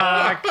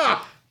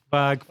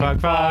Fuck, fuck,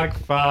 fuck,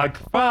 fuck,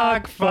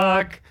 fuck,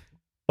 fuck.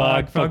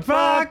 Fuck, fuck,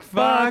 fuck,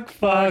 fuck,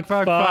 fuck,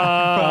 fuck,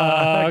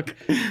 fuck.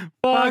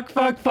 Fuck,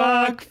 fuck,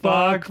 fuck,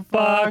 fuck,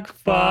 fuck,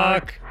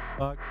 fuck.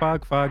 Fuck,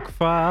 fuck, fuck,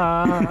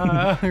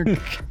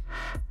 fuck.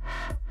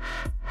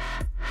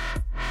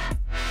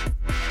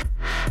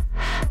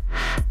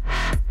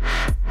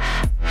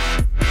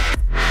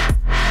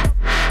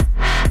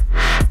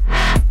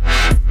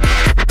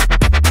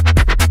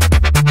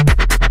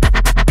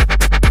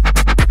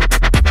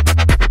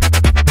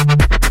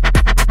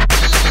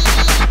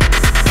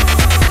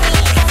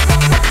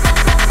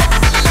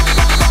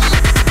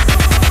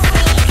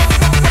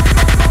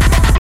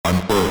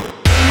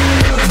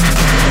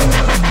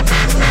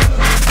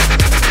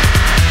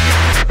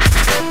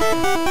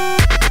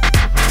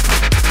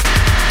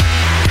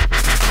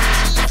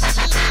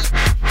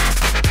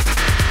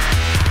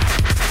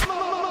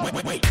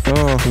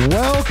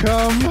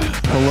 Welcome.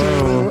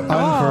 Hello.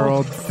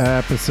 Unfurled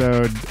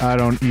episode. I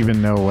don't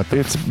even know what the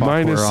It's fuck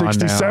minus we're on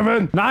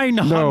 67.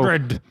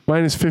 900. No,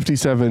 minus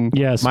 57.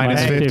 Yes,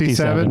 Minus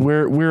 57.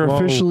 We're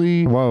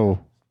officially Whoa.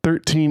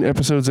 13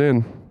 episodes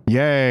in.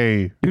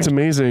 Yay. It's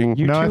amazing.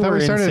 You No, I two thought were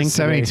we in started at sync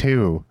today.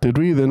 72. Did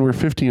we? Then we're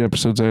 15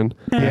 episodes in.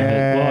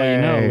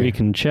 Yay. Well, we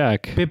can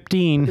check.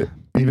 15.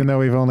 Even though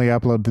we've only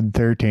uploaded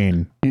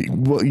 13.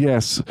 Well,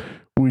 yes,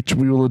 which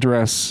we will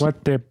address.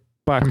 What the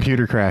fuck?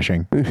 Computer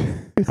crashing.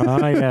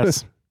 Ah,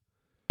 yes.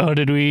 Oh,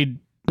 did we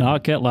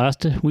not get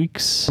last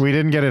week's? We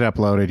didn't get it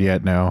uploaded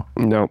yet, no.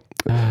 No.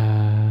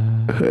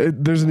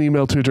 There's an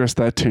email to address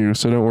that too,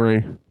 so don't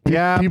worry.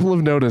 Yeah. People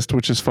have noticed,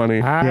 which is funny.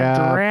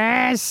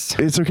 Address.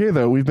 It's okay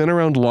though. We've been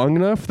around long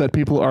enough that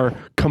people are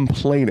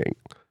complaining.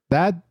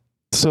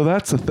 So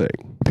that's the thing.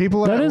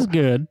 People That are, is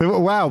good.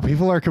 Wow,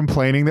 people are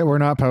complaining that we're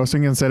not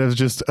posting instead of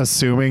just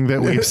assuming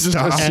that we've Just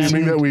stopped.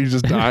 assuming that we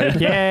just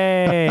died.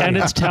 Yay. And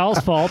it's Tal's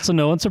fault, so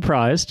no one's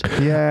surprised.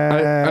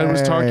 Yeah. I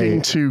was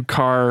talking to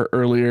Carr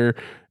earlier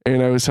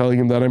and I was telling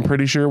him that I'm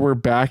pretty sure we're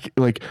back.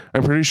 Like,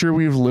 I'm pretty sure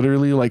we've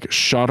literally like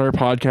shot our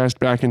podcast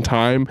back in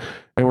time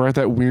and we're at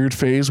that weird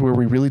phase where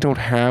we really don't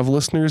have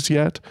listeners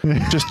yet.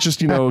 just,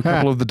 you know, a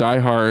couple of the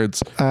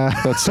diehards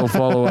that still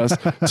follow us.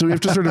 So we have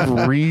to sort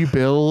of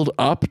rebuild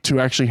up to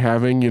actually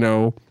having, you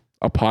know,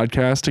 a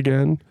podcast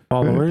again.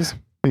 Followers.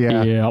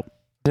 Yeah. Yep.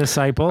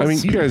 Disciples. I mean,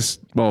 you guys,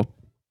 well,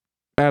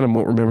 Adam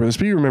won't remember this,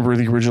 but you remember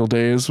the original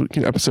days,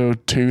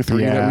 episode 2,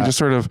 3, that we Yeah. just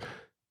sort of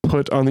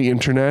put on the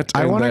internet.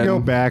 I and want to then- go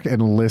back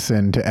and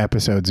listen to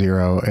episode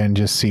 0 and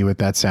just see what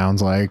that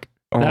sounds like.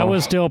 That Oh.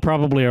 was still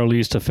probably our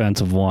least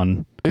offensive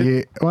one.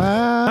 Yeah,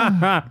 well,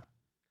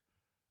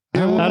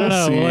 Yeah, I we'll don't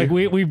know. see. Like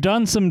we've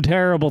done some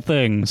terrible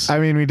things. I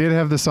mean, we did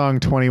have the song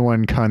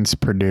 21 Cunts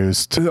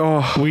produced.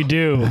 Oh, We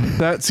do.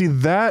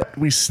 that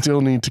we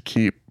still need to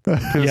keep.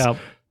 'Cause Yep.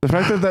 The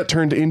fact that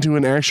turned into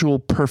an actual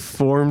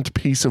performed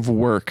piece of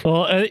work.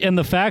 Well, and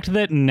the fact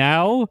that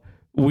now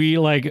we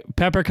like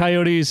Pepper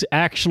Coyote's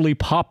actually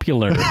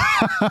popular.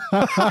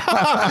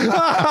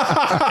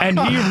 And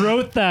he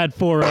wrote that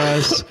for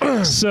us.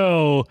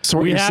 So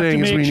what we you're have to saying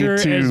is make we need sure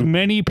to- as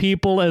many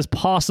people as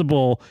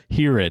possible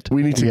hear it.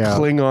 We need to Yeah.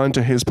 cling on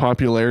to his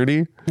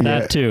popularity.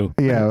 That too.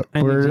 Yeah,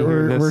 I need to hear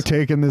we're this.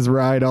 taking this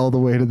ride all the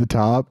way to the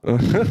top.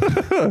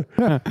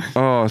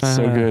 Oh, it's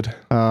so good.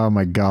 Oh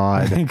my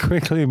god. And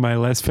quickly, my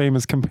less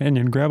famous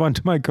companion grab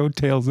onto my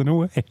coattails and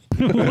away.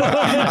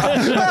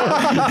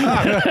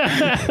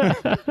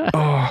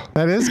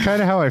 That is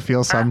kind of how I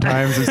feel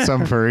sometimes at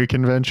some furry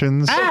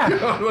conventions.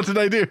 What did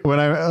I do? When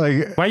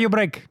I'm Why you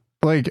break?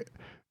 like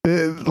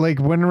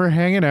when we're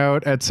hanging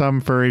out at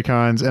some furry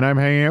cons and I'm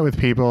hanging out with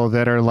people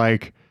that are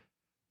like,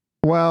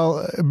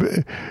 well,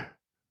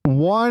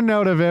 one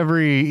out of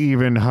every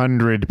even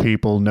 100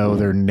 people know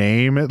their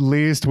name at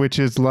least, which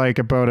is like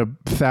about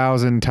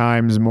 1,000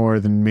 times more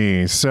than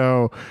me.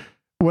 So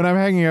when I'm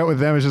hanging out with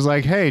them, it's just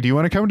like, hey, do you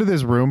want to come to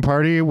this room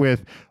party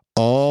with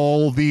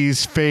all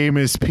these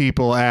famous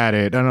people at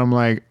it? And I'm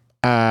like,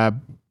 I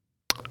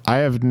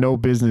have no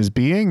business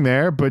being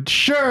there, but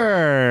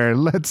sure,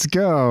 let's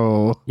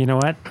go. You know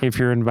what? If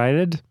you're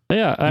invited,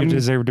 Yeah, you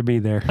deserve to be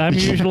there. I'm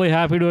usually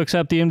happy to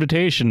accept the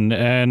invitation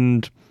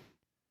and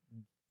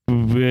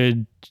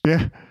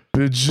Yeah.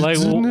 like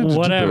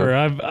whatever.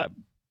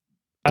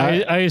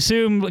 I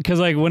assume because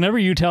like whenever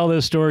you tell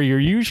this story, you're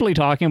usually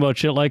talking about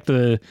shit like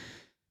the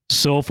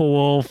Sofa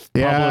Wolf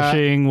Yeah.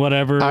 publishing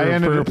whatever I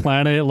ended for up-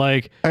 Planet.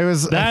 Like I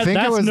think that's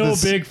it was no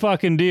this, big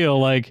fucking deal.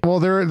 Like Well,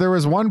 there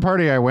was one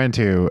party I went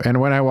to, and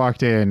when I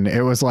walked in,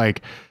 it was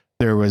like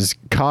there was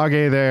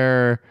Kage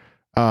there,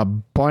 a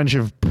bunch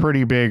of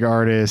pretty big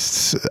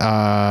artists,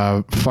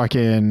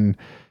 fucking.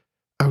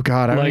 Oh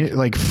God!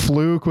 Like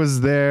Fluke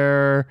was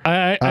there.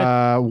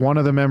 One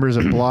of the members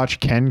of Blotch,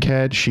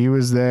 Kenket, she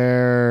was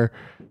there.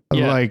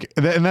 Yeah. Like,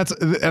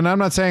 and I'm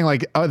not saying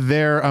like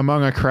there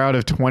among a crowd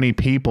of 20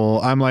 people.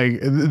 I'm like,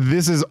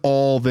 this is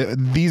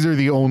these are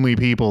the only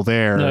people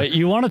there.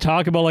 you want to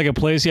talk about like a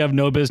place you have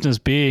no business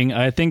being.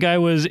 I think I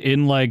was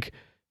in like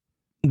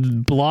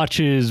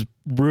Blotch's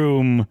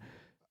room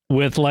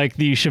with like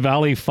the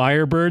Chevalier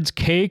Firebirds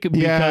cake because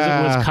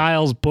it was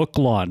Kyle's book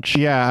launch.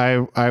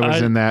 Yeah, I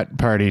was in that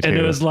party too. And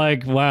it was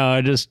like,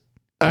 wow,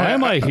 why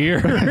am I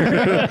here?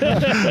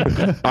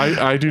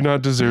 I do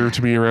not deserve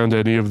to be around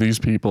any of these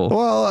people.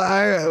 Well,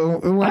 I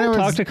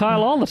talk to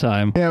Kyle all the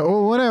time. Yeah,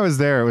 well, when I was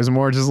there, it was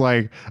more just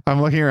like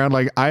I'm looking around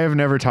like I have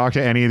never talked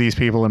to any of these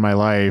people in my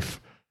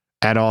life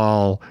at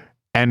all,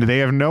 and they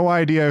have no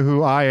idea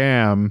who I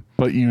am.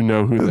 But you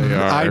know who they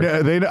are.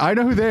 I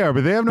know who they are,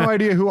 but they have no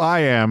idea who I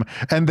am,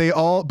 and they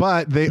all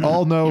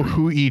know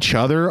who each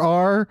other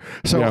are.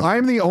 So Yeah.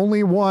 I'm the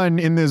only one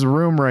in this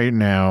room right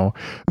now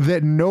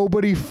that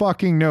nobody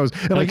fucking knows.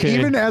 And like Okay.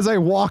 even as I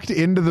walked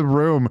into the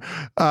room,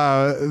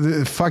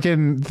 I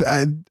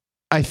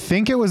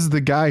think it was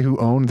the guy who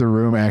owned the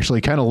room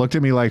actually kind of looked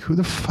at me like, who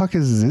the fuck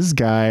is this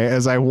guy?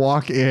 As I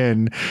walk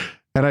in,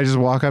 and I just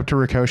walk up to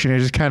Rikoshi and I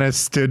just kind of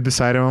stood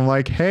beside him. I'm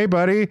like, hey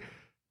buddy,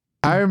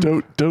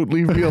 Don't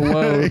leave me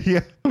alone. yeah.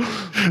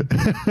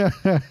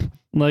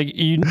 Like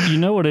you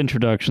know what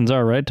introductions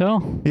are, right,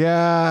 Tal?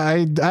 Yeah,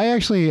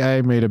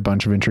 I made a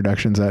bunch of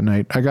introductions that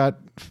night. I got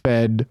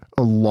fed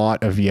a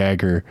lot of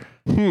Jaeger.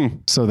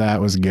 So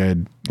that was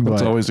good.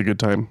 That's But always a good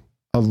time.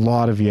 a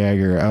lot of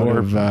Jaeger out Or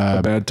of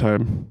a bad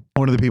time.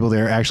 one of the people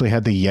there actually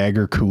had the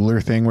Jaeger cooler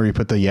thing where you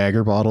put the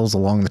Jaeger bottles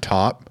along the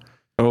top.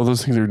 Oh,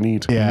 those things are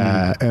neat.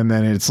 Yeah, and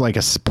then it's like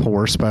a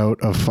pour spout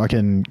of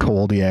fucking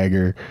cold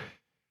Jaeger.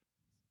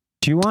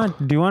 Do you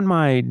want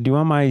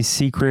my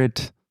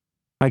secret?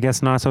 I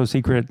guess not so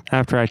secret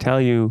after I tell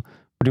you.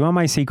 But do you want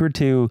my secret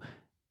to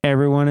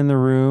everyone in the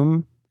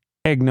room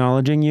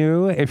acknowledging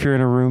you if you're in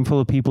a room full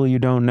of people you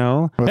don't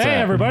know? What's Hey, that?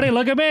 everybody,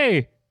 look at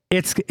me.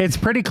 It's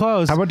pretty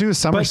close. How about do a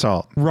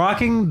somersault?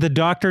 Rocking the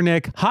Dr.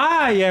 Nick,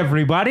 hi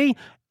everybody,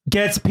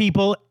 gets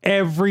people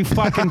every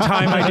fucking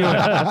time I do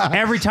it.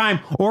 Every time.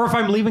 Or if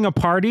I'm leaving a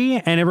party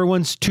and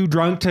everyone's too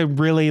drunk to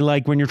really,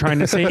 like, when you're trying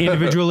to say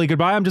individually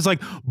goodbye, I'm just like,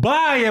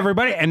 bye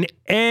everybody. And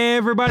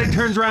everybody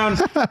turns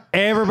around.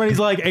 Everybody's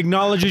like,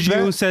 acknowledges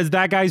you, says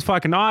that guy's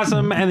fucking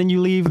awesome. And then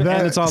you leave and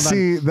it's all done.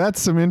 See,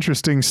 that's some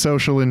interesting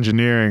social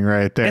engineering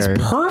right there.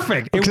 It's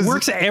perfect. It Because-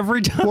 works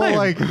every time. Well,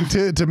 like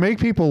to make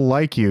people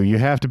like you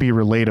have to be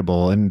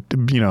relatable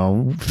and, you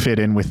know, fit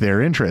in with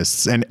their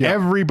interests. And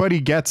everybody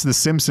gets the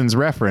Simpsons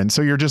reference.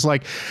 So you're just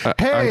like, I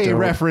hey, don't.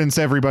 reference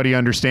everybody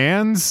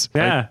understands.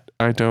 yeah.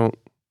 I don't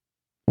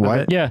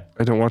What? Yeah.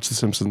 I don't watch The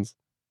Simpsons.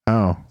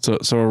 Oh.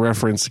 So a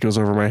reference goes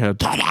over my head.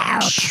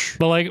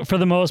 But like for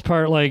the most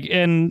part, like,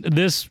 and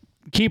this,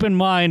 keep in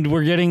mind,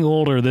 we're getting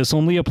older. This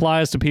only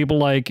applies to people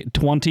like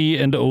 20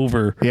 and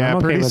over. Yeah, I'm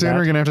okay pretty with soon that.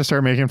 we're going to have to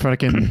start making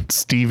fucking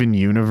Steven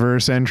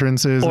Universe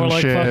entrances Or and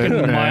like shit.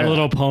 fucking My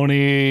Little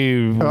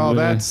Pony. Oh,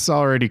 that's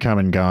already come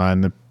and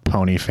gone. The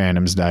pony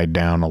fandom's died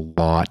down a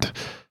lot.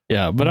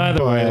 Yeah, but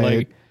either way, But-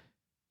 like,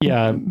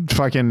 yeah,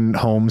 Fucking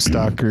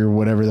Homestuck or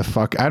whatever the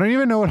fuck. I don't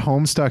even know what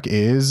Homestuck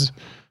is,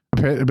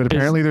 but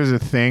apparently there's a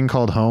thing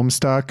called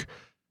Homestuck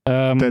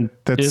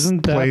that's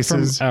isn't that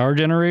places. from our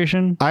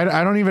generation? I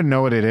don't even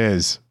know what it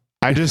is.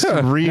 I just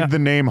read the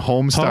name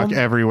Homestuck Home-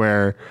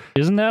 everywhere.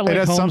 Isn't that like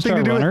has something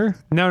to Homestar do with- Runner?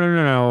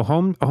 No.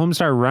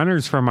 Homestar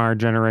Runners from our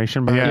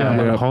generation, but Yeah.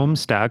 yeah, Yeah.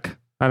 Homestuck.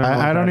 I don't know.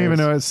 I what don't that even is.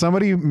 know it.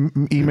 Somebody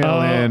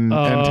email in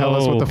and tell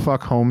us what the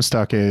fuck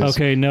Homestuck is.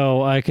 Okay,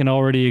 no, I can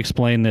already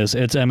explain this.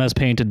 It's MS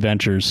Paint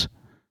Adventures.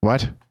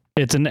 What?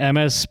 It's an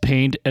MS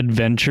Paint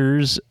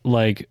Adventures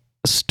like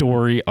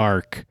story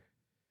arc.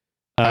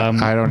 I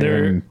don't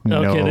even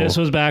know. Okay, this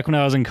was back when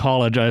I was in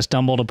college. I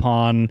stumbled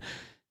upon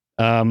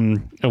a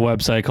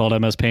website called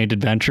MS Paint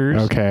Adventures.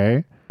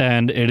 Okay.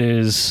 And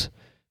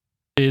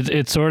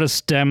it sort of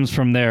stems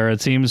from there.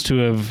 It seems to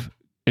have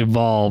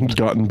evolved.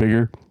 Gotten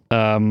bigger.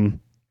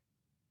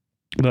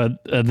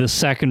 But the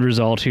second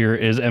result here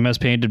is MS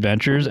Paint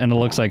Adventures, and it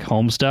looks like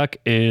Homestuck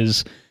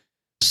is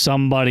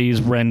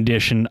somebody's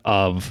rendition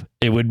of.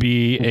 It would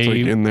be It's like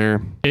in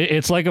there.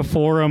 it's like a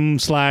forum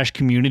 /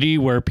 community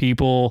where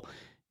people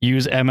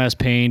use MS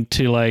Paint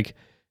to, like,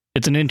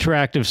 it's an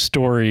interactive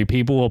story.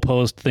 People will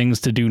post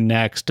things to do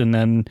next, and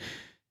then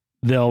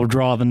they'll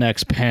draw the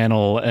next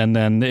panel, and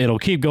then it'll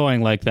keep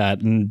going like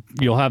that, and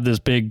you'll have this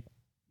big,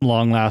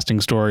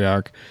 long-lasting story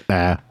arc.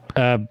 Nah.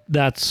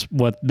 That's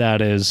what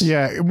that is.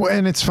 Yeah,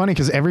 and it's funny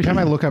because every time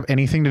I look up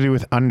anything to do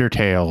with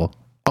Undertale,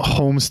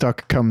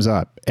 Homestuck comes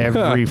up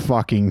every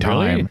fucking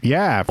time. Really?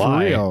 Yeah, for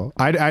Why? real.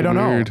 I don't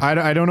know. Weird.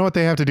 I don't know what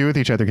they have to do with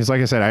each other because,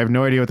 like I said, I have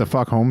no idea what the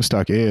fuck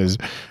Homestuck is.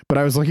 But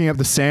I was looking up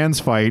the Sans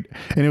fight,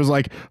 and it was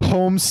like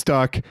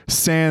Homestuck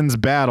Sans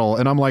battle,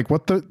 and I'm like,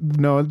 what the?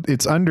 No,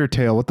 it's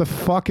Undertale. What the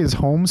fuck is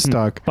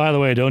Homestuck? By the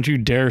way, don't you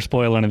dare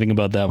spoil anything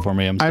about that for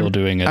me. I'm still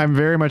doing it. I'm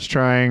very much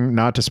trying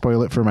not to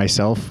spoil it for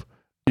myself.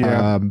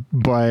 Yeah.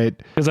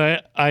 But Because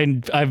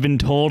I've been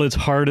told it's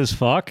hard as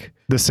fuck.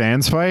 the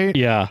Sans fight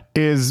Yeah.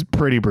 is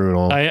pretty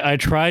brutal. I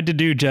tried to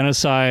do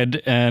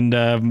genocide, and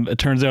it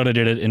turns out I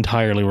did it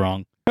entirely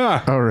wrong.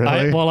 Ah, oh,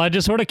 really? I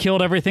just sort of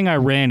killed everything I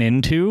ran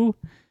into,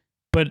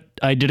 but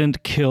I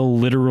didn't kill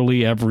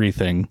literally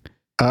everything.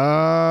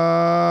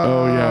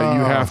 oh yeah,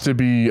 you have to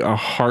be a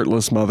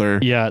heartless mother.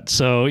 Yeah,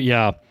 so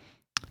yeah.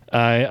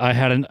 I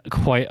hadn't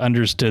quite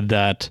understood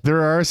that.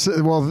 There are it's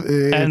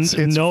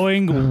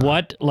knowing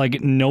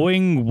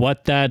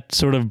what that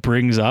sort of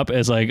brings up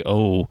is like,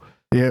 oh.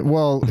 Yeah,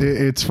 well,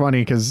 it's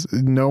funny because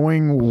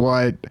knowing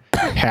what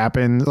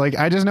happened, like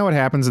I just know what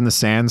happens in the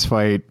Sans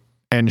fight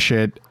and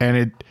shit,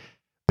 and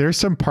there's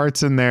some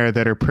parts in there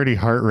that are pretty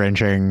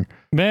heart-wrenching.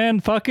 Man,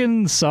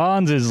 fucking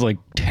Sans is like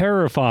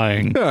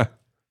terrifying. Yeah.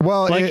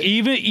 Well, like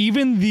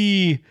even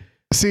the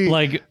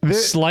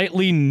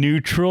slightly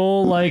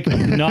neutral, like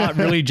not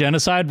really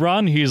genocide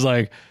run, he's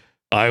like,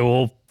 I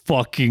will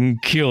fucking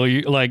kill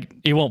you. Like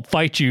he won't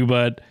fight you,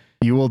 but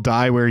you will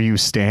die where you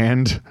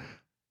stand.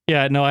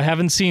 Yeah, no, I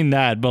haven't seen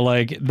that, but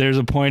like there's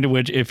a point at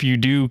which if you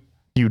do,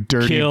 you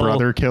dirty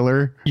brother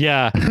killer.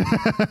 Yeah.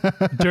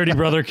 Dirty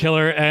brother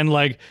killer. And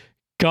like,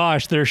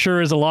 gosh, there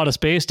sure is a lot of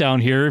space down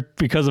here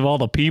because of all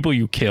the people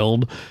you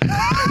killed.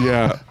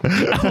 Yeah.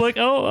 I'm like,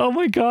 oh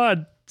my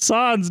God.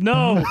 Sans,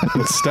 no.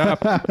 Stop.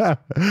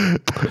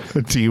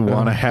 Do you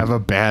want to have a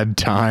bad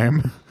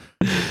time?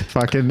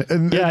 Fucking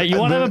yeah, you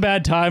want to have a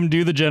bad time,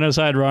 do the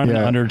genocide run in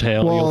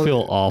Undertale. Well, you'll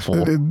feel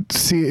awful.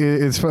 See,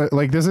 it's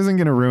like this isn't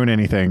going to ruin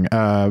anything.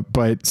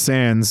 But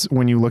Sans,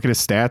 when you look at his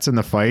stats in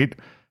the fight,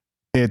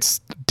 it's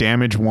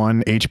damage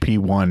 1, HP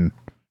 1.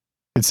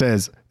 It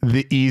says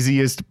the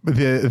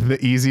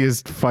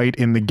easiest fight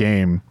in the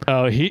game.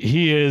 Oh,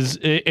 he is.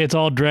 It's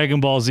all Dragon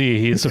Ball Z.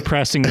 He is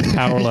suppressing his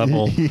power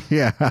level.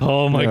 Yeah.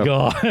 Oh my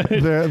God.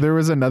 There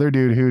was another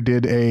dude who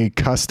did a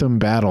custom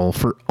battle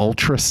for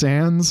Ultra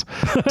Sans.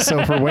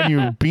 So for when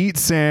you beat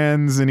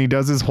Sans and he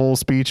does his whole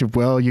speech of,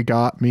 well, you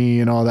got me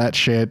and all that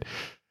shit.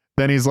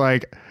 Then he's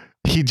like,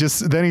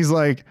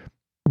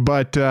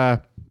 but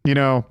when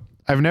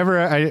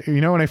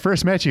I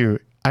first met you,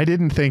 I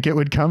didn't think it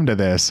would come to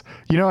this.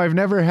 I've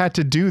never had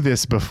to do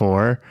this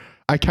before.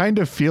 I kind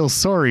of feel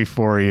sorry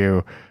for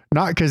you.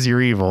 Not because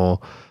you're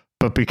evil,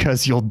 but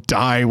because you'll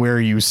die where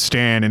you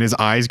stand. And his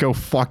eyes go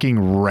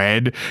fucking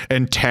red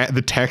and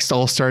the text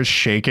all starts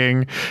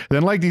shaking.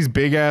 Then like these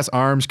big ass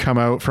arms come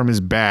out from his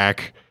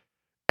back.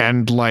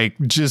 And like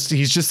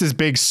he's just this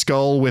big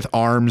skull with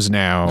arms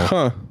now.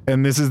 Huh.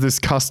 And this is this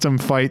custom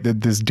fight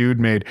that this dude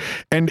made.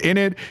 And in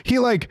it,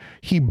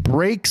 he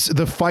breaks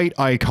the fight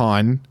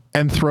icon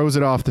and throws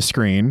it off the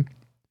screen,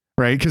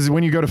 right? Because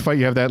when you go to fight,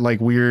 you have that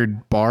like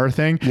weird bar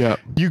thing. Yeah.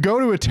 You go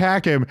to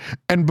attack him,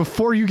 and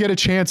before you get a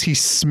chance, he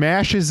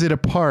smashes it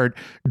apart,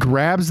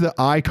 grabs the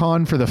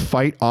icon for the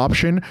fight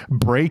option,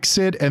 breaks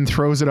it, and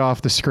throws it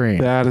off the screen.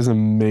 That is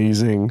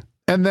amazing.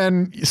 And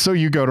then, so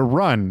you go to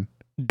run.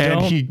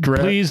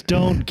 Please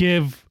don't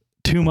give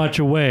too much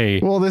away.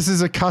 Well, this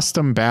is a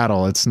custom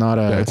battle. It's not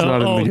a. It's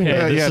not in the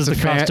game. This is the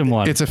custom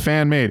one. It's a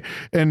fan made,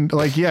 and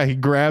like, yeah, he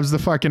grabs the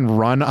fucking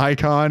run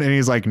icon, and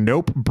he's like,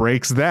 nope,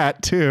 breaks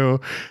that too.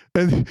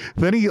 And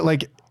then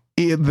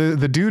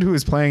the dude who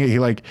was playing it, he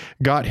like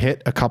got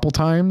hit a couple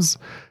times,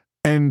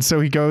 and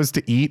so he goes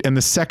to eat, and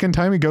the second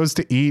time he goes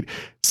to eat,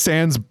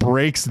 Sans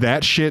breaks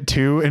that shit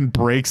too, and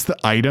breaks the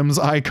items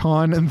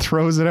icon and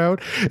throws it out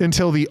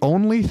until the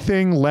only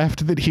thing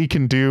left that he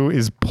can do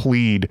is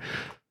plead.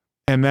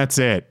 And that's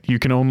it. You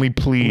can only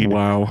plead.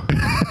 Wow.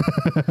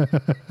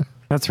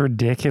 That's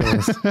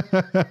ridiculous.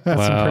 That's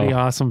some pretty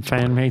awesome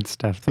fan made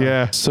stuff, though.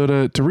 Yeah.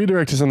 So to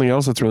redirect to something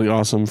else that's really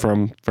awesome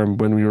from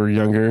when we were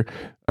younger.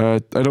 I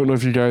don't know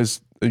if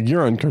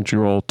you're on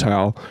Crunchyroll,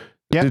 Tal.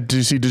 Yeah. Did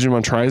you see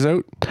Digimon Tries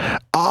out?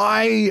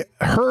 I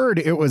heard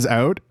it was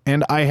out,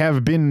 and I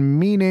have been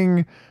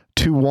meaning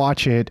to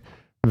watch it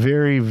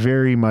very,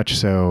 very much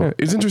so. Yeah,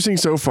 it's interesting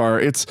so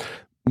far. It's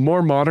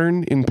more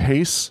modern in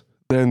pace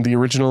than the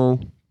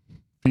original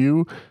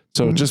view.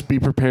 So just be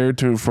prepared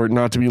for it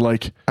not to be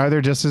like... Are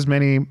there just as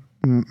many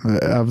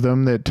of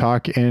them that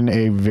talk in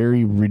a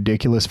very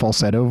ridiculous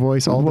falsetto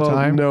voice all the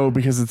time? No,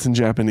 because it's in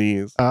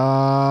Japanese. Which,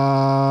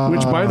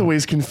 by the way,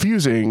 is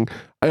confusing.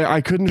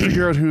 I couldn't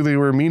figure out who they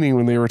were meaning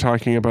when they were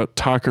talking about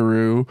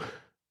Takaru.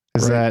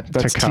 Is right?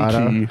 That's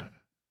Takada?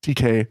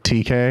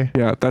 TK?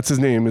 Yeah, that's his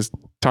name, is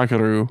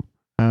Takaru.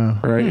 Oh.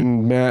 Right?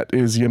 And Matt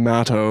is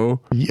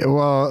Yamato. Yeah,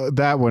 well,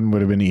 that one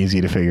would have been easy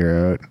to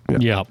figure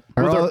out. Yeah.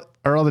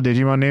 Are all the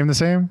Digimon named the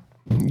same?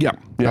 Yeah.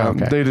 Yeah. Oh,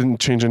 okay. They didn't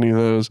change any of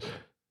those.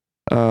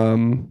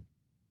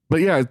 But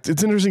yeah,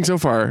 it's interesting so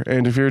far.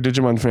 And if you're a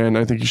Digimon fan,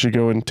 I think you should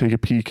go and take a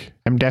peek.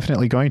 I'm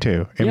definitely going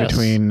to.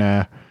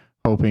 Between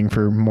hoping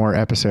for more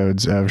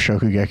episodes of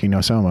Shokugeki no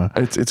Soma.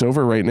 It's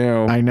over right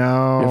now. I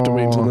know. You have to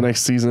wait until the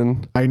next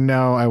season. I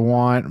know. I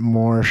want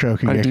more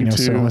Shokugeki no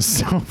Soma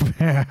so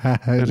bad.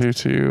 I do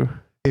too.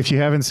 If you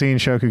haven't seen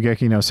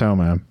Shokugeki no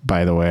Soma,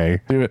 by the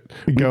way, do it.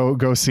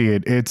 Go see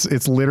it.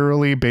 It's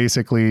literally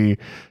basically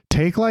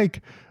take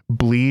like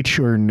Bleach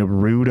or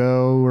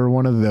Naruto or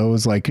one of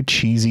those like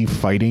cheesy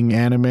fighting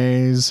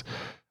animes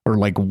or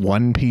like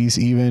One Piece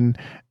even,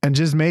 and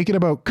just make it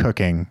about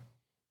cooking.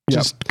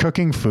 Just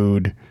cooking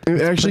food.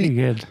 It actually,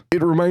 good.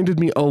 It reminded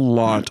me a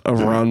lot of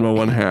Ranma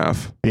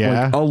 1/2.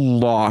 Yeah, like, a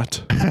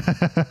lot,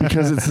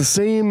 because it's the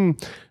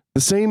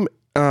same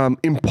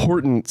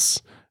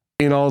importance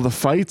in all the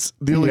fights.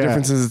 The only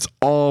difference is it's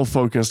all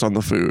focused on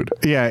the food.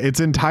 Yeah, it's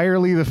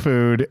entirely the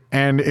food,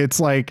 and it's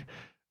like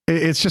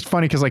it's just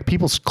funny because like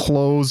people's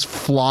clothes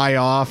fly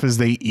off as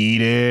they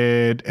eat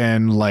it,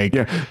 and like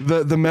Yeah,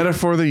 the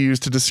metaphor they use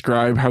to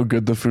describe how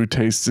good the food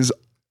tastes is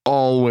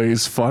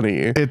always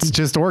funny. it's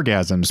just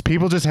orgasms.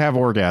 People just have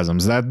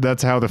orgasms.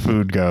 That's how the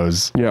food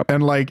goes. Yep.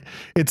 And like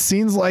it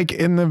seems like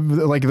in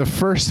the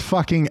first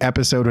fucking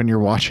episode when you're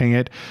watching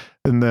it,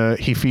 and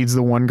he feeds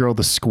the one girl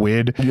the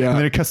squid. Yeah. And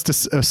then it cuts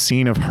to a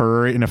scene of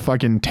her in a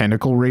fucking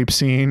tentacle rape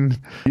scene.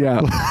 Yeah,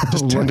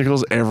 just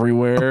tentacles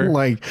everywhere.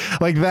 Like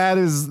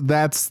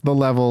that's the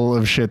level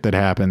of shit that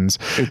happens.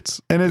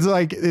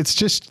 It's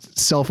just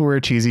self-aware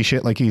cheesy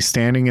shit. Like he's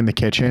standing in the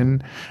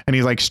kitchen and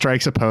he like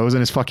strikes a pose and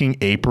his fucking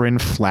apron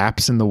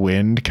flaps in the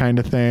wind kind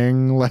of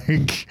thing.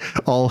 Like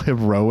all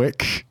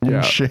heroic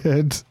and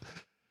shit.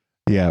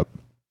 Yeah.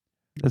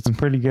 It's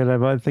pretty good.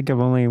 I think I've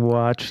only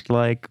watched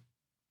like,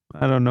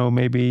 I don't know,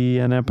 maybe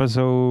an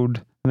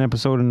episode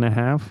and a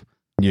half.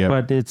 Yeah.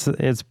 But it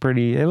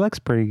looks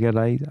pretty good.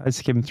 I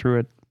skimmed through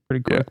it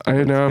pretty quick. Yeah, I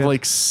It's now have good.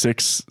 like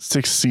six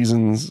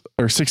seasons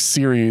or 6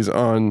 series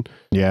on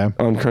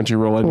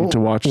Crunchyroll. I need to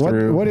watch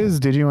through. What is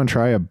Digimon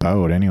Try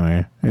about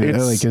anyway?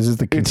 Is it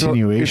the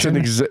continuation?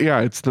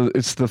 It's the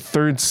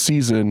 3rd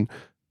season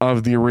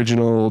of the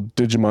original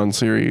Digimon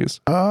series.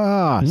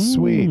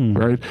 Sweet.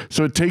 Right?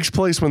 So it takes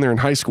place when they're in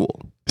high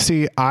school.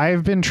 See,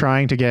 I've been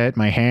trying to get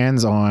my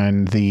hands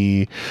on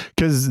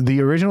because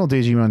the original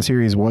Digimon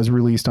series was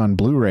released on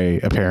Blu-ray,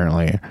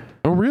 apparently.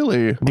 Oh,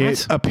 really?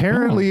 It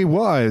apparently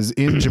was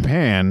in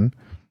Japan,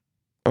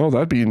 Oh,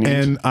 that'd be neat.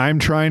 and I'm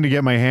trying to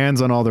get my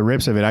hands on all the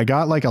rips of it. I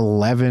got like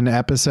 11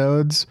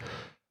 episodes,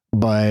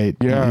 but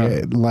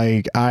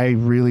like I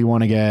really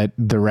want to get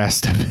the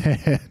rest of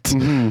it.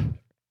 Mhm.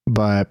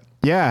 But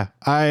yeah,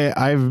 I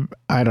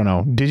don't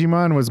know.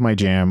 Digimon was my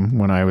jam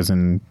when I was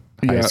in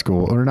high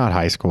school, or not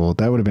high school.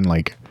 That would have been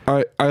like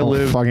I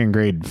lived fucking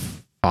grade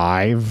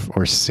 5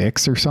 or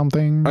 6 or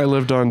something. I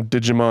lived on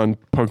Digimon,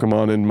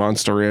 Pokemon, and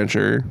Monster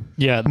Rancher.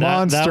 Yeah,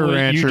 Monster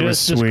Rancher you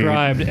was just sweet.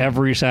 described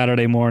every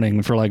Saturday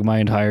morning for like my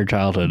entire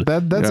childhood.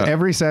 That's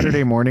every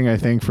Saturday morning, I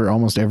think, for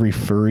almost every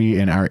furry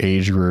in our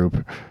age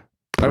group.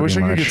 I wish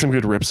I pretty could much. get some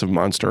good rips of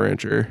Monster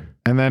Rancher.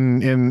 And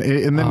then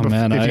Oh,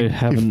 man, I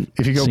haven't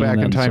if you go seen back that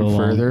in in time so long.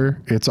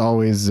 further, it's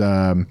always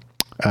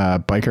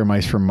Biker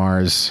Mice from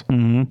Mars,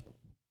 Mm-hmm.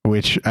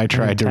 which I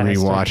tried to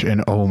Fantastic. rewatch,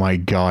 and oh my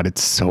god,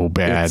 it's so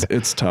bad.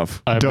 It's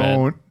tough.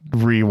 Don't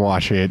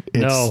rewatch it.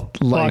 It's No,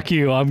 like fuck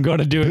you. I'm going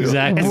to do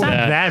exactly It's not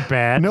that. that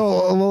bad. no,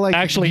 well, like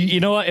Actually, you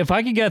know what? If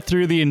I could get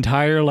through the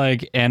entire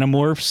like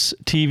Animorphs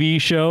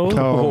TV show,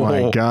 Oh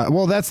my god!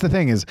 Well, that's the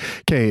thing is,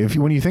 okay,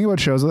 when you think about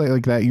shows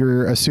like that,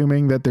 you're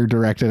assuming that they're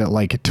directed at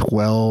like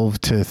 12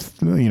 to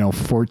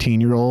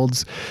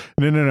 14-year-olds.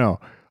 No.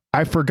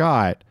 I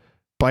forgot.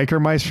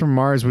 Biker Mice from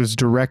Mars was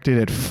directed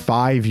at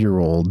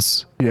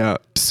 5-year-olds. Yeah.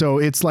 So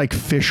it's like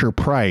Fisher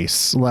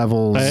Price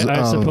levels. I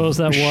of suppose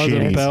that was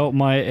shitty. about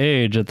my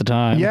age at the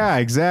time. Yeah,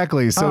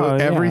 exactly. So Oh,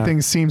 yeah.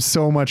 everything seems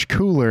so much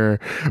cooler,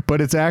 but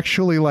it's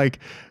actually like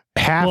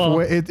halfway. Well,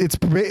 it's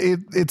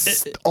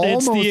It's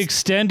almost the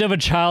extent of a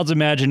child's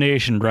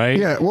imagination, right?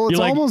 Yeah, well, it's You're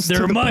like, almost they're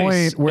to the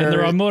mice, point where- and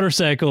they're on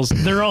motorcycles.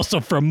 They're also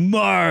from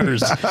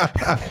Mars.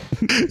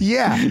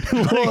 Yeah.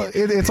 Well,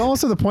 it's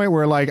almost to the point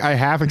where like I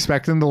half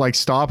expect them to like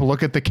stop,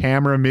 look at the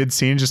camera mid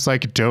scene, just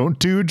like, don't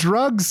do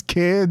drugs,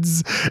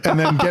 kids, and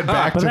then get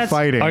back to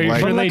fighting. Are you Like,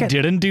 sure they look at-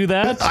 didn't do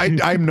that?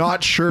 I'm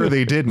not sure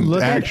they didn't.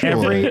 Look at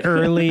actually.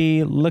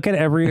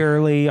 every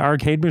early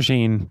arcade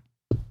machine.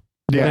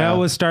 Yeah. They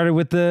always started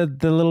with the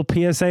little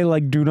PSA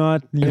like, do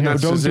not, And that's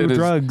don't just do it, is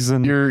drugs,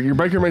 and Your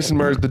Biker Mice and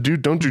Mars, the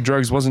dude don't do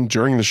drugs wasn't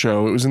during the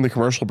show. It was in the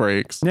commercial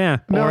breaks. yeah.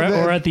 No, or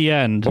at the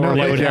end. Or they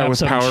like, would yeah, have with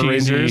some Power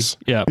cheesy, Rangers.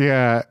 Yeah.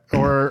 Yeah,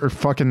 or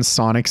fucking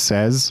Sonic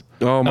Says.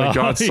 Oh my Oh,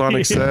 God,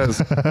 Sonic yeah.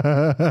 says.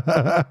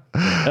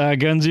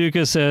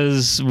 Gunzuka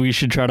says we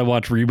should try to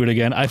watch Reboot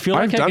again. I feel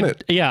like I've done could,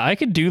 it. Yeah, I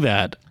could do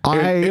that.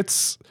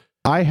 It's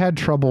I had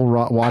trouble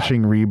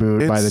watching Reboot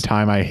by the It's-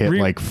 time I hit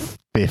like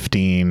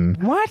 15.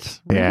 What?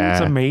 Yeah.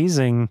 It's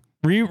amazing.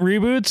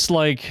 Reboots,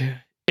 like,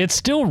 it's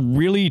still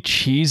really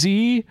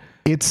cheesy.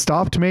 It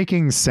stopped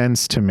making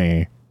sense to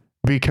me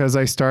because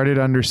I started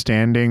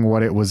understanding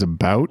what it was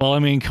about. Well, I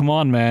mean, come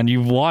on, man.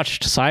 You've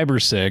watched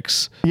Cyber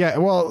 6. Yeah,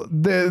 well,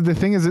 the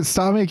thing is, it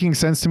stopped making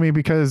sense to me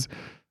because,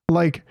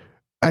 like,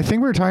 I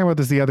think we were talking about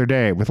this the other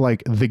day with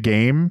like the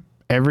game.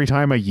 Every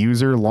time a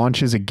user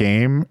launches a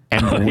game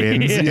and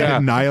wins, Yeah. it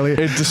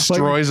annihilates. it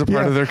destroys a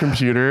part of their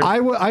computer.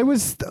 I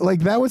was like,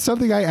 that was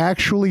something I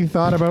actually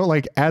thought about,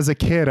 like, as a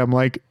kid. I'm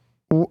like,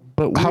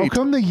 But how wait.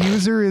 come the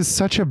user is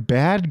such a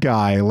bad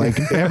guy? Like,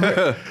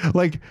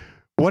 like,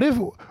 what if?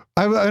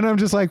 And I'm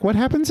just like, what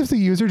happens if the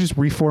user just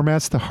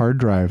reformats the hard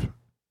drive?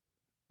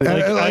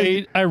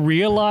 Like, I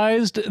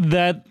realized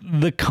that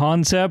the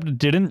concept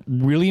didn't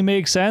really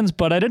make sense,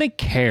 but I didn't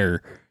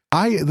care.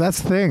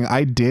 That's the thing.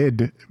 I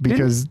did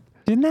because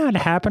Didn't that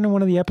happen in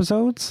one of the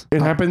episodes?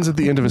 It happens at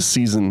the end of a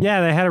season.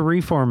 Yeah, they had a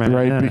reformat.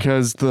 Right, yeah.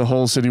 because the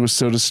whole city was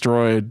so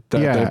destroyed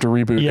that Yeah. they have to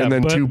reboot, Yeah, and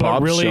then but, two but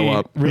Bobs really, show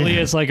up. really,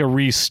 it's like a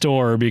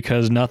restore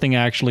because nothing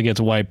actually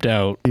gets wiped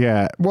out.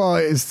 yeah. Well,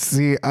 and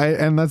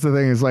that's the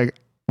thing is like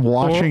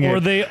watching or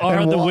it. they are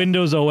and the wa-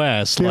 Windows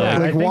OS. Yeah, Like, I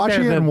like think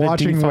watching they're it and the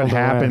watching what default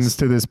happens OS.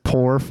 to this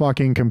poor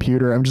fucking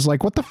computer. I'm just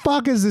like, what the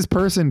fuck is this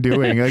person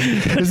doing? Like,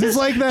 is this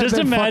like that, Just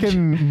that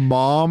imagine- fucking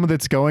mom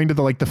that's going to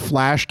the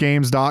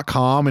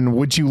flashgames.com and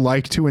would you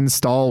like to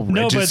install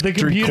no, but registry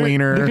the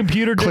cleaner?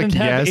 computer Click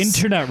didn't have yes.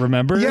 internet.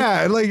 Remember?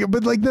 Yeah,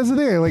 but that's the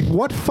thing. Like,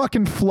 what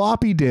fucking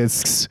floppy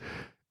disks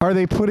are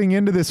they putting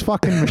into this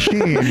fucking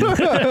machine?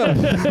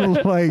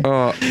 Like,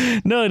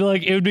 No,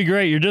 like it would be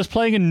great. You're just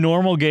playing a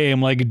normal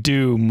game like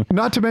Doom.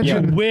 not to You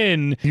mention,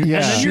 win, Yeah. and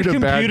then shoot a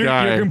bad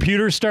guy. your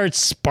computer starts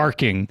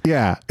sparking.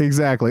 yeah,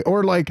 exactly.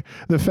 Or like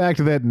the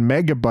fact that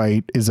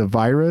Megabyte is a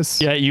virus.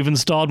 Yeah, you've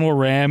installed more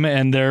RAM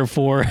and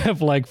therefore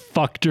have like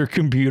fucked your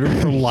computer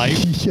for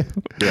life.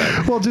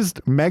 Yeah. Well,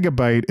 just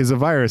Megabyte is a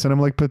virus, and I'm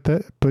like, but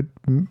what?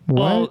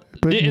 Well,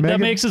 But that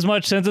makes as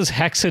much sense as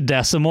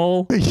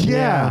hexadecimal.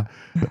 yeah,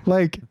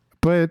 like,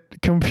 but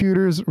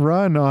computers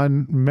run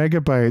on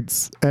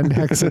megabytes and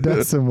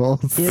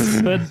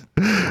hexadecimals.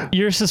 But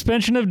your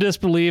suspension of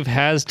disbelief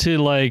has to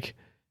like,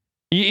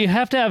 you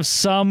have to have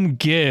some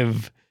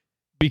give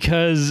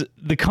because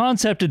the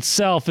concept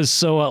itself is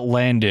so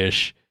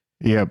outlandish.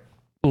 Yep.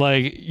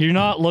 Like, you're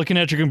not looking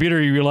at your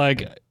computer, you're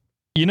like,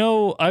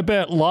 I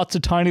bet lots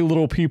of tiny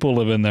little people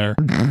live in there.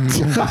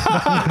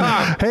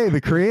 Hey,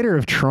 the creator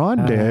of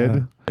Tron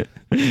did.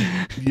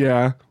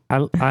 Yeah.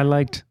 I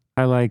liked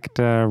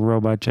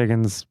Robot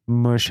Chicken's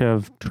mush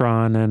of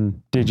Tron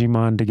and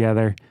Digimon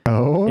together.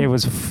 Oh, It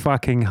was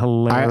fucking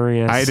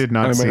hilarious. I did I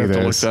not might see have to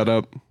look this. that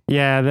up.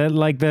 Yeah,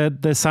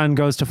 the son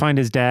goes to find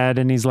his dad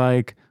and he's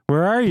like,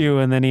 "Where are you?"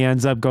 And then he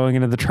ends up going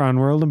into the Tron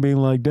world and being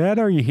like, "Dad,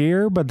 are you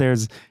here?" But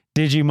there's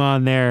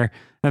Digimon there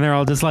and they're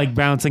all just like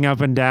bouncing up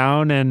and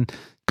down and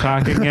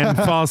talking in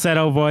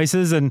falsetto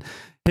voices, and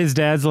his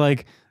dad's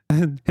like,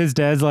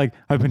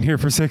 "I've been here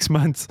for 6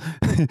 months.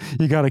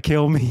 You gotta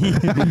kill me."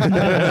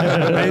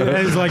 And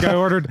he's like, I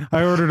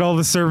ordered all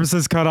the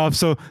services cut off,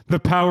 so the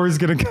power is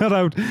gonna cut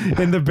out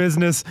in the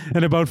business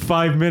in about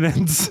 5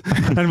 minutes,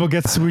 and we'll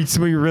get sweet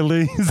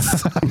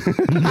release.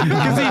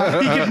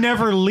 Because he could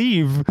never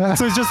leave,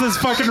 so he's just this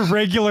fucking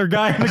regular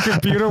guy in the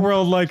computer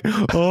world. Like,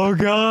 oh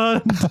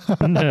god.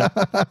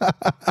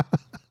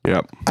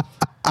 Yep.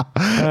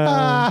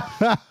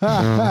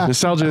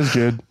 Nostalgia is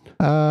good.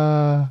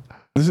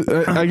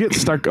 I get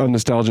stuck on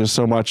nostalgia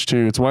so much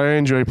too. It's why I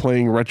enjoy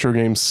playing retro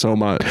games so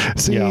much.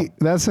 See, Yeah.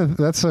 that's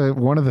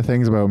one of the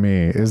things about me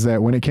is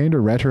that when it came to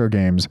retro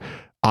games,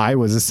 I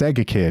was a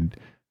Sega kid.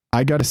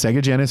 I got a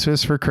Sega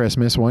Genesis for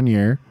Christmas one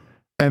year,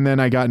 and then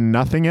I got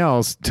nothing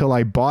else till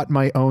I bought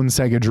my own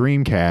Sega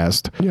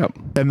Dreamcast. Yep.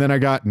 And then I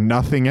got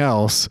nothing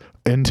else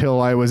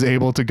until I was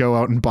able to go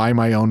out and buy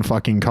my own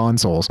fucking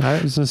consoles.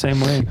 I was the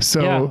same way.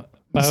 So Yeah,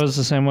 I was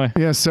the same way.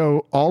 yeah,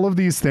 so all of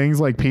these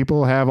things, like,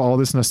 people have all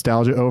this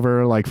nostalgia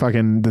over, like,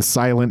 fucking the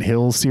Silent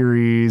Hill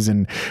series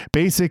and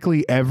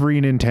basically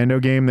every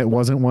Nintendo game that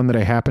wasn't one that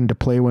I happened to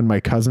play when my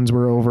cousins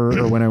were over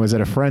or when I was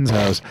at a friend's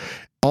house.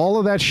 All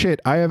of that shit,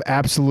 I have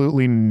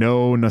absolutely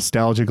no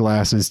nostalgia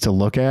glasses to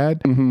look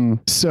at. Mm-hmm.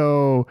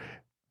 So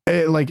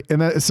I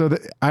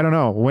don't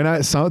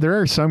know, there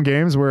are some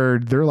games where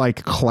they're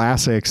like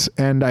classics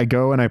and I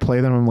go and I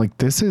play them. I'm like,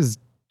 this is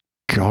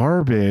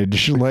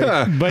garbage.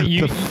 Like, But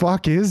the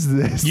fuck is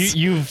this?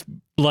 you've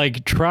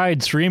like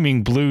tried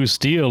streaming Blue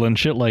Steel and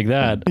shit like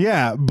that.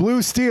 Yeah,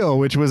 Blue Steel,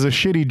 which was a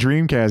shitty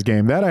Dreamcast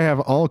game that I have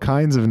all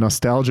kinds of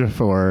nostalgia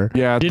for.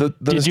 Yeah, Did- the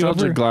did you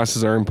nostalgia ever-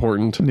 glasses are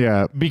important.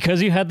 Yeah.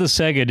 Because you had the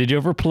Sega, did you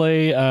ever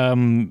play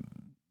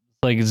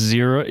like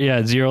Zero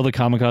the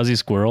Kamikaze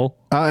Squirrel?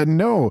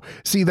 No.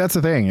 See, that's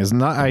the thing is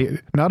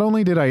not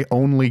only did I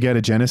only get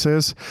a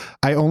Genesis,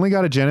 I only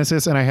got a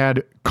Genesis and I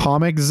had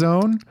Comic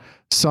Zone,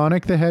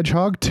 Sonic the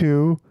Hedgehog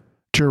 2,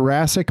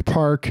 Jurassic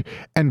Park,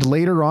 and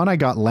later on I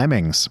got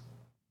Lemmings.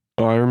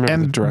 Oh, I remember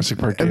And- the Jurassic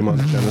Park game on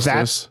the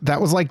Genesis.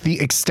 That was like the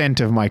extent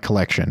of my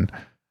collection.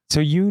 So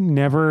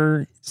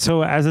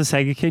as a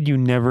Sega kid, you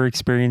never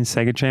experienced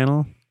Sega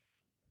Channel?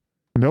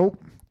 Nope.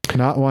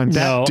 Not once.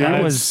 No, Dude,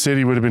 I was-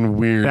 City would have been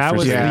weird. That for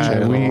was Sega yeah,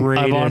 the Channel.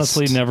 greatest. I've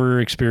honestly never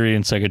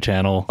experienced Sega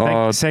Channel.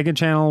 Sega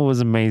Channel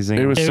was amazing.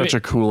 It was It- such a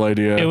cool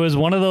idea. It was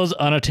one of those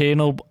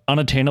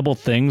unattainable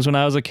things when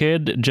I was a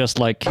kid, just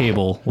like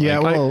cable. Yeah,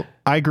 Like, well,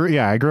 I grew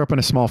up in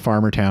a small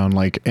farmer town.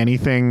 Like,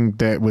 anything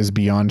that was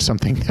beyond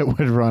something that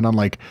would run on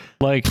like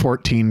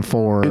 14.4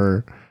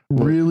 or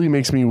really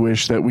makes me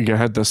wish that we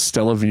had the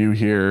Stella View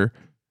here.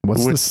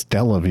 what's the With-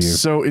 Stella View?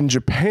 So in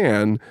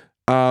Japan,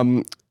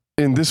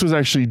 and this was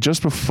actually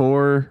just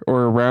before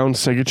or around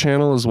Sega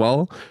Channel as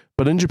well.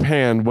 But in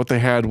Japan, what they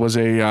had was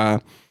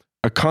a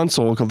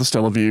console called the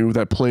Stella View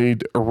that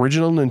played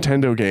original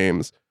Nintendo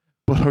games,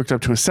 but hooked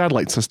up to a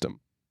satellite system.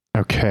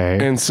 Okay.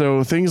 And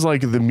so things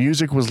like the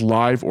music was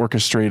live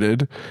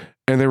orchestrated,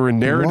 and there were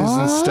narratives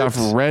and stuff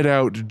What? read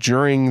out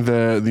during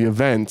the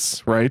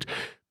events. Right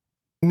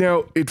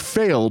now, it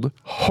failed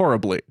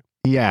horribly.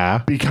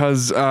 Yeah.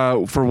 Because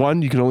for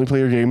one, you could only play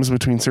your games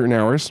between certain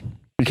hours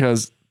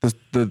because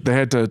they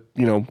had to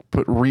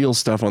put real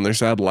stuff on their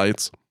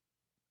satellites,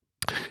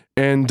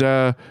 and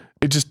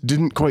it just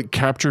didn't quite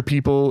capture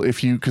people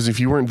because if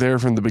you weren't there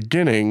from the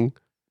beginning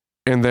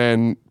and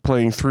then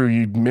playing through,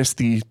 you'd miss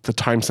the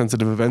time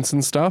sensitive events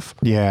and stuff.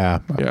 Yeah.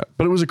 Yeah.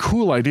 But it was a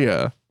cool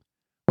idea.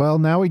 Well,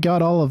 now we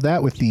got all of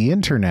that with the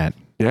internet.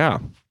 Yeah.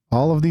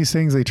 All of these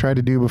things they tried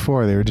to do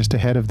before, they were just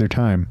ahead of their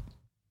time.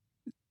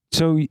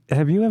 So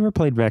have you ever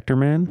played Vector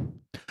Man?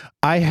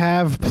 I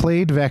have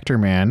played Vector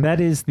Man. That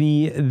is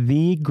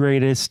the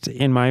greatest,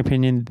 in my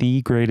opinion,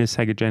 the greatest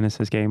Sega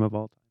Genesis game of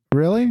all time.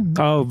 Really?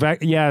 Oh,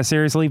 yeah,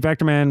 seriously,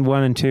 Vector Man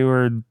 1 and 2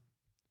 are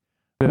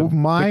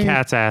the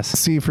cat's ass.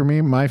 See, for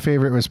me, my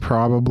favorite was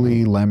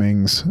probably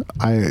Lemmings.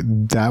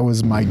 That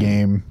was my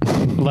game.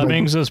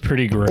 Lemmings is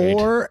pretty great.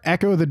 Or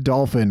Echo the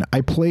Dolphin. I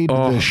played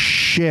the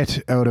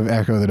shit out of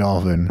Echo the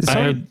Dolphin.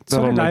 So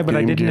did I, but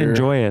I didn't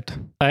enjoy it.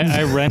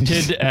 I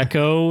rented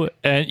Echo,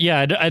 and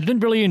yeah, I didn't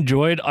really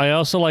enjoy it. I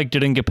also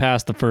didn't get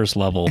past the first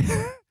level.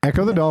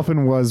 Echo the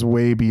Dolphin was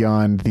way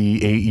beyond the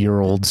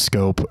 8-year-old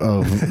scope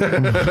of.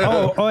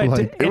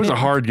 It was a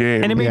hard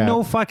game. And it made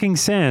no fucking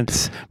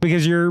sense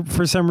because you're,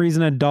 for some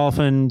reason, a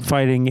dolphin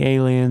fighting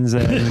aliens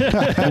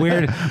and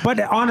weird.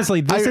 But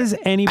honestly, this is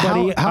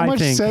anybody. How much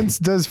think. sense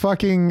does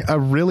fucking a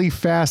really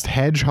fast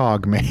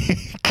hedgehog make?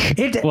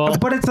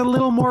 But it's a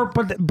little more.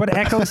 But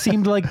Echo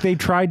seemed like they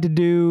tried to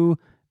do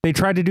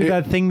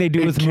that thing they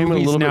do with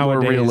movies a little nowadays.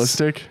 bit more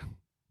realistic.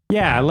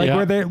 Yeah,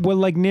 where they're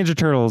like Ninja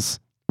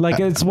Turtles.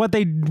 It's what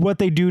they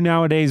do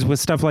nowadays with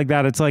stuff like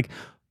that. It's like,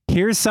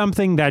 here's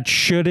something that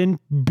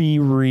shouldn't be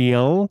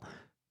real,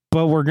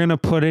 but we're going to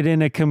put it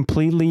in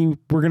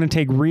we're going to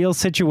take real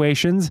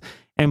situations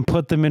and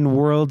put them in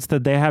worlds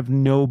that they have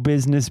no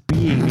business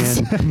being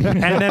in.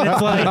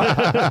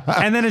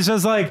 And then it's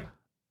just like,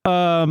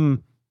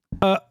 okay.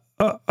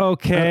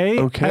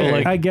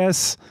 I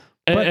guess.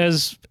 But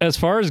as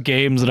far as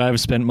games that I've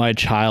spent my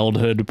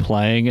childhood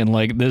playing,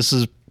 and this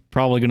is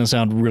probably going to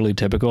sound really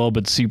typical,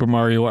 but Super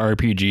Mario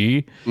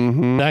RPG,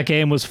 that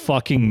game was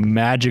fucking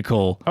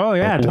magical. Oh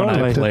yeah, when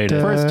totally. I played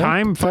it. First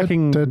time,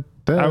 fucking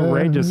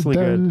outrageously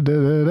good.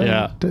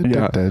 Yeah.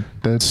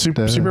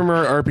 Super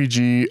Mario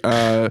RPG,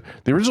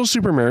 the original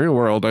Super Mario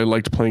World, I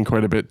liked playing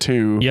quite a bit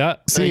too. Yeah.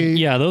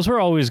 Yeah, those were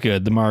always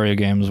good. The Mario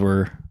games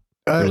were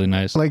really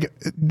nice.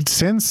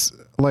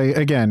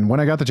 Again,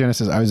 when I got the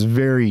Genesis, I was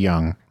very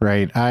young,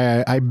 right?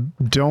 I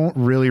don't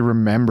really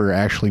remember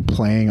actually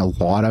playing a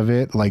lot of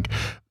it.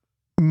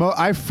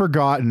 I've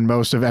forgotten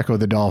most of Echo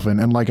the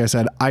Dolphin, and like I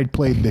said, I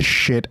played the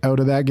shit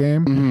out of that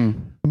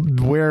game.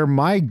 Where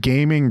my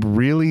gaming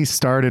really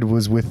started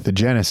was with the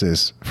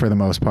Genesis for the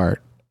most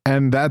part.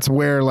 And that's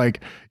where,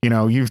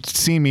 you've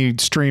seen me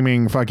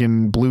streaming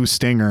fucking Blue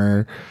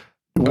Stinger.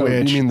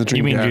 Which, you mean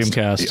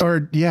Dreamcast?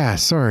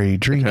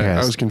 Dreamcast. Okay,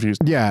 I was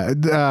confused. Yeah.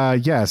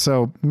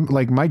 So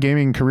my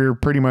gaming career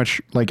pretty much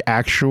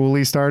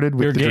actually started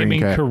with your the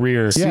gaming Dreamcast.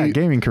 career.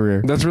 Gaming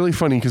career. That's really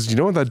funny because you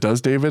know what that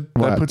does, David?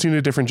 What? That puts you in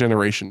a different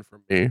generation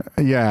from me.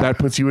 Yeah. That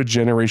puts you a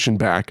generation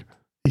back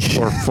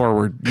or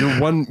forward.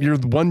 You're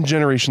one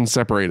generation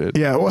separated.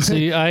 Yeah. Well,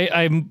 See,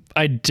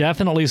 I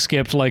definitely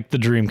skipped the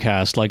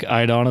Dreamcast.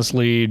 I'd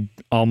honestly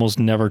almost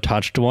never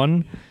touched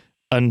one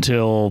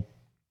until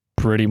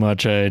pretty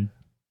much I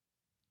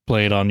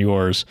played on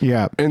yours.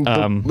 Yeah. And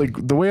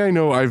the way I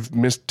know I've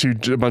missed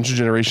a bunch of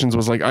generations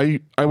was I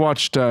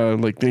watched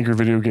the Angry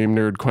Video Game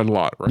Nerd quite a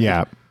lot, right?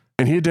 Yeah.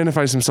 And he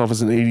identifies himself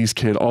as an 80s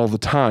kid all the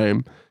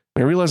time.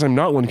 And I realize I'm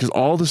not one because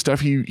all the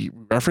stuff he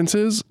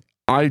references,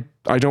 I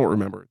don't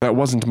remember. That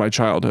wasn't my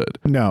childhood.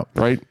 No.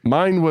 Right?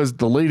 Mine was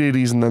the late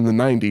 80s and then the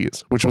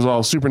 90s, which was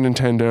all Super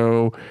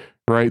Nintendo,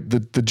 right?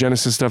 The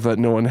Genesis stuff that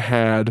no one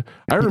had.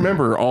 I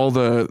remember all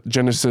the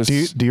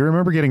Genesis. Do you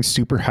remember getting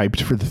super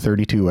hyped for the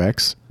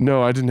 32X?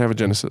 No, I didn't have a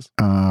Genesis.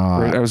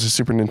 Right? I was a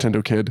Super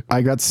Nintendo kid.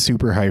 I got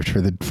super hyped for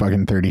the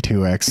fucking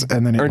 32X,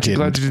 and then Aren't you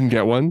glad you didn't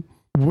get one?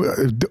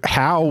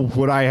 How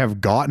would I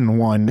have gotten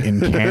one in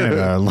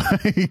Canada?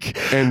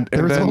 And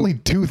there was only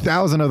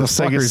 2,000 of the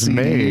fuckers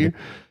made.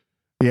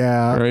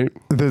 Yeah, right.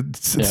 The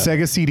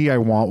Sega CD, I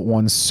want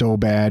one so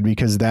bad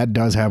because that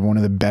does have one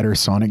of the better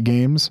Sonic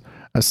games.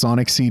 A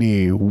Sonic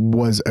CD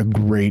was a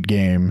great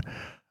game.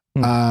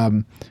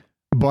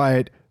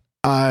 But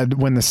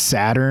when the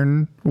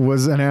Saturn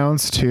was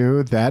announced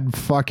too, that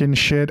fucking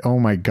shit, oh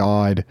my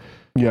God.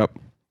 Yep.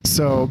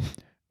 So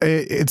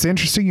it's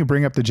interesting you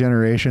bring up the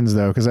generations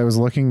though, because I was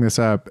looking this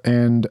up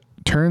and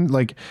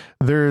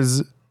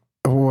there's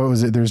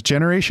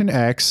Generation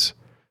X.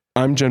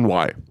 I'm Gen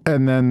Y.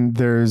 And then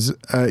there's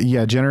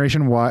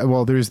Generation Y.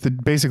 Well, there's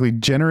basically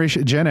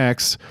Gen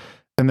X,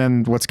 and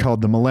then what's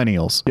called the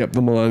Millennials. Yep, the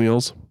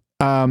Millennials.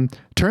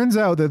 Turns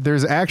out that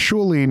there's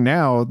actually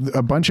now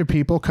a bunch of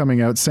people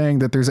coming out saying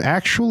that there's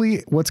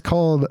actually what's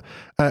called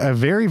a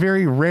very,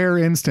 very rare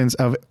instance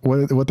of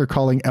what they're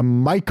calling a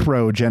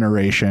micro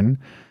generation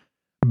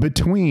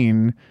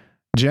between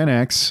Gen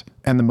X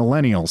and the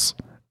Millennials.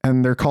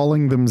 And they're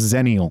calling them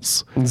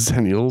Zennials.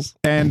 Zennials.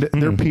 And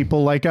they're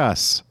people like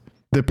us.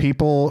 The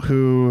people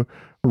who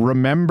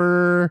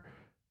remember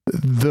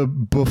the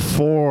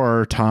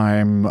before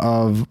time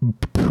of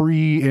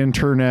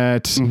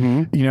pre-internet.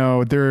 You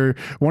know,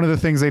 one of the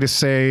things they just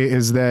say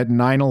is that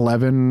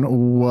 9/11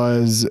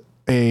 was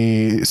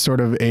a sort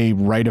of a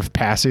rite of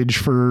passage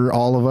for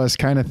all of us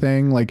kind of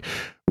thing. Like,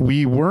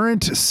 we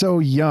weren't so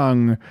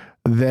young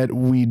that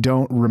we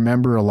don't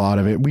remember a lot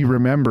of it. We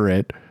remember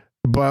it,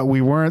 but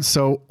we weren't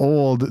so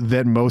old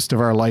that most of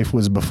our life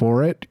was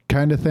before it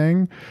kind of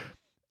thing.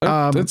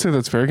 I'd say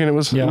that's fair. Again, it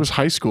was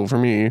high school for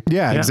me.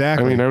 Yeah,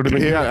 exactly. I mean, I would have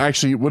been. Yeah,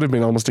 actually, it would have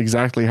been almost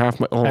exactly half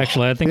my. Oh,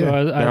 Actually, I think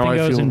I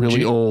was feel in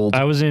really old.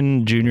 I was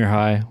in junior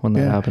high when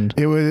that happened.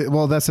 It was,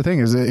 well, that's the thing,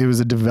 is it was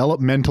a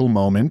developmental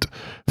moment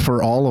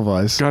for all of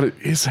us. God, it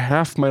is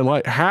half my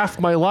life. Half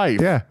my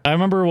life. Yeah. I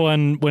remember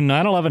when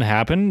 9/11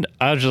 happened,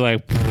 I was just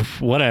like,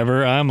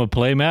 whatever, I'm gonna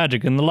play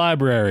Magic in the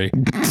library.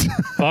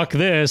 Fuck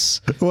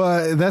this.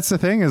 Well, that's the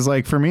thing, is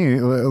like, for me,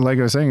 like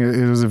I was saying,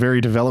 it was a very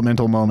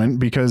developmental moment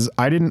because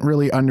I didn't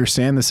really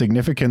understand the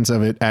significance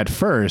of it at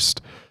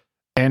first.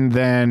 And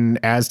then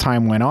as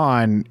time went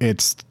on, it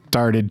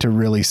started to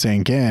really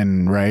sink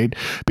in, right?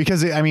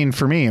 Because I mean,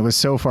 for me, it was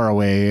so far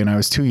away and I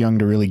was too young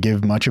to really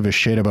give much of a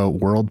shit about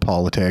world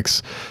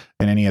politics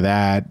and any of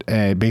that.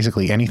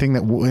 Basically anything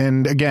that,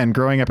 and again,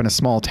 growing up in a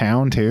small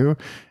town too,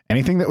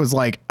 anything that was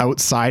like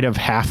outside of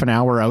half an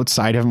hour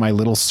outside of my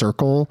little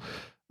circle,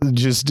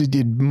 just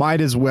it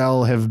might as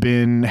well have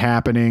been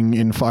happening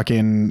in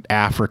fucking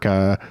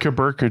Africa.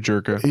 Kaburka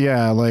jerka.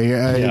 Yeah,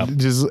 like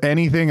just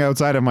anything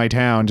outside of my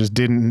town just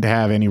didn't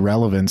have any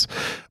relevance.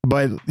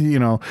 But, you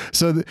know,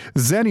 so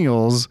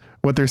Zennials,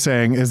 what they're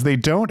saying is they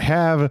don't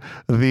have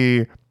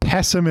the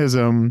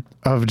pessimism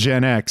of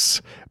Gen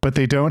X, but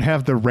they don't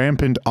have the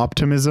rampant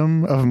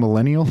optimism of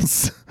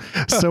millennials.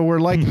 So we're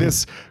like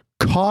this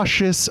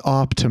cautious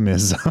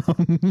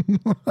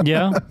optimism.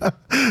 Yeah.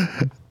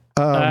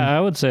 I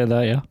would say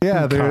that, yeah.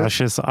 Yeah,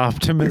 Cautious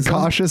optimism.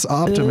 cautious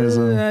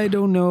optimism. I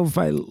don't know if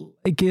I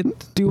like it.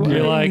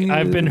 You're like,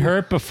 I've been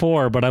hurt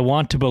before, but I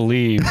want to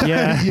believe.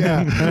 Yeah.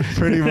 Yeah,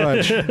 pretty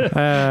much. You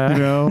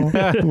know,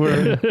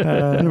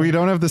 we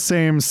don't have the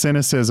same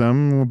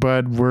cynicism,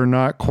 but we're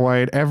not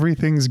quite.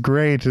 Everything's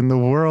great, and the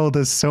world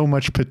has so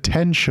much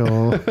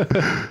potential.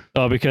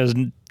 Oh, because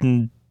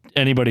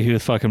anybody who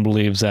fucking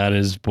believes that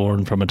is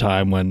born from a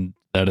time when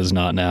that is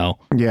not now.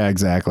 Yeah,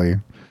 exactly.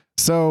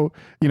 So,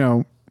 you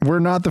know, we're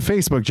not the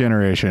Facebook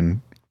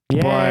generation,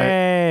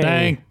 Yay.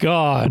 Thank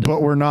God.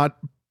 but we're not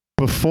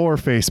before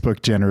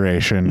Facebook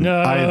generation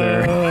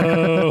either.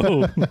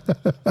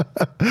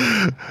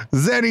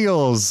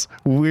 Zennials,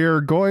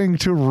 we're going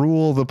to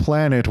rule the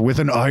planet with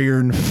an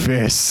iron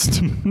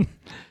fist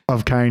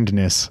of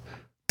kindness.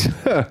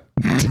 Oh.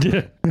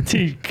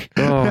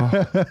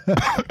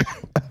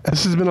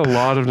 This has been a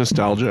lot of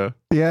nostalgia.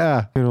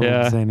 Yeah. Good old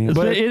Yeah. Xennials.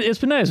 It's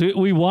been nice.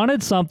 We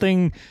wanted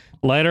something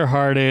lighter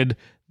hearted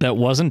that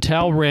wasn't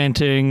Tal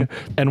ranting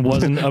and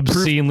wasn't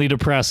obscenely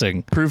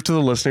depressing. Prove to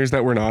the listeners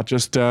that we're not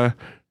just a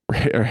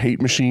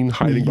hate machine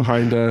hiding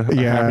behind a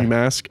happy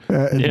mask.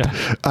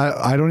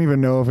 I don't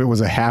even know if it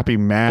was a happy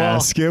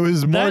mask. It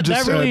was more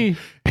just a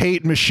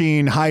hate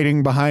machine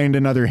hiding behind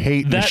another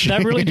hate machine.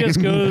 That really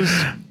just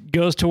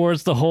goes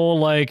towards the whole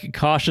like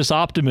cautious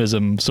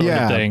optimism sort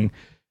of thing.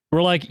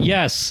 We're like,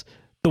 yes,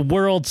 the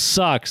world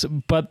sucks,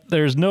 but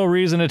there's no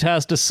reason it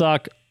has to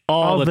suck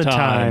all the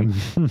time.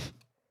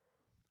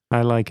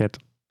 I like it.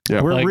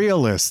 Yeah. We're like,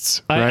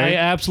 realists, right? I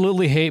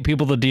absolutely hate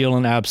people that deal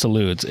in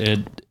absolutes.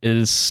 It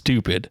is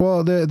stupid.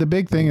 Well, the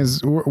big thing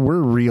is we're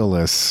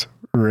realists.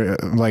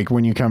 Like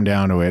when you come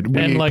down to it,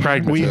 we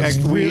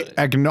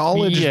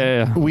acknowledge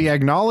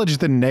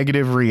the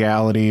negative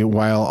reality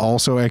while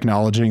also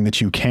acknowledging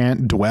that you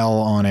can't dwell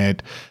on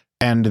it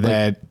and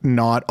that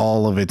not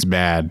all of it's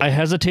bad. I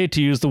hesitate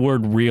to use the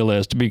word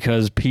realist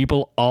because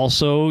people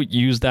also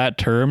use that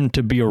term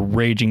to be a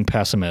raging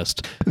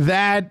pessimist.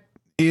 That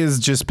is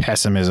just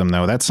pessimism,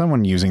 though. That's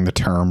someone using the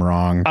term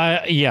wrong.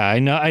 I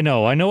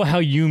know how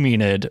you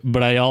mean it,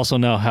 but I also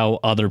know how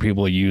other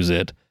people use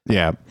it.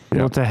 Yeah.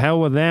 Well, to hell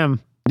with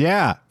them.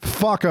 Yeah.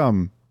 Fuck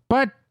them.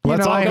 But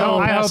I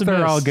hope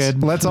they're all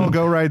good. Let's all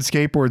go ride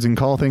skateboards and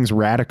call things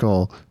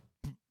radical.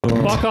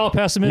 Fuck all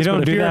pessimists. You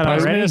don't but if do you're that a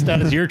pessimist,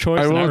 that is your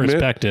choice, and I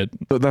respect it.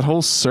 That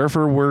whole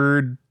surfer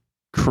word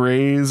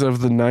craze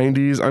of the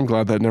 90s, I'm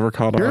glad that never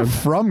caught You're on.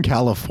 from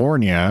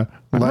California.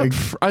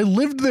 I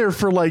lived there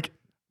for like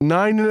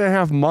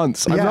 9.5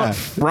 months. I'm not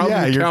from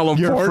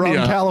California. You're from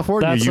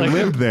California. That's you like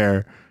lived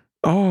there.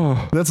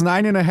 Oh, that's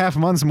 9.5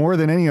 months more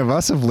than any of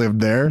us have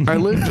lived there. I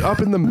lived up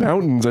in the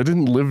mountains. I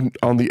didn't live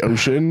on the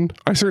ocean.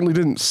 I certainly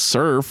didn't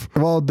surf.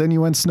 Well, then you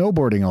went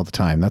snowboarding all the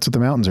time. That's what the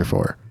mountains are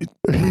for.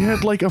 We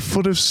had like a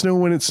foot of snow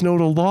when it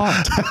snowed a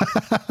lot.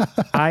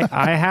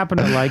 I happen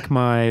to like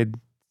my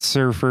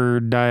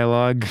surfer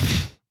dialogue.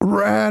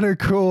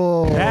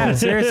 Radical. Yeah,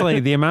 seriously,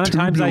 the amount of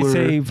times I Tubular.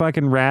 say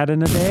fucking rad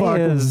in a day Fuck,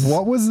 is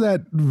what was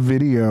that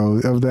video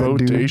of that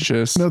dude?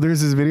 Bodacious. No,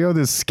 there's this video of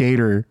this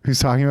skater who's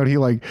talking about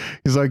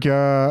he's like,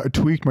 yeah, I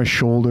tweaked my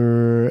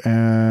shoulder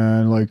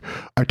and like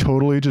I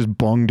totally just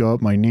bunged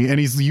up my knee, and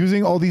he's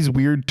using all these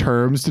weird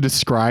terms to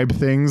describe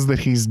things that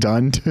he's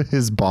done to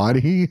his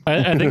body.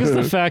 I think it's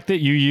the fact that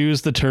you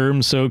use the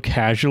term so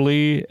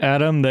casually,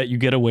 Adam, that you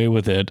get away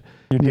with it.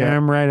 You're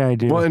damn right I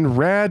do. Well, and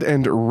rad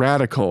and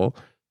radical,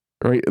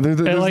 right? There's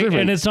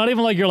And it's not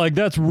even like you're like,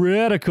 that's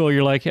radical.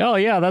 You're like, oh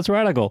yeah, that's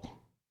radical.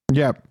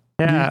 Yeah.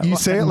 Yeah, You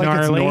say it like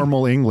it's gnarly.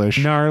 normal English.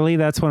 Gnarly,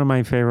 that's one of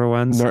my favorite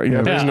ones. Yeah,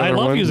 Yeah, there's I another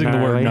love one. using the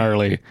word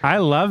gnarly. I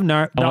love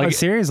I like it.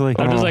 seriously.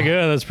 I'm just like,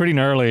 oh, that's pretty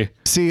gnarly.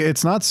 See,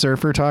 it's not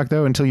surfer talk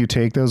though until you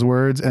take those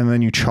words and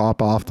then you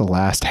chop off the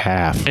last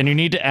half. And you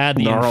need to add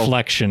the Gnarl.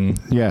 inflection.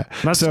 Yeah.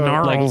 That's so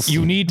gnarl. Like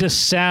you need to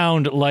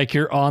sound like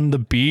you're on the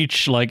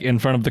beach, like in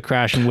front of the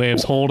crashing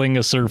waves, holding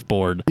a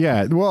surfboard.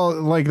 yeah, well,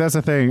 like that's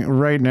the thing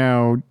right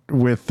now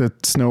with the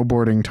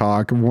snowboarding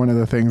talk. One of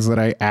the things that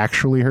I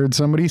actually heard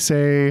somebody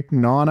say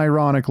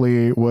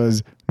non-ironically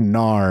was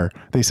gnar.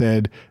 They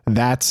said,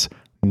 that's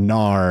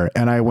gnar.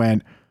 And I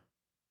went,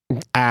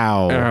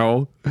 ow.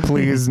 Ow.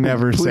 Please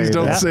never Please say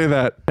don't that. say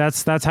that.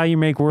 That's how you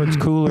make words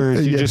cooler.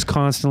 Is you Yeah. just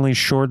constantly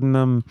shorten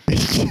them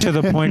to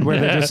the point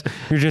where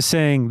you're just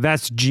saying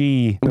that's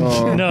G.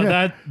 Oh.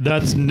 No,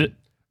 that's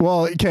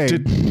Well, okay.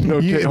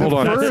 Okay, hold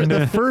on.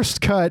 The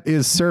first cut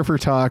is surfer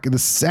talk. The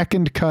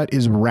second cut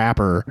is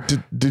rapper.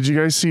 Did you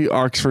guys see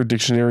Oxford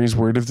Dictionary's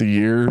word of the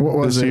year What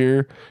was this it?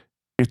 year?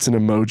 It's an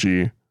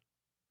emoji.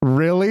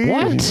 Really?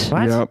 What?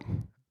 Yep.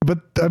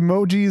 But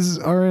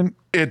emojis aren't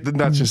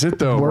That's just it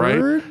though, right?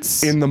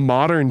 words. In the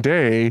modern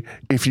day,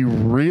 if you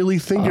really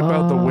think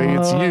about the way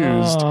it's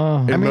used,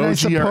 I mean, I emoji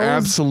are suppose-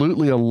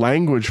 absolutely a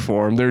language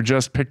form. They're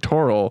just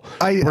pictorial.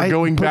 We're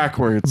going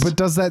backwards. But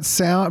does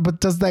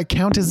that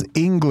count as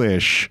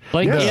English?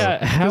 like, Yes,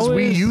 yeah, how because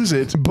we is- use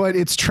it. But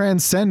it's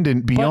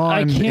transcendent but I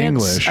beyond can't,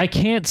 English. I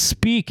can't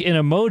speak in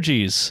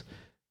emojis.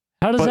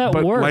 How does that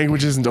But work?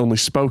 language isn't only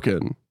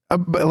spoken.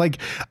 But like,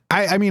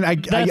 I mean, I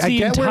That's the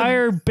get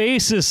entire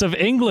basis of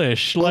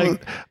English.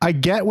 Like, I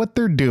get what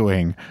they're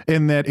doing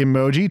in that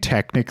emoji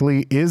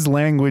technically is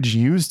language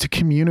used to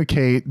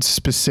communicate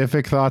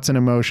specific thoughts and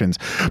emotions.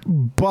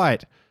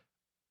 But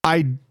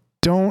I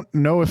don't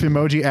know if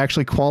emoji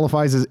actually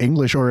qualifies as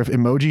English or if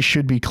emoji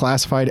should be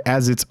classified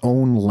as its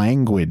own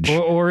language.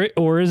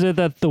 or is it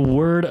that the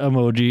word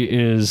emoji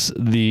is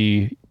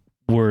the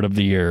word of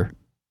the year?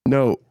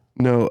 No.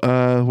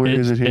 Where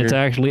is it here? It's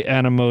actually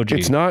an emoji.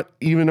 It's not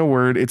even a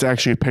word. It's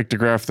actually a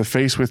pictograph. The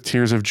face with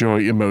tears of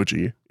joy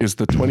emoji is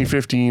the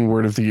 2015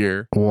 word of the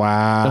year.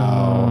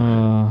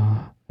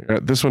 Wow.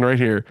 This one right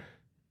here.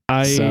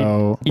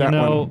 So You that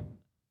know, one.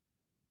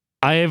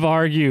 I have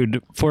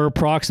argued for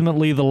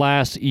approximately the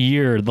last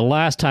year, the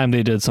last time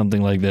they did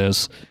something like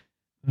this,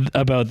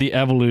 about the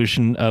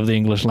evolution of the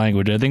English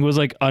language. I think it was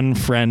like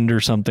Unfriend or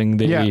something.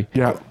 They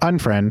Yeah.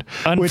 unfriend.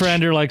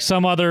 Unfriend or like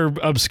some other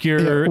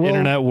obscure Well,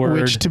 internet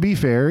word. Which, to be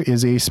fair,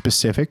 is a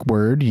specific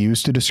word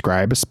used to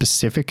describe a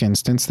specific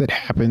instance that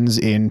happens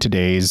in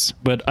today's.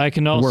 But I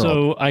can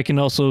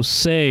also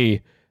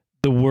say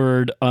the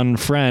word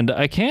unfriend.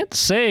 I can't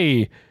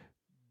say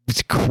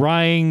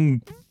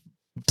crying,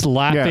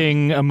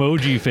 laughing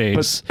emoji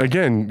face. But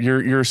again,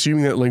 you're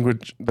assuming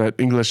that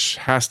English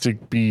has to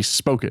be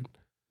spoken.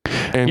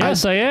 And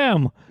Yes, I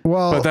am.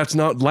 Well, but that's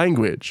not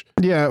language.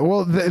 yeah,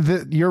 well,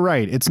 you're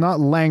right. It's not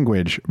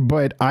language,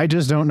 but I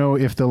just don't know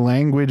if the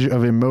language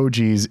of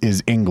emojis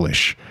is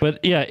English. But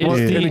yeah, Well,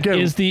 and again-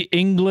 is the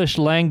English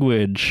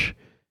language.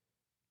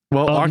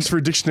 Well,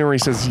 Oxford Dictionary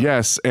says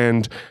yes,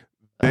 and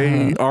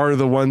they are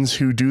the ones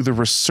who do the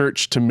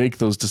research to make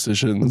those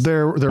decisions.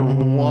 They're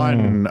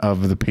one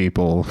of the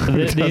people. who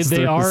They does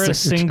the are a research.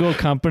 single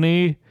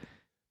company.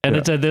 And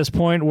it's at this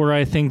point where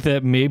I think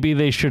that maybe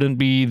they shouldn't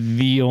be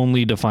the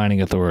only defining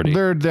authority.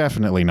 They're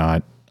definitely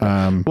not. Well,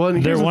 and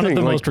They're here's one the of thing,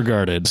 the like, most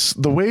regarded.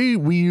 the way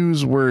we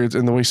use words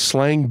and the way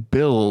slang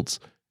builds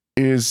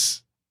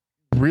is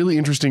really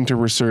interesting to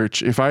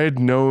research. If I had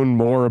known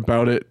more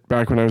about it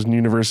back when I was in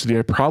university,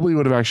 I probably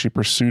would have actually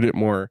pursued it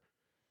more,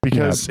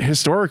 because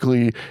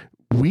historically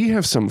we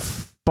have some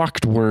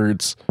fucked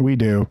words We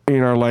do.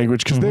 in our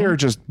language because they are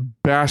just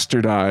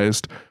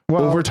bastardized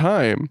Well, over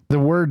time. the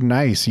word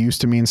nice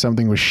used to mean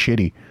something was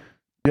shitty.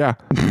 Yeah.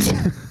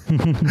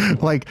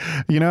 Like,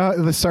 you know,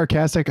 the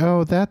sarcastic,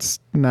 oh, that's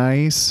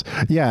nice.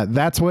 Yeah,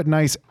 that's what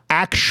nice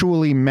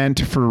actually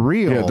meant for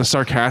real. Yeah. The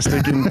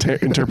sarcastic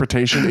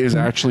interpretation is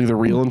actually the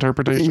real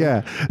interpretation.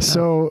 Yeah.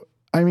 So,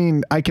 I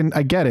mean, I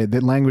get it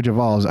that language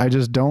evolves. I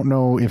just don't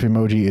know if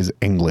emoji is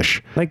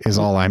English, is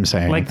all I'm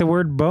saying. Like the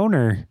word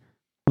boner.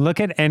 Look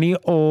at any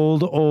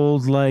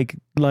old like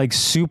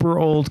super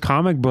old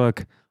comic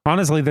book.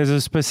 Honestly, there's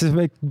a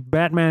specific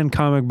Batman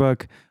comic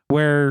book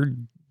where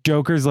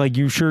Joker's like,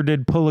 you sure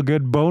did pull a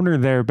good boner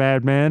there,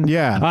 Batman.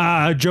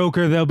 Yeah.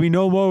 Joker, there'll be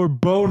no more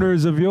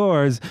boners of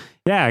yours.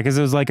 Yeah, because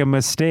it was like a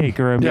mistake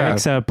or a Yeah.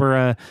 mix up or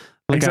a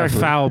like Exactly.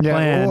 a foul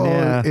plan. well,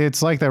 Yeah.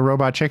 it's like that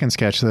Robot Chicken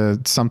sketch, the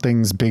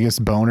something's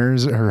biggest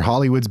boners or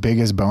Hollywood's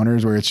biggest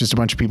boners, where it's just a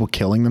bunch of people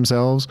killing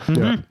themselves.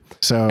 Yeah.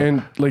 So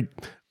And like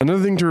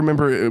another thing to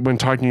remember when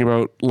talking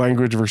about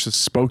language versus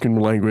spoken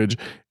language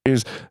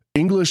is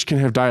English can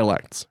have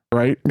dialects,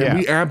 right? Yeah. And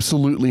we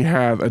absolutely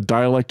have a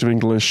dialect of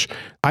English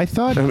I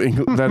thought,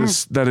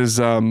 that is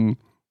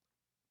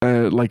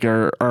like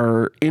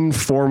our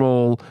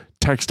informal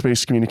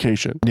text-based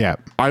communication. yeah,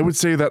 I would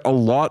say that a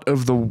lot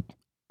of the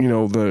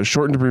the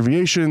shortened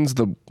abbreviations,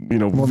 the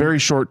very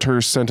short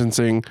terse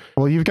sentencing.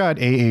 well, you've got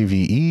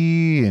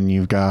AAVE and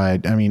you've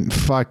got, I mean,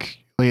 fuck,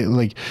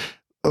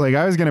 like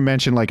I was going to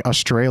mention like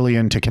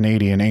Australian to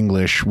Canadian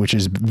English, which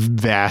is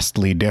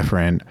vastly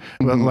different.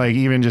 But like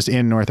even just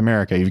in North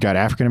America, you've got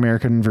African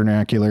American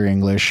vernacular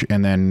English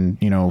and then,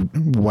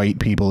 white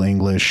people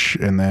English.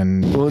 And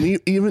then, Well, and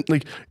even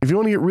like if you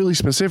want to get really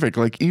specific,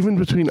 like even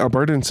between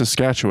Alberta and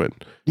Saskatchewan,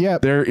 yeah,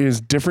 there is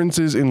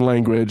differences in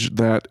language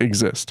that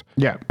exist,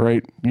 yeah,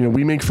 right?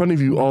 We make fun of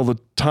you all the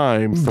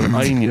time for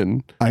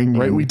onion,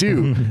 right? We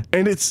do.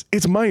 And it's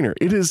minor.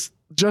 It is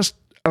just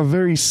a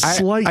very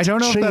slight I don't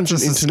know if change that's a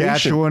in intonation.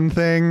 Saskatchewan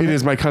thing. It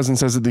is. My cousin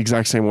says it the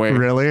exact same way.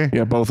 Really?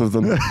 Yeah, both of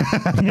them.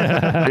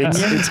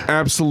 it's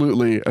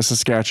absolutely a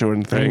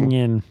Saskatchewan thing.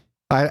 Onion.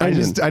 I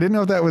didn't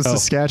know if that was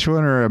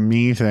Saskatchewan or a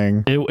me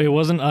thing. It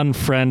wasn't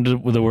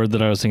unfriend with the word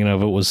that I was thinking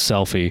of. It was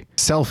selfie.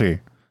 Selfie,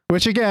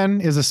 which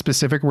again is a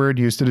specific word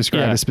used to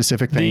describe Yeah. a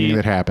specific thing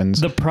that happens.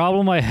 The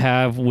problem I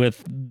have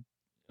with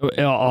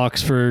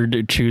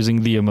Oxford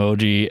choosing the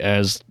emoji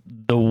as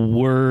the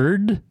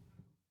word,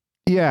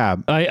 yeah,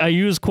 I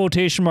use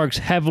quotation marks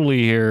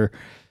heavily here,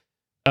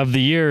 of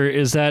the year,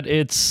 is that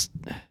it's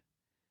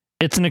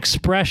an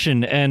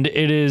expression and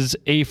it is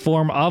a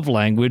form of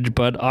language,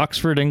 but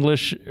Oxford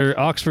English or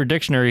Oxford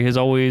Dictionary has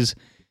always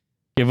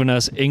given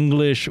us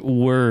English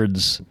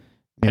words.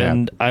 yeah.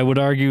 And I would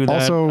argue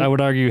that Also- I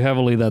would argue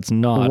heavily that's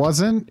not.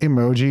 Wasn't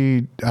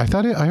emoji?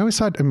 I always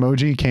thought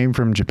emoji came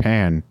from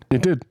Japan.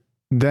 It did.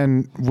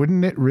 Then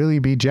wouldn't it really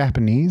be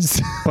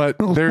Japanese? But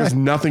there's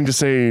nothing to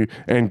say,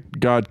 and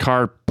God,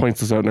 Carr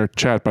points this out in our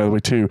chat, by the way,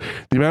 too.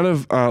 The amount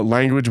of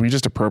language we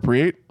just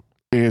appropriate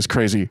is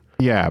crazy,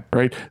 yeah.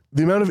 right?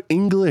 The amount of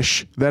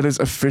English that is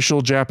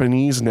official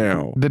Japanese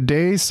now. The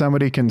day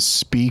somebody can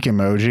speak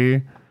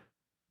emoji,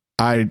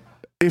 Go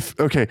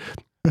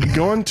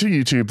on to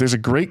YouTube. There's a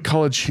great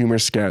College Humor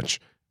sketch,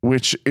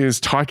 which is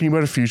talking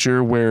about a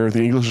future where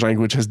the English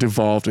language has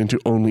devolved into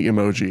only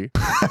emoji.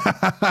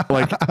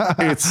 Like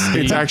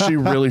it's actually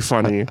really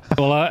funny.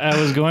 Well, I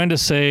was going to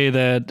say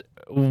that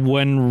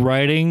when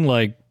writing,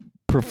 like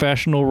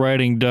professional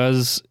writing,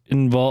 does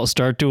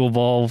start to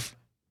evolve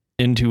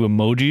into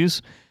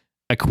emojis,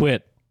 I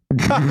quit.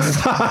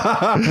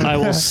 I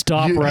will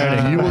stop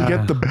writing. You will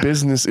get the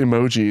business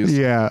emojis.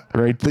 yeah.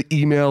 Right? The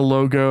email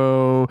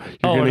logo. You're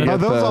gonna no, get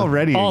those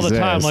already all the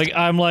time. exist. Like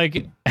I'm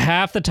like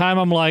half the time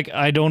I'm like,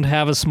 I don't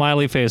have a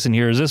smiley face in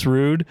here. Is this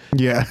rude?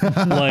 yeah.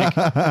 Like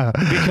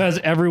because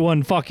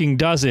everyone fucking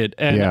does it,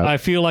 and Yeah. I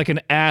feel like an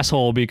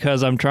asshole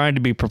because I'm trying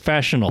to be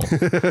professional.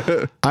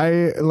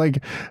 I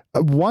like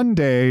one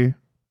day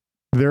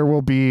there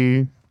will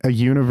be a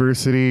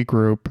university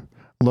group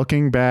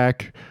looking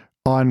back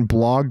on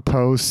blog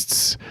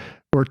posts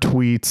or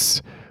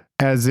tweets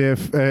as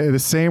if the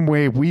same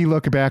way we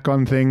look back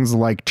on things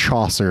like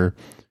Chaucer,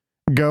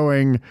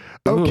 going,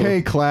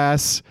 okay,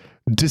 class,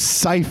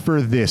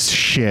 decipher this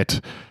shit.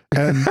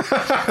 And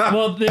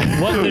Well,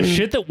 the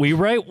shit that we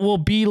write will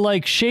be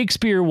like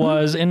Shakespeare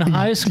was in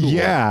high school.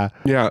 yeah,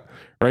 Yeah.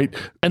 Right?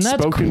 And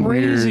that's Spoken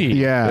crazy. weird.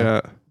 yeah.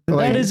 Yeah.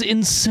 Like, That is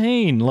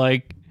insane.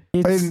 Like,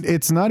 and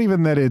it's not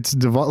even that it's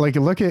like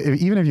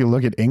even if you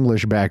look at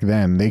English back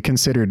then, they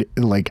considered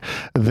like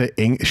the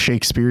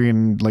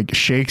Shakespearean, like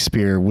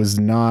Shakespeare was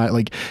not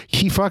like,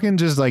 he fucking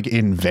just like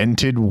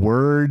invented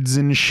words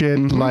and shit.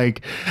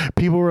 Like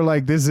people were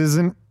like, this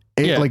isn't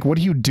it. Yeah. Like, what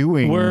are you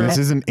doing? This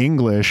isn't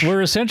English.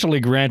 we're essentially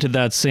granted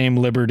that same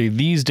liberty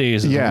these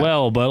days as Yeah.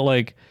 well. But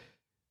like,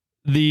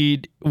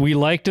 we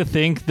like to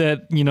think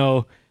that,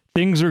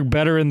 things are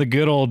better in the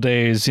good old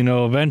days.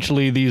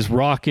 Eventually these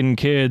rockin'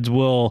 kids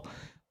will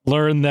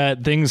learn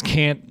that things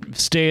can't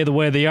stay the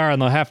way they are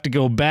and they'll have to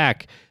go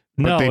back.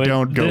 But they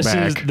don't go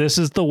back. This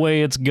is the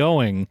way it's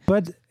going.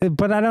 But I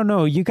don't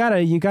know. You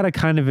gotta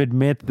kind of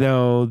admit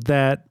though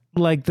that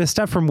like the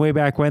stuff from way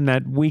back when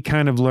that we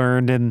kind of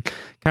learned and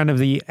kind of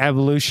the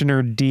evolution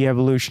or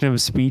de-evolution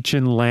of speech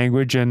and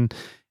language and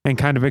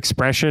kind of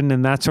expression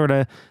and that sort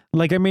of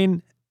like, I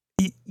mean,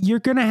 you're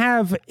going to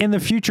have in the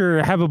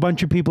future have a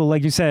bunch of people,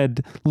 like you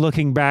said,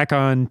 looking back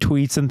on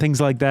tweets and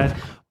things like that.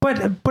 But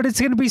it's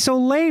going to be so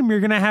lame. You're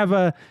going to have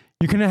a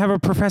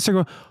professor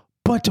go,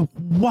 but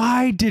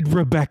why did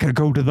Rebecca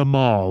go to the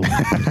mall?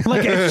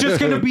 Like, it's just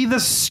going to be the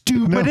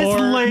stupidest,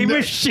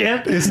 lamest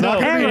shit. It's not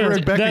going to be It's-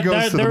 Rebecca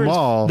goes to the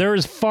mall. There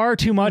is far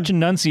too much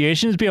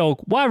enunciation to be like,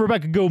 why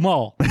Rebecca go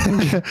mall?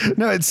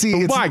 No, it's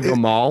Why go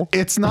mall?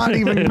 it's not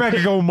even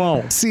Rebecca go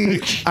mall. See,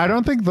 I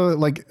don't think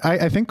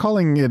I think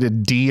calling it a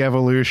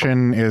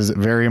de-evolution is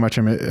very much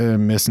a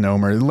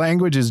misnomer.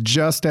 Language is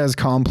just as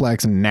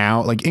complex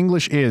now. Like,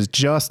 English is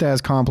just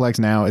as complex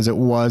now as it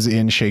was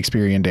in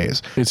Shakespearean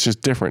days. It's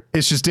just different.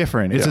 It's just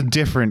different. It's a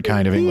different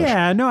kind of English.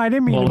 Yeah, no, I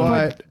didn't mean to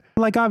but- put,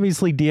 like,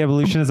 obviously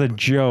de-evolution is a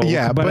joke.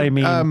 Yeah, but I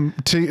mean,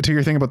 to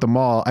your thing about the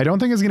mall, I don't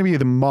think it's going to be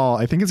the mall.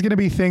 I think it's going to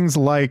be things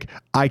like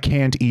I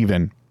can't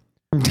even.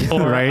 Or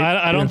Right?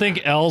 I don't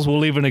think L's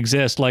will even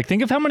exist. Like,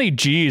 think of how many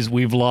G's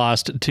we've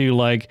lost to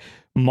like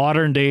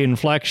modern day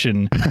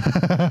inflection.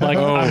 Like,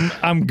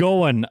 I'm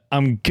going,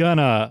 I'm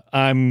gonna,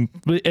 I'm,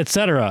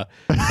 etc.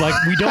 Like,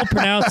 we don't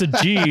pronounce the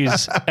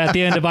G's at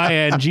the end of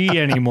ing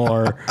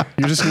anymore.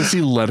 You're just going to see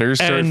letters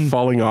start And-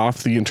 falling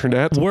off the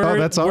internet.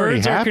 that's already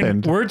words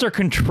happened. Words are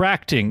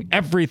contracting.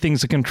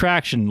 Everything's a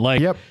contraction. Like,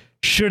 Yep.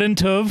 shouldn't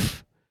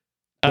have.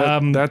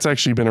 That's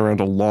actually been around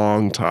a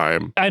long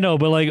time. I know,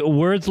 but like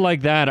words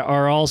like that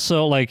are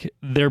also like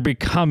they're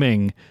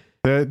becoming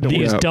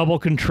these double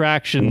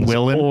contractions.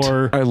 Willent.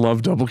 Or I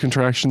love double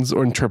contractions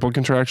or triple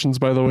contractions,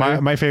 by the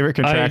way. my favorite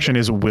contraction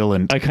is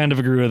willent. I kind of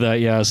agree with that.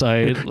 Yes,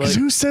 I like,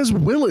 Who says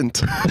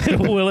willant?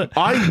 will it.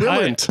 I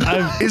willant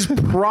is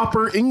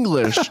proper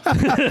English,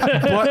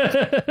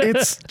 but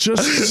it's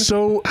just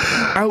so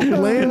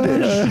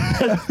outlandish.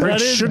 That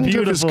It is shouldn't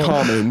have is beautiful.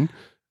 common.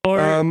 Or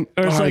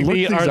it's I like looked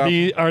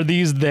these up. are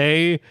these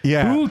they?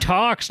 Yeah. Who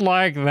talks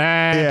like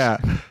that? Yeah.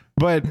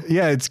 But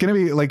yeah, it's going to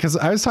be like, cause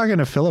I was talking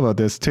to Phil about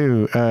this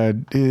too.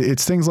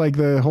 It's things like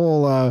the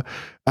whole,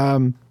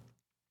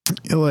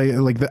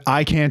 like the,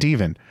 I can't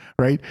even,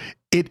 right?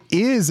 It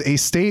is a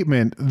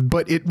statement,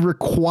 but it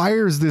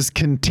requires this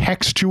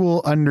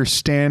contextual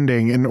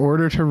understanding in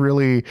order to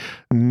really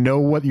know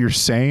what you're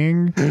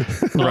saying,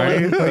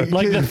 right?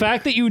 Like the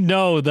fact that you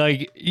know,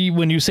 like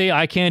when you say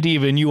I can't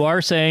even, you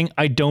are saying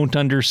I don't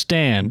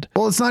understand,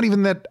 well, it's not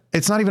even that.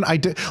 It's not even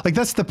like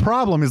that's the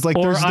problem. Is like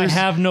or there's I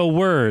have no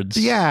words.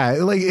 yeah,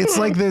 like it's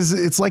like this.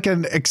 It's like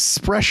an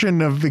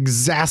expression of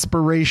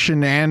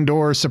exasperation and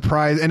or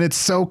surprise, and it's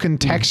so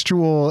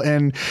contextual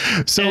and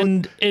so.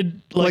 And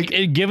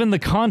given the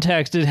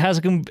context, it has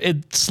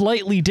it's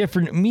slightly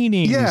different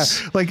meanings. Yeah,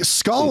 like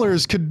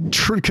scholars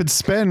could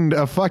spend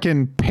a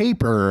fucking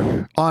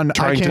paper on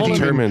Trying to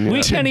determine,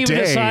 we can't even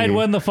today. decide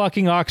when the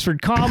fucking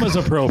Oxford comma is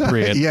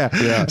appropriate.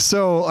 Yeah.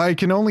 So I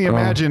can only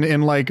imagine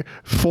in like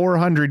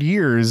 400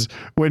 years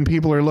when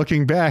people are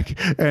looking back,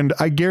 and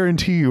I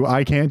guarantee you,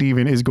 I can't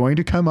even is going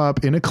to come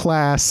up in a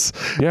class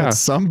at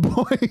some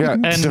point. Yeah,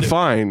 And-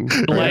 define.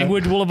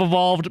 Language will have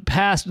evolved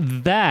past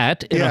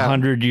that in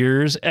 100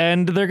 years,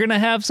 and they're gonna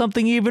have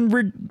something even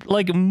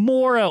like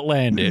more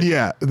outlandish.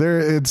 Yeah,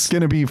 it's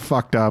gonna be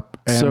fucked up.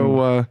 And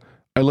So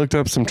I looked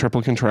up some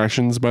triple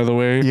contractions, by the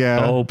way.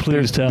 yeah. Oh,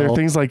 please tell. They're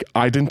things like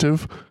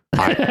identive,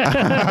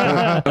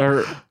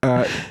 or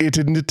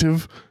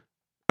itinative,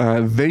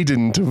 they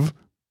didn't-tive,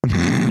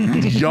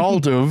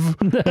 y'all-dive,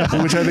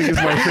 which I think is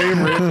my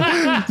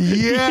favorite,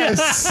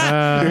 Yes.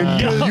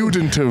 and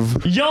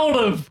you'dn't-tive.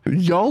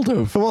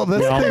 Y'all-dive. Well,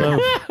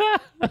 that's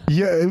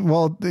yeah.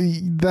 Well,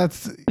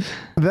 that's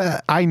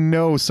that. I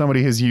know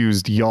somebody has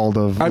used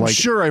Yaldav. I'm like,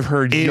 sure I've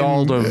heard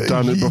y'all-dive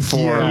done it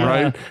before, yeah.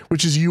 right?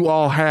 Which is you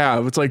all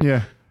have. It's like,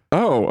 Yeah.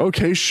 oh,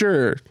 okay,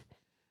 sure.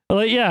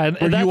 Well, yeah, and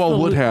Or that's you all the-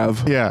 would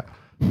have, Yeah.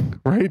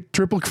 right?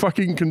 Triple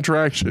fucking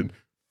contraction.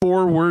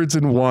 4 words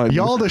in one.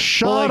 Yalda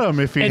shot like, him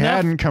if he enough-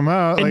 hadn't come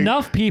out. Like,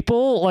 Enough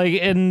people like,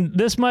 and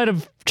this might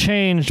have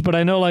changed, but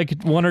I know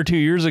like 1 or 2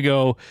 years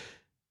ago,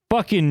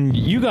 fucking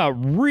you got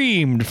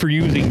reamed for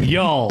using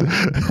y'all.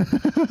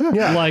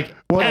 Yeah. Like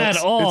Well, at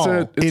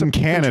all. It's in a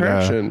Canada.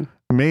 contraction.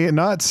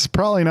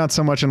 probably not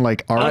so much in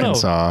like I don't know.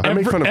 Arkansas. I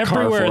make fun of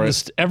Carr everywhere for in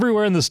it.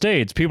 everywhere in the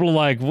States, people are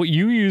like, "What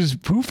you use?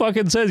 Who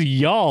fucking says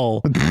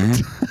y'all?"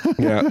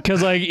 Yeah.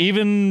 Because like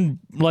even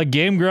like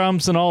Game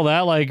Grumps and all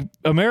that, like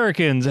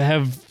Americans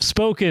have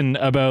spoken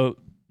about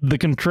the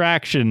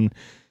contraction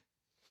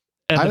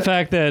and the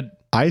fact that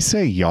I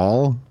say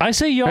y'all. I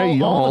say y'all, Hey, all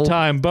y'all. the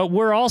time, but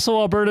we're also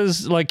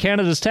Alberta's like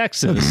Canada's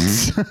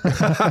Texas.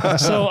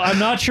 So I'm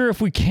not sure if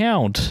we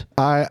count.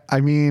 I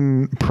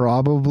mean,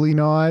 probably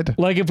not.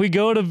 Like if we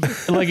go to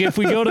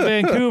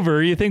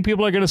Vancouver, you think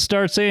people are going to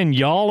start saying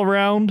y'all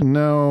around?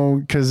 No,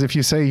 because if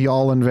you say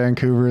y'all in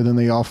Vancouver, then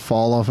they all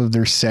fall off of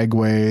their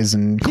segways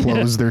and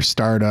close their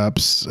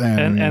startups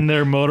And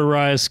their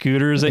motorized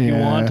scooters that you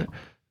Yeah. want.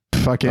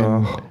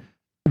 fucking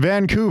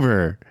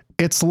Vancouver.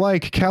 It's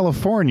like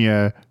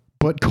California,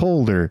 but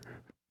colder.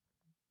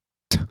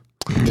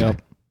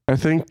 Yep. I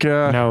think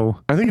No.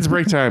 I think it's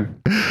break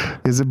time.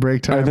 Is it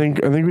break time? I think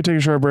we take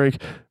a short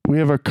break. We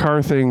have a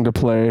car thing to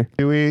play.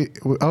 Do we?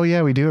 Oh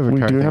yeah, we do have a We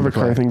car. do thing have to a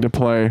car play. thing to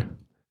play.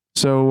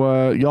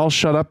 So y'all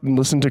shut up and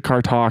listen to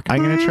car talk.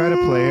 I'm gonna try to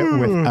play it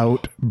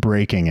without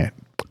breaking it.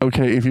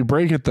 Okay, if you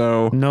break it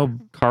though, No.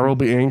 Car will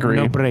be angry.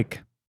 No break.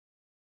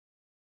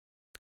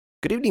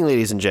 Good evening,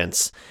 ladies and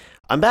gents.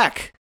 I'm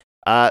back.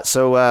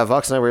 So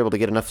Vox and I were able to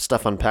get enough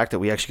stuff unpacked that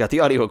we actually got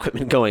the audio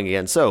equipment going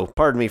again. So,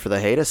 pardon me for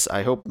the hiatus.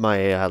 I hope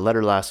my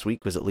letter last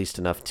week was at least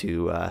enough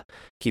to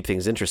keep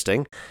things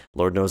interesting.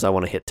 Lord knows I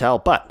want to hit tell,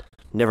 but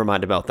never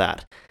mind about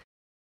that.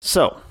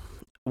 So,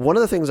 one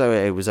of the things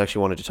I was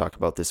actually wanted to talk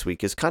about this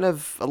week is kind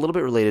of a little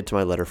bit related to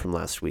my letter from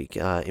last week,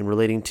 in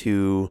relating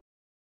to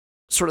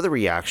sort of the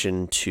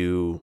reaction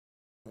to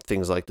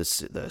things like the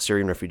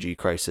Syrian refugee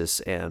crisis,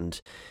 and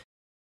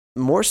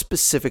more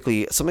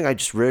specifically, something I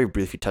just very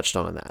briefly touched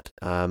on that,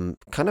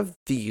 kind of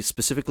the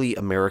specifically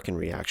American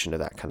reaction to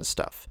that kind of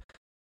stuff,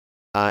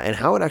 and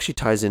how it actually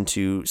ties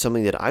into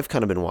something that I've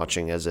kind of been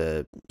watching as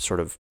a sort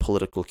of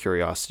political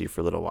curiosity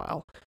for a little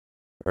while,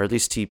 or at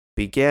least he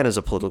began as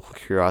a political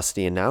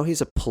curiosity, and now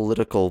he's a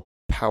political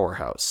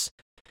powerhouse,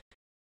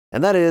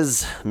 and that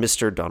is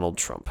Mr. Donald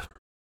Trump.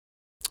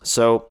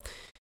 So,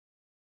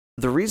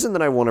 the reason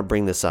that I want to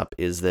bring this up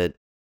is that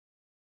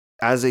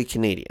as a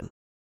Canadian,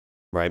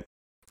 right,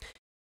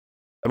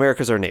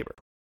 America's our neighbor,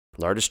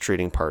 largest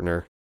trading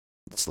partner.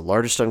 It's the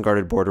largest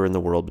unguarded border in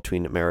the world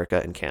between America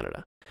and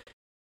Canada.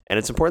 And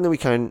it's important that we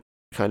kind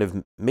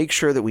of make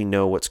sure that we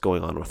know what's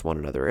going on with one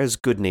another, as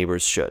good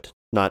neighbors should.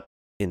 Not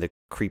in the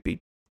creepy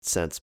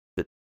sense,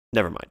 but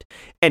never mind.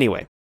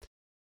 Anyway,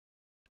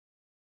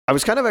 I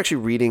was kind of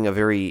actually reading a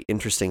very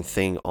interesting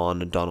thing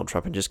on Donald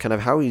Trump and just kind of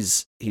how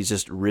he's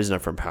just risen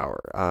up from power.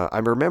 I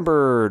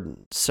remember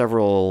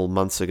several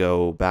months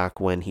ago, back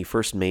when he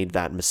first made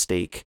that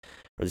mistake,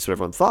 or at least what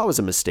everyone thought was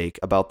a mistake,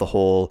 about the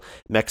whole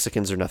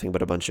Mexicans are nothing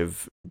but a bunch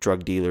of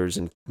drug dealers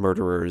and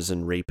murderers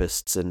and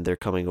rapists, and they're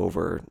coming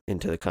over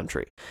into the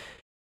country.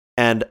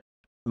 And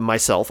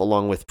myself,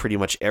 along with pretty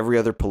much every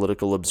other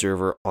political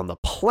observer on the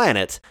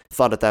planet,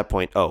 thought at that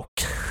point, oh,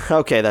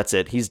 okay, that's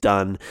it. He's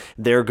done.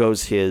 There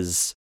goes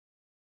his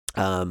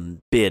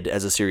bid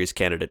as a serious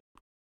candidate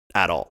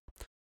at all.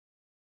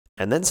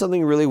 And then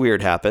something really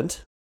weird happened,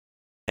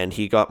 and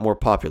he got more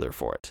popular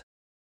for it.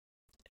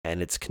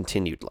 And it's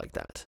continued like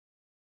that.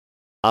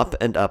 Up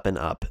and up and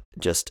up.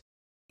 Just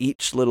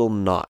each little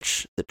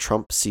notch that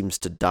Trump seems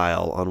to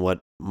dial on what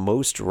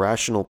most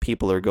rational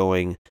people are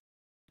going,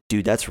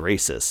 dude, that's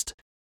racist,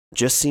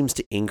 just seems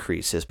to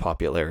increase his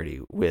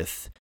popularity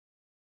with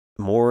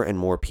more and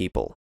more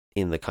people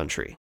in the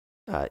country,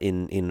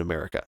 in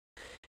America.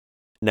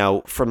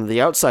 Now, from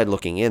the outside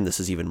looking in, this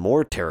is even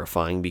more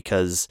terrifying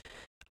because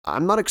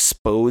I'm not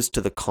exposed to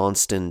the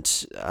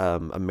constant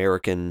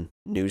American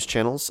news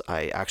channels.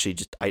 I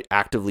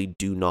actively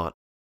do not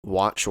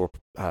watch or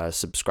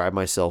subscribe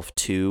myself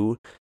to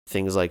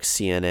things like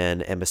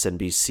CNN,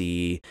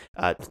 MSNBC,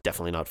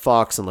 definitely not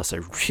Fox, unless I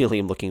really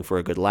am looking for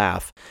a good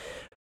laugh.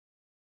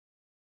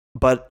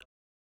 But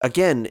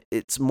again,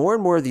 it's more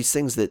and more of these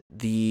things that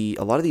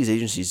a lot of these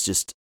agencies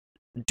just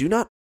do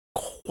not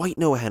quite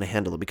know how to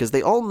handle it, because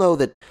they all know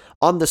that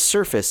on the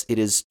surface it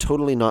is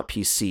totally not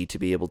PC to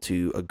be able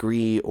to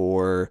agree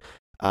or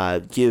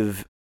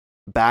give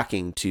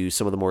backing to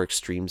some of the more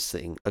extreme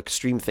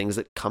things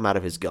that come out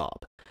of his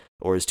gob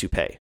or his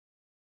toupee,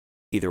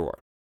 either or.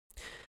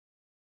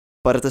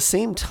 But at the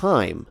same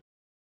time,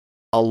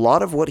 a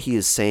lot of what he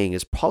is saying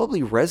is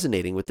probably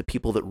resonating with the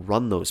people that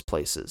run those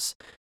places.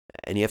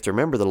 And you have to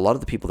remember that a lot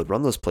of the people that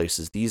run those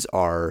places, these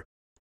are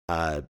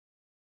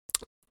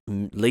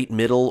late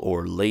middle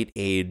or late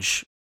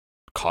age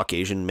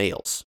Caucasian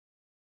males,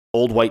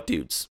 old white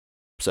dudes.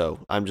 So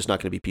I'm just not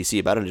going to be PC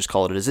about it and just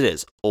call it as it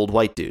is, old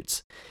white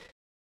dudes.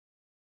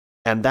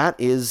 And that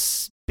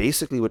is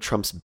basically what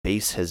Trump's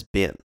base has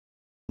been.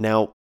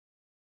 Now,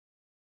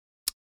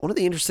 one of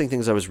the interesting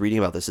things I was reading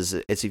about this is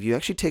if you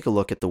actually take a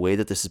look at the way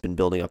that this has been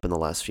building up in the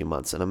last few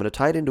months, and I'm going to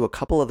tie it into a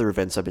couple other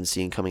events I've been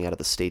seeing coming out of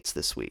the States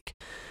this week,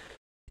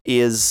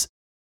 is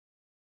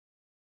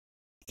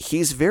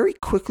he's very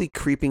quickly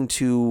creeping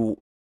to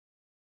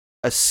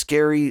a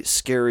scary,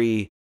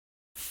 scary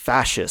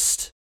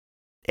fascist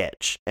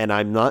edge. And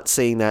I'm not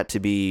saying that to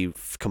be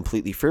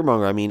completely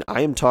fearmonger. I mean,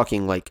 I am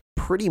talking like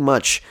pretty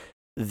much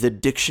the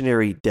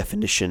dictionary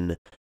definition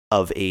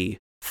of a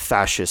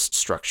fascist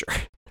structure.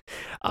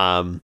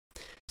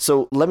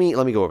 So let me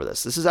go over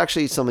this. This is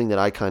actually something that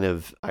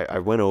I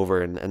went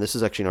over, and this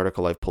is actually an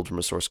article I've pulled from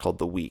a source called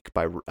The Week.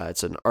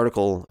 It's an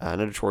article,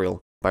 an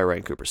editorial by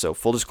Ryan Cooper. So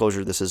full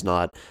disclosure, this is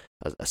not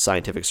a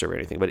scientific survey or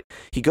anything, but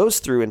he goes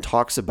through and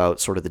talks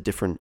about sort of the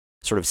different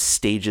sort of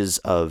stages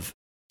of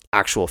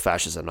actual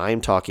fascism. I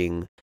am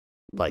talking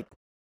like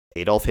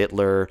Adolf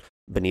Hitler,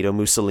 Benito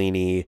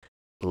Mussolini,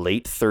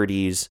 late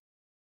 30s,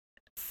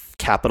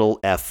 capital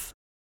F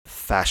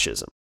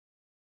fascism.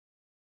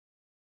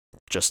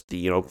 Just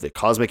the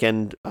cosmic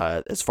end,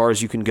 as far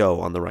as you can go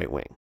on the right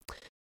wing.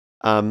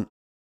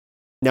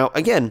 Now,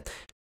 again,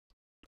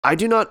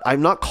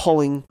 I'm not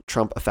calling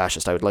Trump a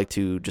fascist. I would like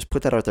to just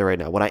put that out there right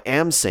now. What I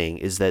am saying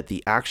is that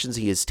the actions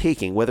he is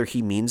taking, whether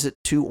he means it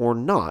to or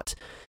not,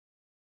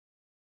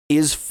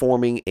 is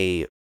forming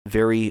a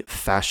very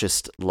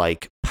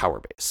fascist-like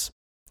power base.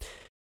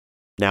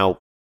 Now,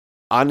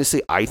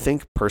 honestly, I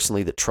think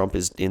personally that Trump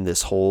is in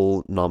this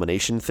whole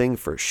nomination thing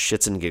for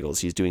shits and giggles.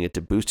 He's doing it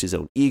to boost his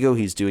own ego.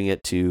 He's doing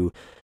it to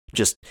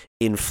just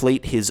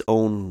inflate his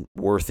own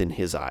worth in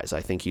his eyes.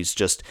 I think he's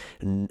just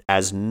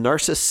as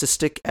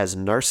narcissistic as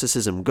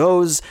narcissism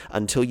goes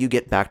until you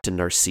get back to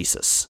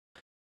Narcissus.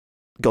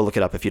 Go look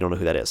it up if you don't know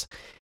who that is.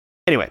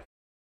 Anyway,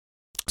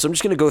 so I'm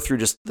just going to go through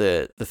just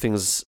the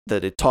things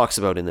that it talks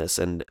about in this.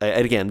 And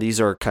again,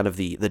 these are kind of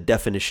the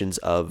definitions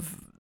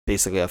of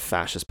basically a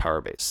fascist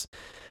power base.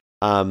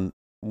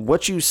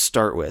 What you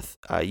start with,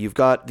 you've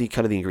got the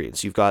kind of the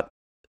ingredients. You've got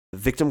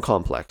victim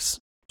complex.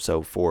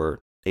 So for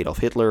Adolf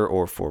Hitler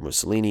or for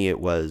Mussolini, it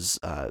was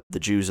the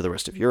Jews of the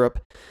rest of Europe.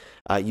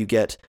 You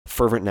get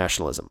fervent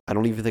nationalism. I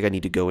don't even think I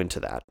need to go into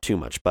that too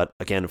much. But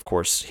again, of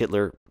course,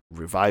 Hitler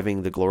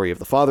reviving the glory of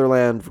the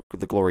fatherland,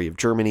 the glory of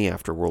Germany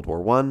after World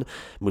War I.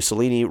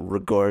 Mussolini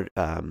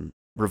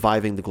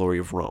reviving the glory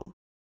of Rome.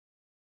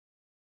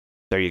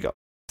 There you go.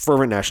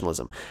 Fervent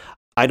nationalism.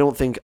 I don't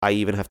think I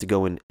even have to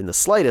go in the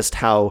slightest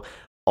how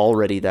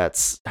already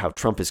that's how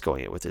Trump is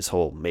going it with his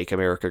whole Make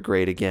America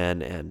Great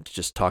Again and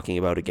just talking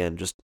about, again,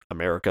 just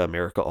America,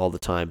 America all the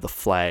time, the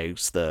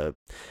flags, the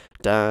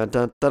da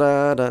da da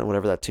da da,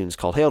 whatever that tune's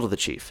called, Hail to the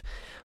Chief,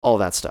 all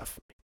that stuff.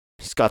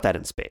 He's got that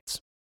in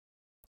spades.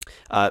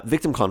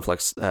 Victim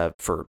complex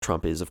for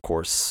Trump is, of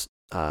course,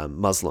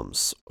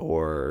 Muslims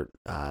or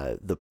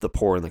the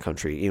poor in the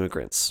country,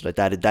 immigrants.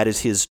 That is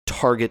his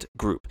target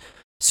group.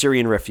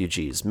 Syrian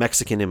refugees,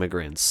 Mexican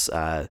immigrants,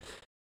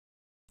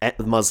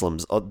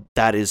 Muslims.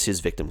 That is his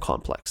victim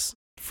complex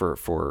for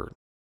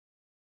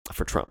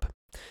Trump.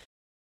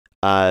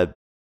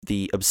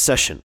 The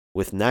obsession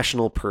with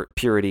national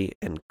purity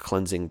and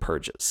cleansing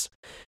purges.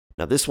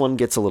 Now, this one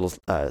gets a little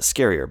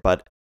scarier,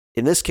 but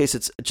in this case,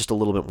 it's just a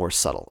little bit more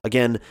subtle.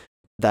 Again,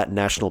 that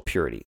national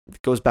purity.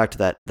 It goes back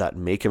to that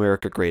Make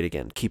America Great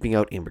Again, keeping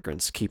out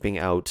immigrants, keeping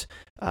out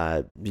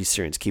these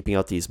Syrians, keeping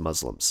out these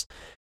Muslims,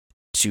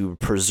 to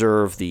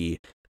preserve the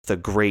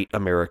great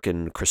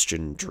American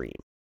Christian dream.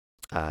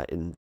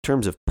 In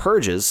terms of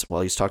purges,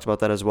 well, he's talked about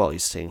that as well.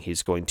 He's saying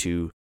he's going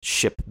to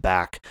ship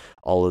back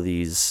all of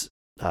these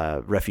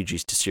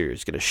refugees to Syria.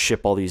 He's going to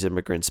ship all these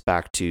immigrants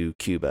back to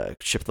Cuba,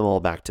 ship them all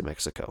back to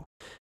Mexico.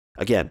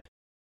 Again,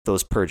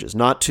 those purges,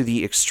 not to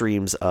the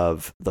extremes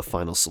of the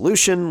final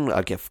solution.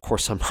 Again, of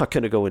course, I'm not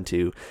going to go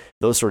into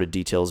those sort of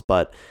details,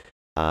 but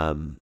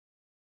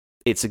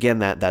it's again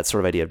that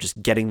sort of idea of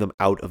just getting them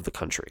out of the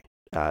country.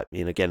 And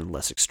again,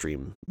 less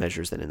extreme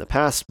measures than in the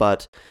past,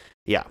 but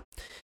yeah.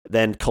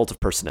 Then cult of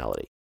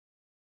personality.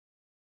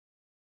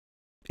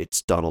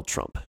 It's Donald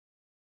Trump.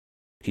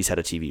 He's had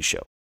a TV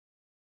show.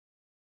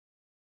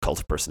 Cult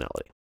of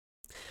personality.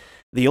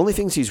 The only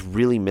things he's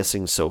really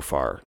missing so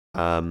far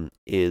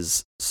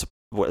was,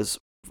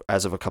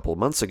 as of a couple of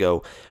months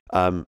ago,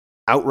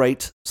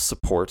 outright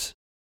support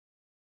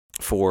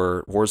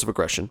for wars of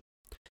aggression,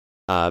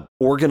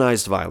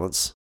 organized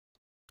violence,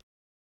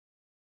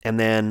 and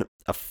then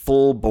a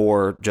full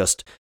bore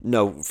just,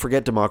 no,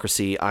 forget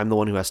democracy, I'm the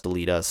one who has to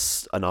lead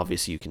us, and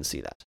obviously you can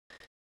see that.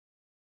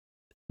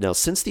 Now,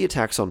 since the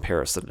attacks on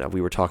Paris that we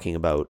were talking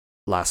about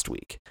last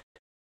week,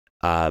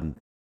 we've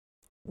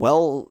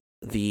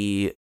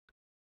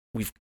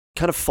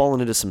kind of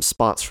fallen into some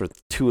spots for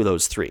two of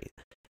those three.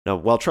 Now,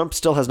 while Trump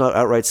still has not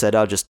outright said,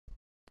 "I'll just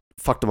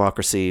fuck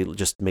democracy,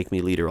 just make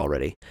me leader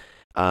already,"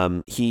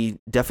 he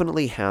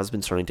definitely has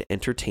been starting to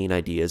entertain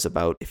ideas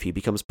about, if he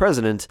becomes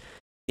president,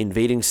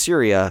 invading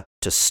Syria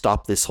to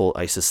stop this whole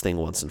ISIS thing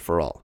once and for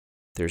all.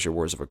 There's your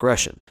wars of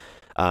aggression.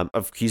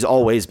 He's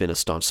always been a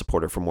staunch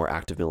supporter for more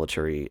active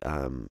military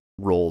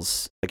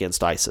roles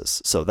against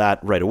ISIS. So that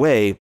right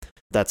away,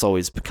 that's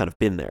always kind of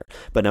been there.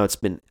 But now it's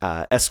been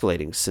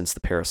escalating since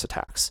the Paris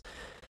attacks.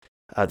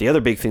 The other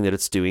big thing that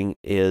it's doing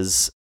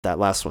is that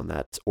last one,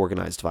 that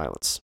organized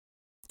violence.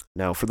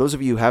 Now, for those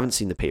of you who haven't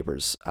seen the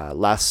papers,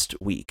 last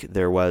week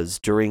there was,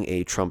 during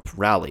a Trump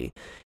rally,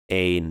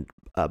 a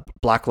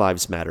Black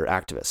Lives Matter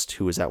activist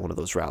who was at one of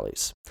those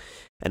rallies.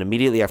 And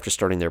immediately after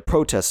starting their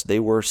protest, they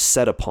were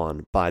set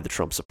upon by the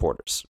Trump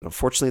supporters.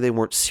 Unfortunately, they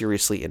weren't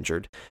seriously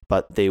injured,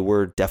 but they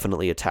were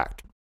definitely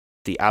attacked.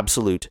 The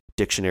absolute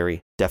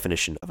dictionary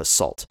definition of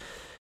assault.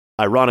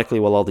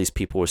 Ironically, while all these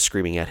people were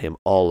screaming at him,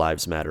 "All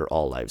lives matter,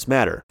 all lives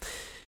matter."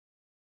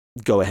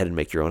 Go ahead and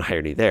make your own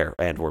irony there,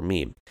 and or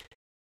meme.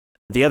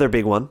 The other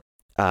big one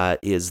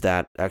is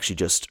that actually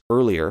just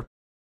earlier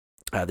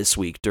this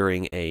week,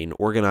 during an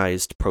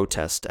organized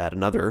protest at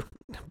another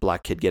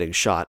black kid getting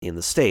shot in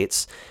the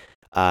States,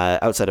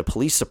 outside a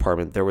police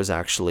department, there was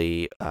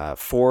actually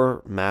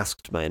 4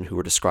 masked men who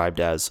were described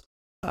as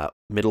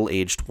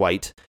middle-aged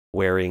white,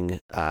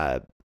 wearing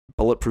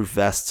bulletproof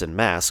vests and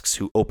masks,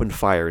 who opened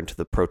fire into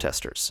the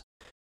protesters.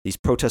 These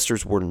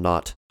protesters were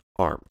not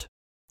armed.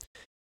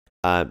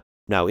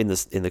 Now, in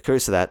the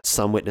case of that,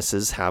 some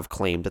witnesses have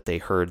claimed that they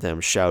heard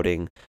them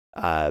shouting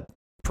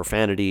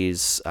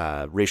profanities,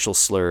 racial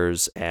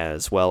slurs,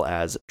 as well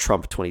as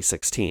Trump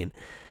 2016.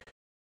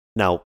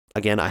 Now,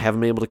 again, I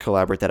haven't been able to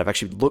collaborate that. I've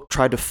actually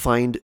tried to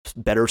find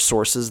better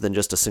sources than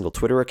just a single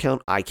Twitter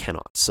account. I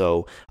cannot.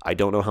 So I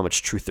don't know how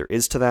much truth there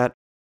is to that.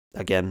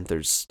 again,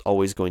 there's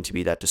always going to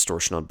be that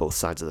distortion on both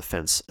sides of the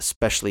fence,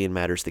 especially in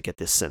matters that get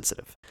this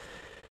sensitive.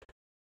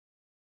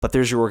 But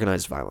there's your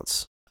organized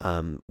violence.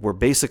 We're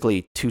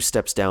basically 2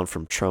 steps down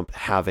from Trump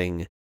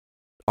having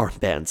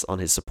armbands on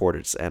his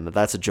supporters, and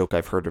that's a joke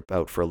I've heard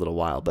about for a little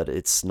while, but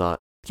it's not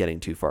getting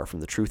too far from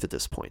the truth at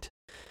this point.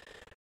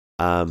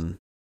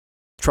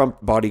 Trump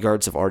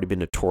bodyguards have already been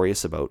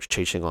notorious about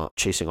chasing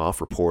off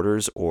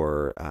reporters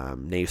or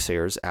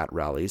naysayers at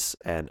rallies,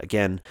 and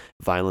again,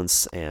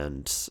 violence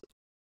and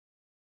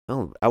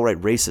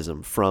outright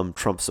racism from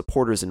Trump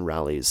supporters in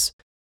rallies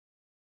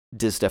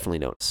is definitely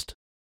noticed.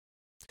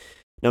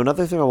 Now,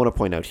 another thing I want to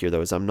point out here, though,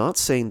 is I'm not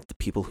saying that the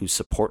people who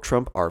support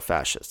Trump are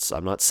fascists.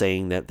 I'm not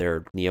saying that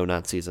they're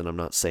neo-Nazis, and I'm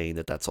not saying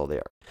that that's all they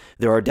are.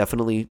 There are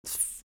definitely,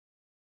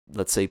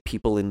 let's say,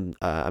 people in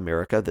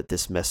America that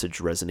this message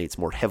resonates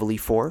more heavily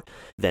for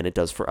than it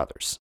does for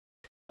others.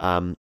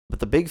 But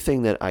the big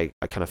thing that I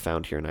kind of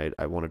found here, and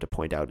I wanted to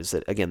point out, is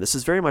that, again, this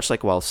is very much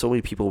like while so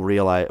many people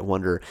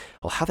wonder,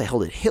 well, how the hell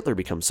did Hitler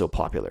become so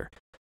popular?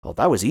 Well,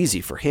 that was easy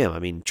for him. I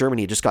mean,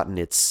 Germany had just gotten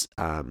its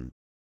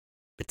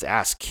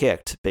ass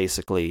kicked,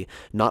 basically,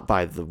 not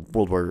by the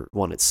World War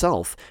I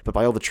itself, but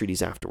by all the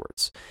treaties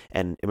afterwards.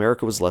 And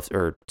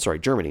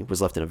Germany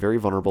was left in a very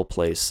vulnerable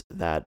place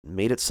that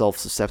made itself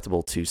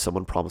susceptible to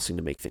someone promising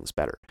to make things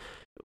better,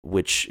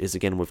 which is,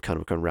 again, we've kind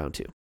of come around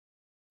to.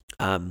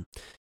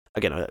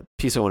 Again, a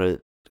piece I want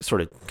to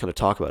sort of kind of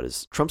talk about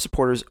is Trump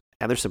supporters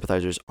and their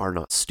sympathizers are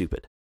not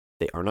stupid.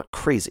 They are not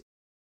crazy.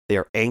 They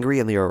are angry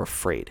and they are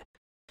afraid.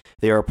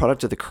 They are a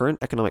product of the current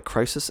economic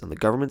crisis and the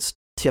government's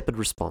tepid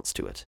response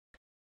to it.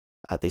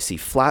 They see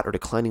flat or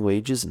declining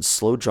wages and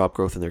slow job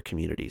growth in their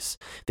communities.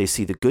 They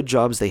see the good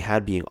jobs they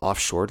had being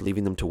offshored,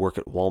 leaving them to work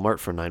at Walmart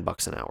for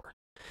 $9 an hour.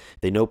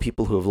 They know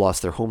people who have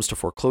lost their homes to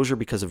foreclosure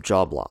because of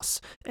job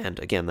loss, and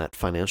again, that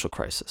financial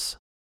crisis.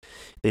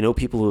 They know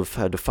people who have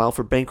had to file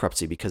for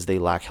bankruptcy because they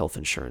lack health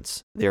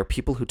insurance. They are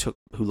people who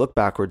look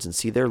backwards and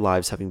see their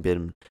lives having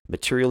been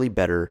materially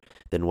better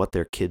than what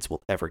their kids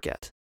will ever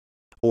get,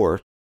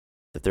 or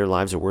that their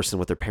lives are worse than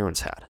what their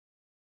parents had.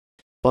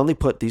 Bluntly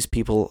put, these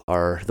people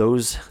are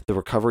those the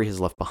recovery has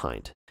left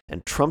behind,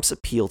 and Trump's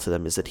appeal to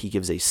them is that he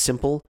gives a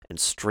simple and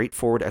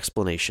straightforward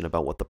explanation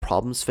about what the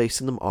problems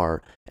facing them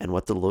are and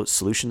what the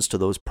solutions to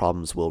those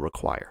problems will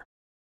require.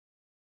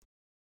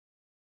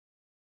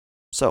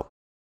 So,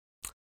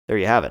 there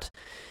you have it.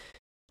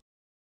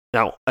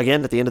 Now,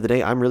 again, at the end of the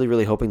day, I'm really,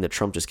 really hoping that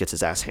Trump just gets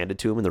his ass handed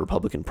to him in the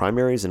Republican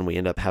primaries and we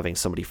end up having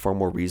somebody far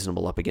more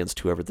reasonable up against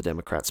whoever the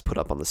Democrats put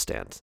up on the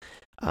stand.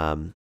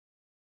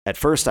 At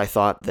first, I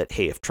thought that,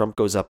 hey, if Trump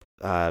goes up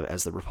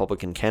as the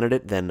Republican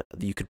candidate, then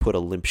you could put a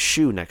limp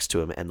shoe next to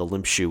him and the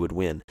limp shoe would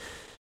win.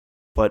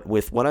 But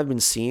with what I've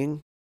been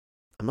seeing,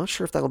 I'm not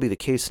sure if that'll be the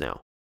case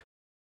now.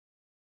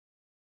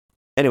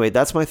 Anyway,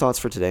 that's my thoughts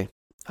for today.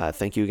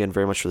 Thank you again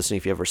very much for listening.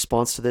 If you have a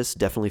response to this,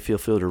 definitely feel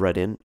free to write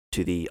in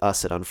to the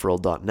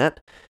us@unfurled.net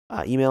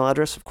email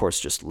address. Of course,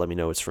 just let me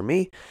know it's from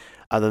me.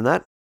 Other than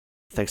that,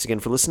 thanks again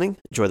for listening.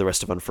 Enjoy the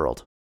rest of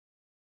Unfurled.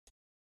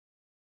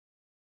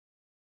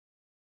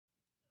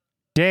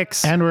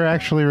 Dicks. And we're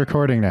actually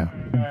recording now.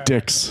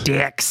 Dicks.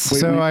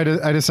 So I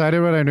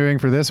decided what I'm doing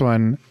for this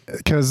one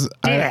because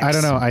I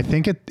don't know. I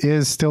think it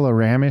is still a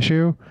RAM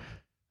issue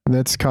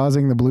that's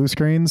causing the blue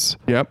screens.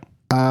 Yep.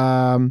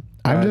 I'm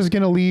just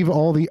going to leave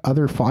all the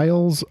other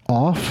files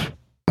off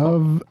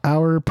of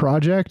our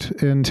project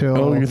until...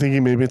 Oh, you're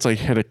thinking maybe it's like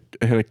hit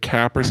a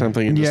cap or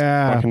something and just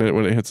fucking it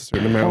when it hits a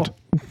certain amount.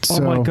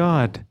 Oh my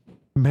God.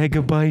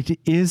 Megabyte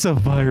is a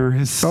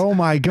virus. Oh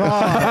my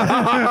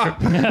God.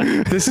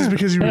 This is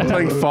because you've been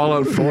playing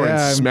Fallout 4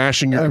 and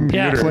smashing your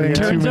computer. playing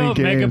too Turns many out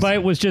games.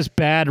 Megabyte was just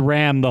bad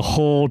RAM the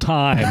whole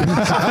time.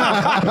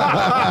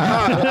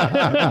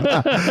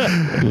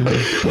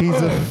 He's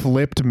a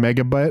flipped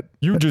megabyte.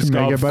 You just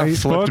got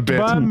megabyte. flipped bit.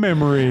 My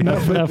memory. No,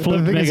 but A the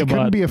flipped thing is, it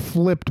couldn't megabyte. be a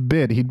flipped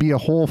bit. He'd be a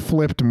whole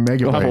flipped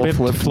megabyte. Whole bit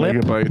flipped flip.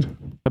 megabyte.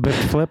 A bit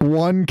flip.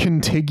 One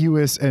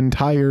contiguous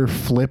entire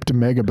flipped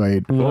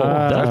megabyte.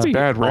 That's be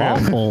bad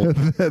RAM. awful.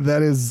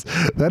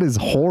 that is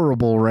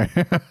horrible RAM.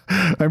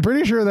 I'm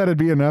pretty sure that'd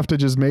be enough to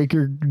just make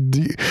your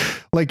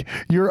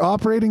your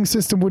operating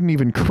system wouldn't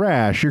even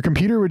crash. Your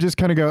computer would just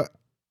kind of go.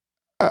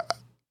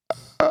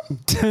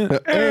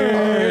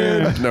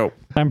 No.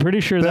 I'm pretty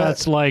sure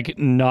that's like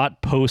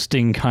not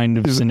posting kind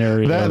of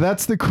scenario.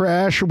 That's the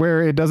crash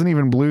where it doesn't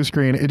even blue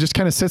screen. It just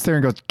kind of sits there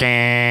and goes. Oh,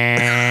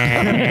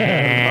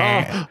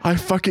 I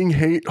fucking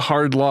hate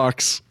hard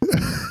locks.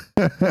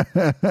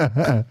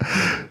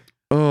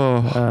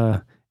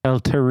 El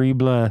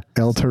Terrible.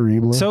 El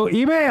Terrible. So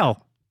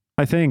email,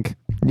 I think.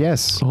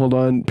 Yes, Hold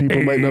on.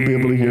 People might not be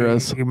able to hear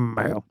us.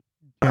 Email.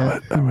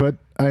 but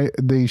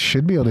they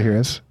should be able to hear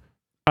us.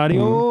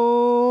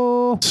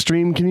 Audio.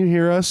 Stream, can you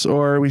hear us,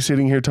 or are we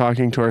sitting here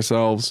talking to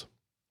ourselves?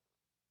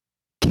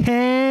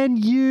 Can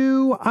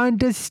you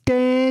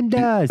understand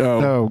us?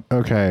 Oh,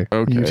 okay.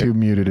 Okay. YouTube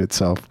muted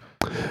itself.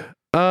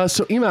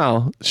 So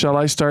email. Shall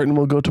I start and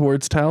we'll go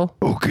towards Tal?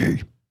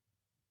 Okay.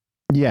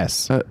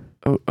 Yes. Oh,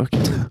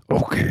 okay.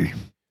 Okay.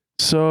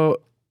 So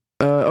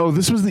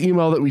This was the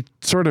email that we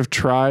sort of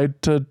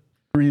tried to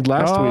read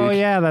last week. Oh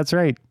yeah, that's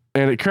right.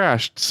 And it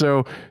crashed.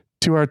 So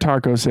to our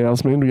taco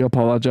salesman, we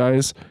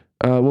apologize.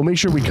 We'll make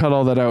sure we cut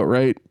all that out,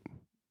 right?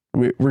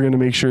 We're going to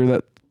make sure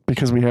that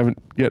because we haven't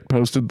yet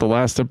posted the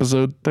last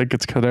episode, that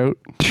gets cut out.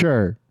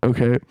 Sure.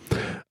 Okay.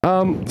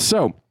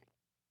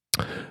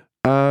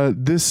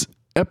 This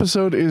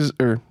episode is,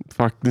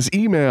 this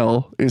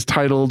email is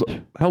titled,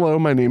 "Hello,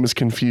 my name is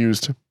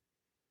Confused."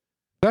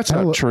 That's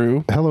not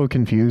true. Hello,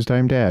 Confused.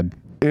 I'm Dad.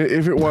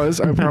 If it was,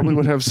 I probably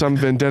would have some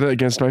vendetta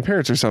against my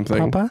parents or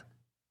something. Papa?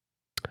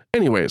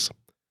 Anyways,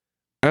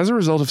 as a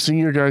result of seeing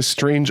your guys'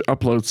 strange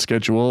upload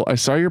schedule, I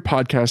saw your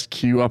podcast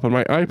queue up on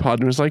my iPod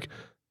and was like,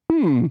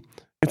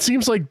 it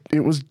seems like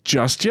it was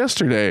just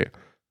yesterday.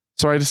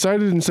 So I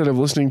decided instead of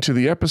listening to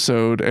the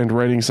episode and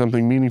writing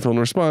something meaningful in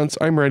response,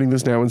 I'm writing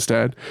this now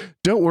instead.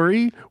 Don't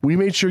worry, we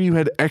made sure you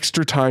had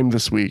extra time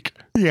this week.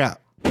 Yeah.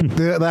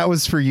 That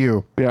was for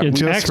you. Yeah, It's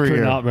just for extra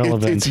you. not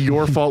relevant. It's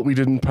your fault we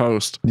didn't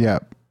post. Yeah.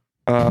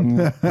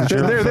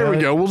 There we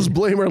go. We'll just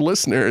blame our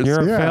listeners.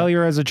 You're a Yeah.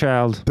 failure as a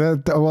child.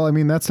 Well, I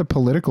mean, that's the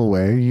political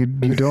way. You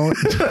don't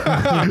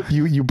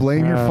you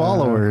blame your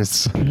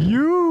followers.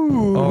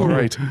 All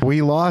right.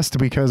 We lost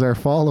because our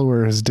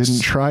followers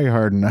didn't try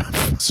hard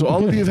enough. So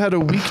all of you have had a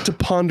week to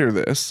ponder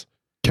this.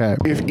 Okay.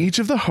 If each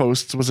of the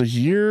hosts was a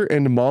year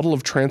and model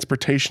of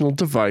transportational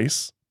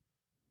device,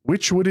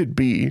 which would it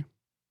be?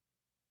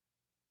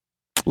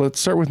 Let's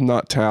start with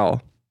not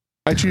Tal.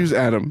 I choose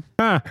Adam.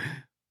 I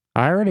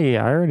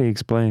already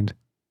explained.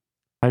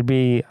 I'd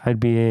be a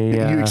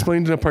You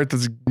explained in a part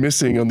that's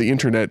missing on the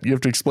internet. You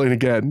have to explain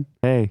again.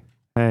 hey,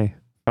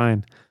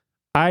 fine.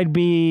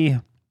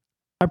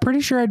 I'm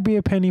pretty sure I'd be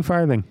a penny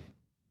farthing.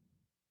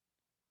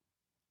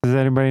 Does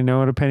anybody know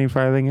what a penny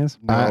farthing is?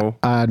 No.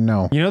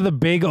 No. You know the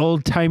big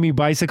old timey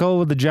bicycle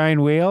with the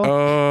giant wheel?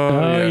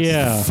 Oh, yes.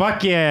 yeah.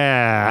 Fuck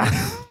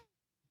yeah.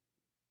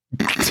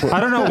 I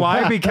don't know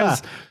why,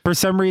 because for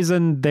some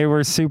reason they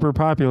were super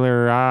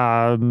popular.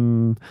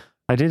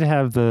 I did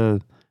have the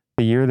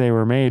year they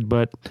were made,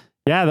 but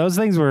yeah, those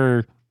things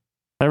were,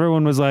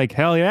 everyone was like,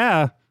 hell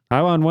yeah,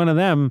 I want one of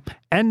them.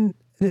 And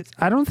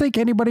I don't think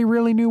anybody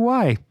really knew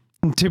why,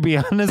 to be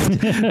honest.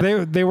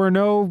 they were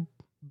no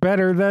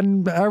better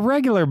than a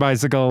regular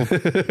bicycle.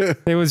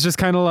 It was just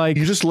kind of like,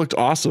 You just looked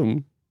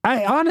awesome.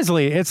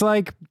 honestly, it's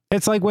like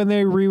when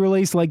they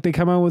re-release, like they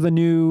come out with a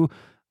new,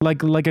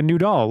 like a new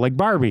doll, like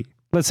Barbie.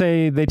 Let's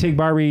say they take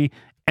Barbie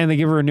and they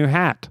give her a new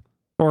hat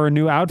or a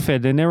new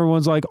outfit, and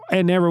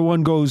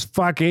everyone goes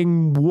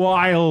fucking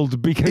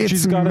wild because It's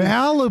she's got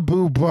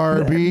Malibu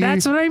Barbie.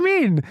 That's what I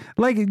mean.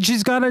 Like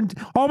she's got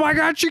oh my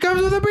God, she comes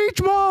with a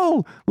beach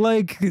ball.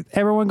 Like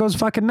everyone goes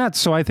fucking nuts.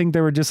 So I think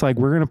they were just like,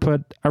 we're going to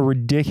put a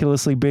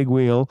ridiculously big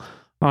wheel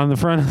on the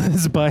front of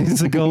this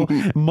bicycle,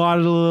 mod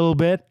it a little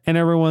bit, and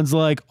everyone's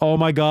like, oh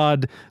my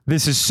God,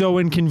 this is so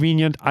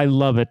inconvenient. I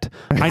love it.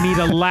 I need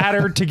a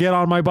ladder to get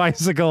on my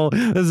bicycle.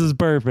 This is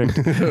perfect.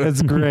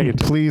 It's great.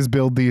 Please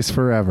build these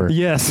forever.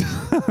 Yes.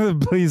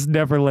 Please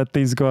never let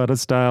these go out of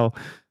style.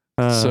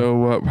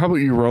 So how about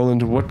you,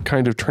 Roland? What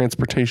kind of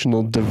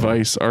transportational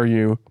device are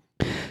you?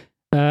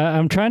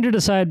 I'm trying to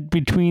decide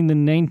between the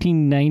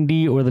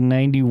 1990 or the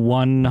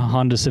 91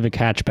 Honda Civic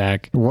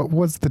hatchback. What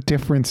was the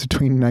difference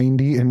between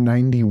 90 and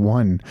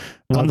 91?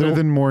 One's Other a-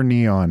 than more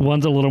neon.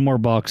 One's a little more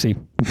boxy.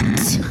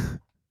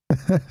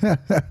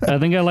 I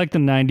think I like the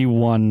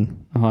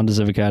 91 Honda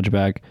Civic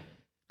hatchback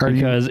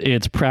because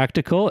it's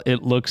practical,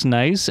 it looks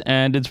nice,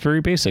 and it's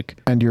very basic.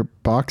 And you're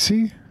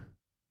boxy?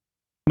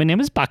 My name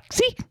is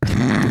Boxy.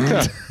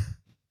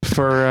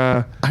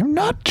 For I'm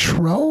not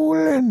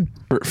trolling.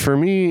 for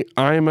me,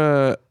 I'm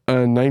a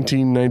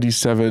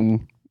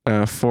 1997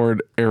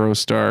 Ford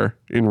Aerostar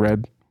in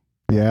red.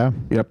 Yeah.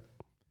 Yep.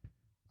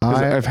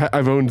 'Cause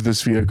I've owned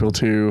this vehicle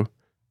too.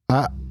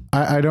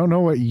 I don't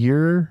know what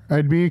year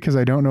I'd be because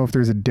I don't know if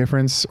there's a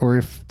difference or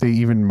if they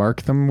even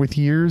mark them with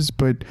years,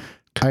 but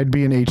I'd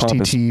be an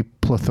HTT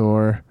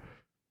Plethora.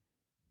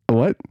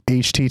 What?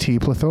 HTT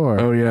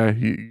Plethora. Oh yeah,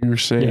 you're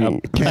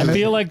saying. I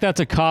feel like that's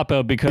a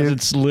cop-out because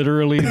it's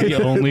literally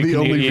the only The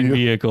only Canadian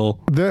vehicle.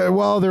 There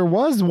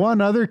was one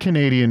other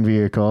Canadian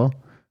vehicle.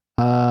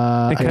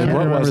 I kinda- can't what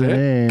remember was the it?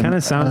 name. Kind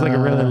of sounds like a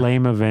really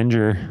lame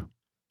Avenger.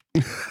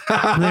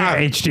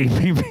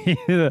 HTTP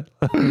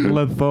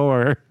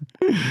Lethor.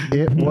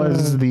 It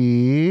was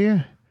the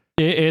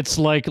It's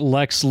like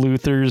Lex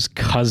Luthor's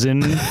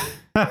cousin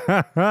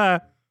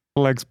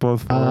Lex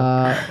both.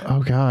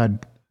 oh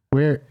god.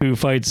 Where who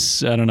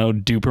fights, I don't know,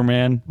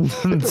 Duperman.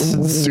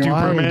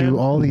 why do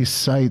all these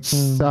sites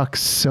suck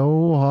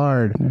so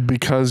hard?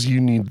 Because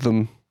you need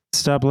them.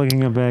 Stop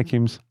looking at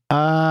vacuums.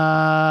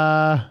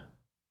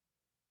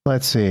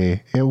 Let's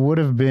see. It would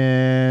have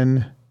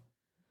been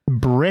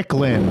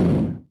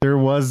Bricklin. There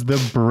was the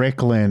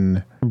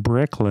Bricklin.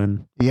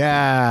 Bricklin.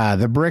 Yeah,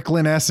 the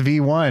Bricklin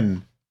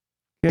SV1.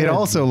 It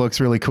also looks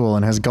really cool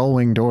and has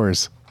gull-wing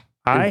doors.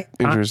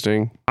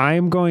 Interesting.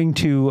 I'm going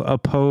to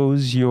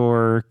oppose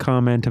your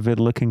comment of it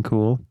looking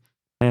cool,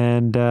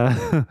 and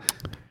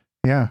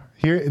Yeah,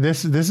 here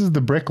this is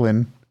the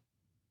Bricklin.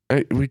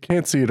 We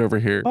can't see it over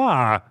here.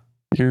 Ah,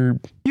 You're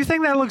you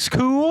think that looks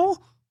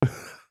cool?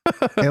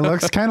 It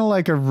looks kind of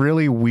like a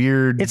really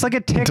weird. It's like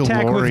a Tic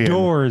Tac with DeLorean.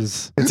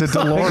 doors. It's a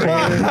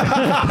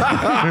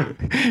DeLorean.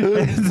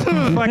 It's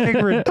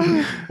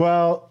fucking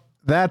Well,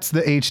 that's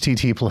the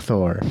HTT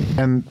Plethora,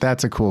 and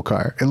that's a cool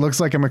car. It looks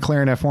like a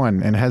McLaren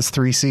F1 and has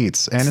 3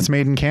 seats, and it's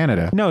made in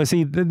Canada. No,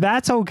 see,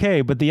 that's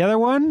okay, but the other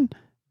one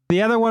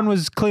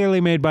was clearly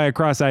made by a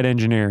cross-eyed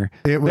engineer.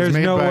 It was There's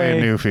made no by way.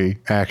 a newfie,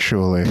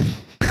 actually.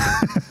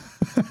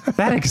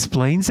 That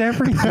explains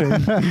everything.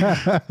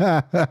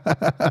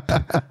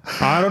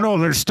 I don't know.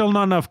 There's still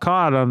not enough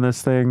cod on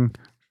this thing.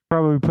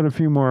 Probably put a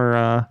few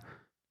more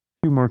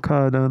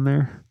cod on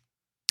there.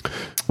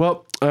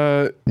 well.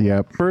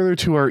 Yep. Further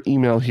to our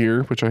email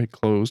here, which I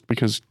closed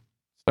because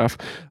stuff.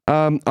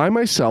 I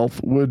myself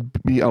would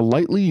be a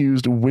lightly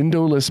used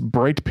windowless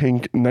bright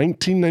pink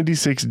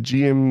 1996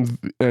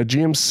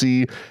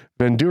 GMC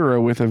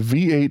Vendura with a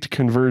V8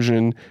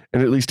 conversion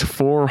and at least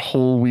 4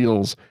 whole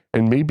wheels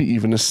and maybe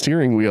even a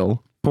steering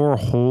wheel. 4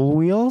 whole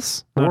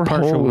wheels? Or Not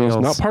partial whole wheels,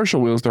 wheels. not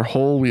partial wheels. They're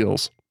whole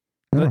wheels.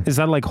 Is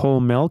that like whole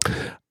milk?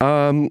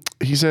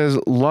 He says,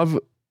 love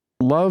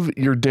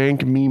your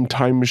dank meme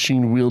time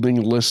machine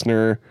wielding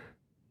listener,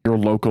 your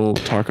local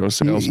taco You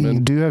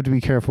salesman. do have to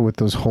be careful with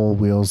those whole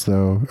wheels,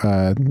 though.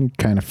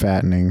 Kind of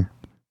fattening.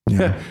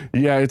 Yeah.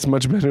 Yeah, it's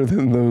much better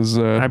than those.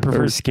 I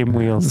prefer skim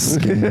wheels.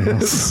 Skim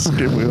wheels.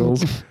 skid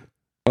wheels.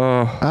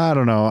 I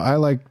don't know. I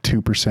like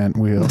 2%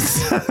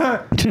 wheels.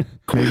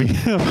 Maybe.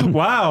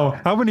 Wow.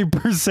 How many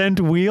percent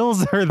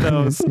wheels are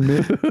those?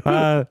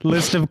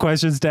 List of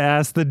questions to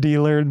ask the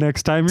dealer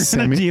next time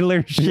you're in a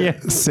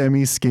dealership.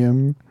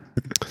 Semi-skim.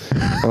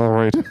 All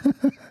right.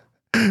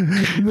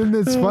 Then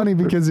it's funny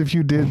because if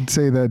you did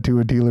say that to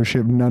a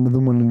dealership, none of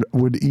them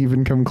would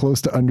even come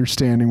close to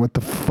understanding what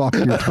the fuck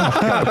you're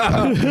talking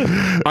about.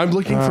 I'm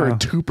looking for a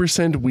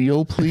 2%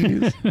 wheel,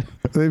 please.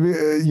 Maybe,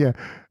 yeah.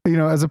 You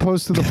know, as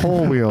opposed to the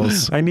whole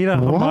wheels. I need a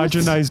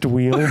homogenized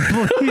wheel,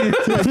 please.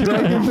 Can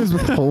I get this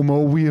with homo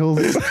wheels?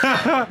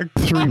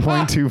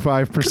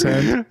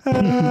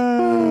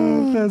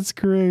 3.25%. That's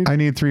great. I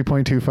need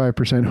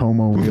 3.25%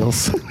 homo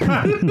wheels.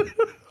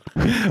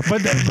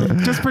 But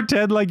just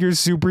pretend like you're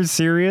super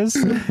serious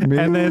and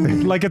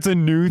then like it's a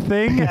new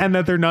thing and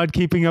that they're not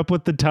keeping up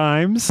with the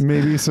times.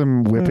 Maybe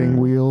some whipping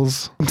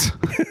wheels.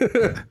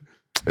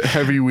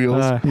 Heavy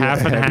wheels.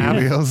 Half and Heavy half.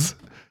 wheels.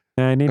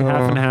 I need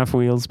half and half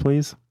wheels,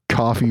 please.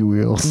 Coffee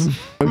wheels.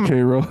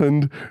 Okay,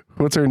 Roland,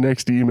 what's our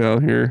next email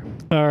here?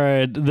 All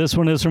right, this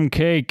one is from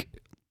Cake.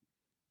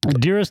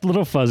 Dearest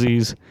little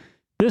fuzzies,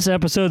 this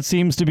episode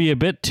seems to be a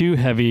bit too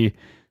heavy,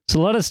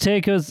 so let us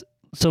take a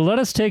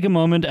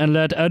moment and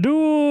let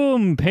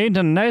Adoom paint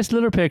a nice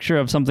little picture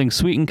of something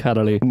sweet and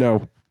cuddly.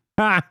 No.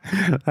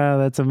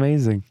 That's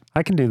amazing.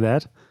 I can do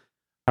that.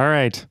 All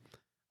right.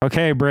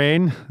 Okay,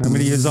 brain. I'm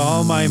going to use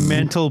all my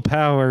mental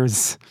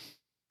powers.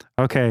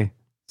 Okay.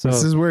 So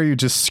This is where you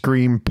just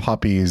scream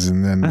puppies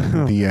and then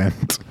the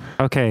end.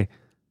 okay.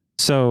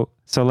 So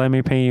let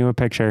me paint you a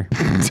picture.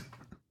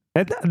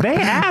 They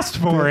asked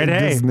for it.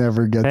 Hey. This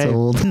never gets Hey.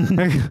 old.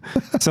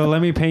 So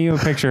let me paint you a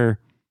picture.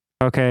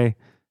 Okay.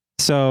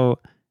 So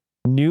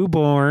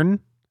newborn.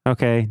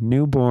 Okay.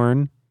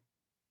 Newborn.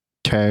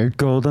 Okay.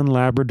 Golden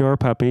Labrador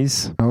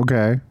puppies.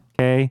 Okay.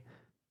 Okay.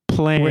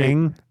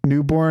 Playing.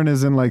 Newborn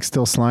is in like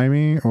still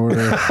slimy or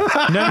No.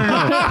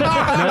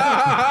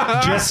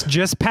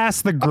 Just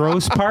past the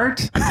gross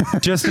part.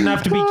 Just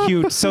enough to be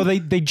cute. So they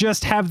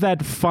just have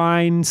that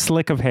fine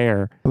slick of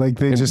hair. like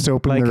they just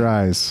open like- their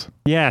eyes.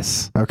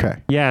 Yes. Okay.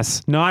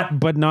 Yes.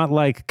 Not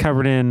like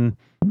covered in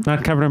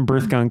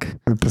birth gunk.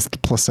 The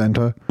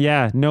placenta.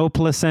 Yeah. No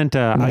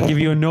placenta. I'll give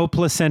you a no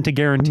placenta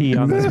guarantee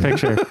on this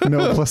picture.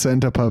 No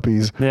placenta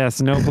puppies.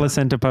 Yes. No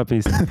placenta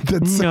puppies.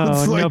 That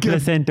sounds no like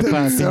placenta that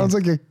puppies. sounds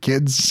like a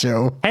kid's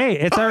show. Hey,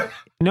 it's our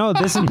no.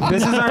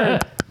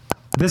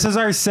 This is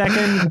our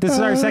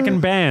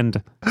second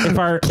band. If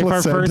our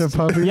Placenta first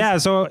puppies? yeah.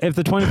 So if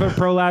the 20-foot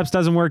prolapse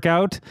doesn't work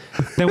out,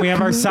 then we have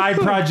our side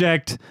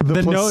project.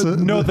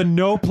 The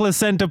no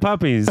placenta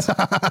puppies.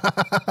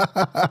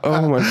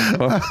 Oh my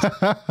god.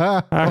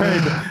 All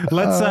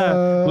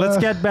right, let's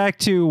get back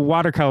to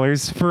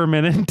watercolors for a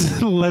minute.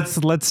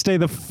 Let's stay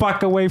the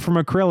fuck away from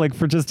acrylic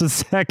for just a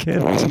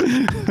second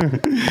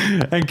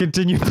and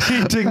continue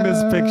painting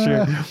this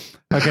picture.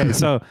 Okay,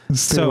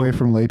 Stay away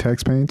from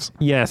latex paints.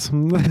 yes,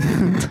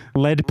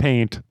 lead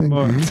paint.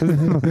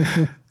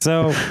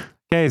 So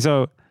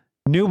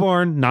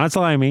newborn, not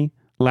slimy,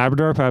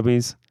 Labrador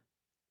puppies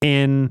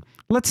in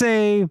let's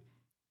say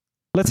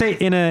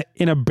in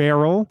a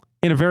barrel,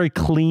 in a very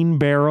clean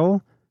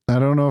barrel. I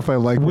don't know if I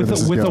like where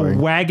this is with a going.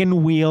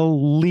 wagon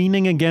wheel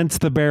leaning against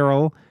the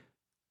barrel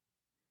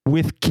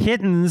with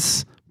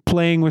kittens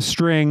playing with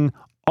string,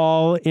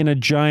 all in a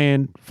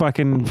giant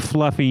fucking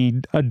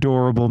fluffy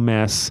adorable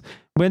mess.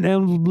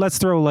 And let's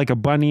throw like a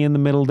bunny in the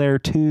middle there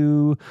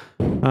too.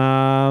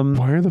 Why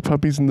are the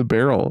puppies in the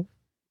barrel?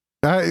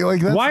 Like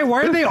that's, Why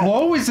are they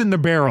always in the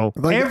barrel?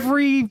 Like-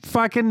 Every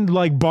fucking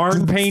like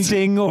barn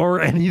painting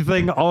or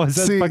anything always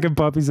has See, fucking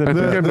puppies in I it.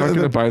 think I'm not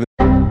going to buy this.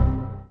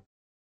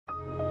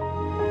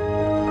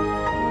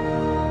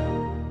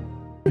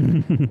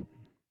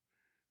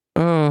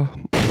 Oh.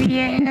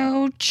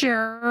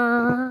 Future.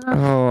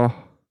 Oh.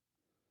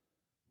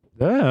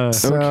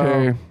 So-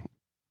 Okay.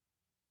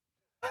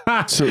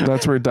 So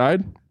that's where it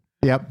died?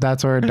 Yep,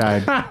 that's where it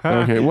died.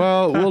 Okay.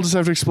 Well, we'll just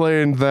have to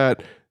explain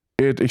that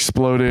it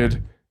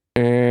exploded,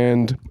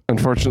 and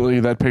unfortunately,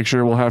 that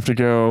picture will have to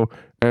go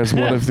as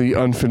one of the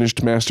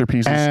unfinished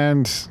masterpieces.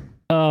 And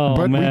Oh,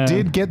 but man. we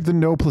did get the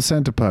no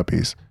placenta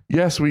puppies.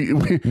 Yes, we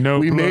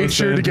made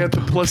sure to get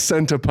the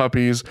placenta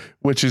puppies,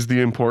 which is the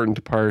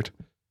important part.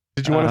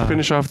 Did you want to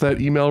finish off that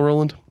email,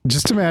 Roland?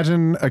 Just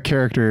imagine a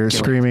character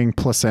screaming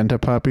placenta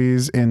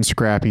puppies in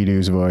Scrappy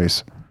Doo's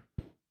voice.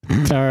 All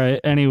right.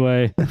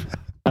 Anyway.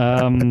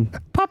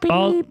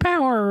 Puppy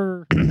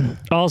power.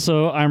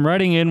 Also, I'm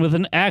writing in with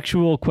an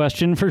actual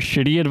question for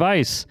shitty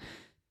advice.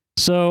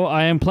 So,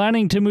 I am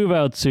planning to move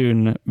out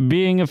soon,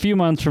 being a few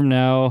months from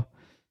now,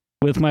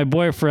 with my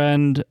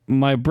boyfriend,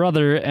 my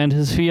brother, and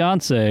his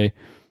fiance.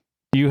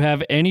 Do you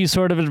have any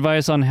sort of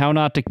advice on how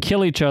not to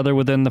kill each other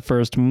within the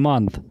first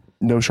month?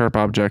 No sharp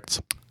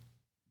objects.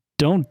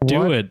 Don't do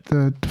What it.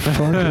 the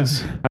fuck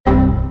is...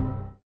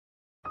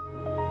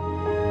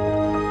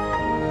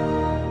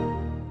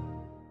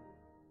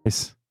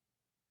 Nice.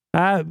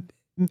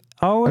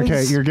 Always.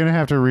 Okay, you're gonna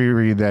have to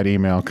reread that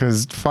email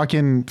because fuck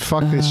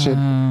this shit.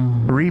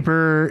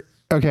 Reaper.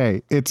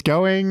 Okay, it's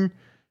going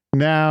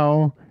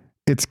now.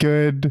 It's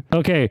good.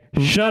 Okay,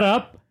 shut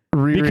up.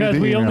 Reread Because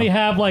the we email. only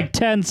have like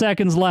 10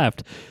 seconds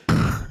left.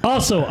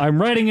 Also,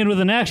 I'm writing in with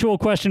an actual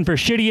question for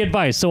shitty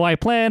advice. So I'm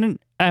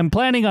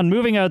planning on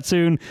moving out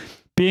soon,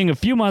 being a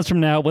few months from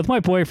now, with my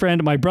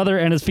boyfriend, my brother,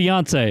 and his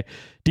fiance.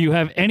 Do you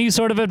have any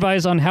sort of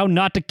advice on how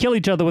not to kill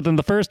each other within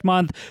the first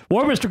month?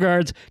 Warmest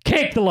regards,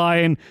 Cake the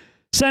Lion,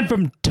 sent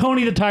from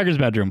Tony the Tiger's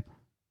bedroom.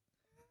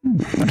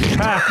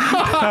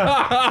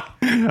 I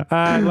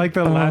like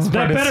the last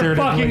That part. better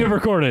fucking assertively. have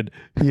recorded.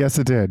 Yes,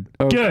 it did.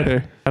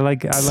 Good. I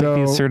like the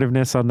So-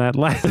 assertiveness on that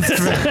last.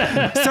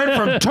 Start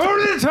from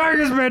Tony the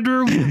Tiger's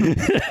bedroom.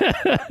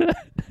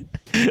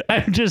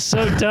 I'm just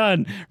so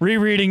done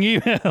rereading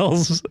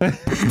emails.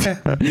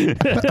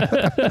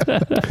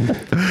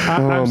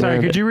 I'm sorry.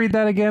 man. Could you read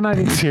that again? I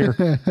didn't hear.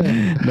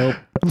 Nope.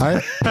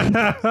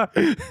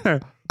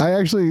 I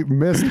actually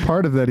missed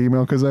part of that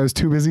email because I was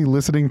too busy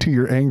listening to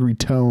your angry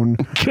tone.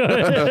 All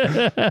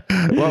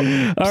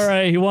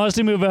right, he wants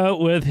to move out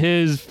with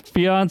his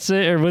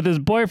fiance or with his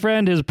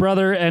boyfriend, his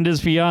brother, and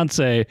his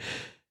fiance.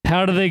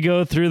 How do they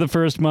go through the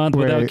first month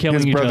without Wait, killing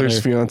His each brother's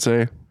other?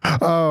 fiance.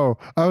 Oh,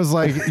 I was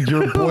like,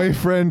 your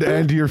boyfriend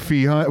and your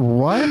fiance.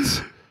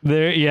 What?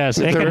 Yes,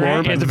 it's They're a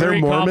Mormon? They're very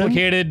Mormon?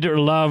 complicated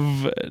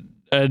love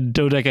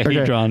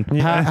dodecahedron.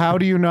 How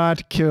do you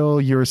not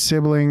kill your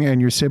sibling and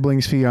your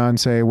sibling's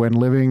fiance when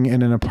living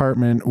in an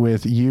apartment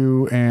with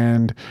you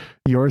and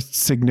your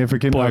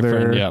significant Boyfriend,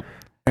 other yep.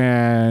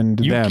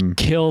 and You them?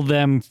 kill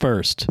them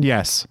first.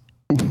 Yes.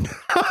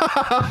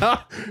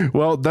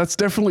 Well, that's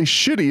definitely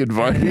shitty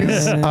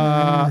advice.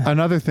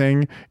 Another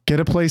thing, get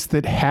a place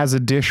that has a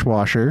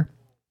dishwasher.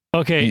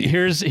 Okay,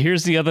 here's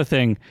the other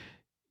thing.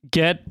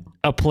 Get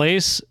a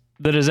place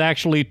that is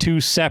actually two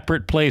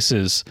separate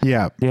places.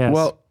 Yeah. Yes.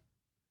 Well,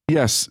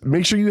 yes.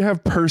 Make sure you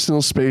have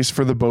personal space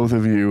for the both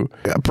of you.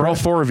 For all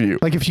four of you.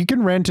 Like if you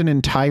can rent an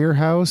entire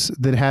house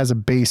that has a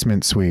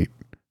basement suite.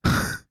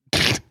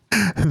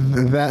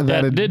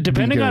 that'd be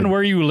Depending on good.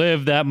 where you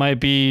live, that might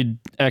be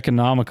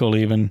economical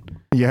even.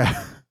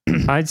 Yeah.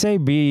 I'd say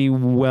be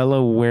well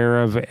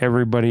aware of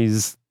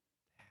everybody's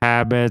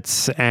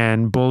habits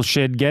and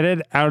bullshit. Get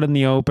it out in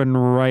the open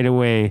right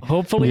away.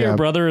 Hopefully Yeah. your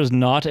brother is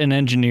not an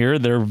engineer.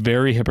 They're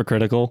very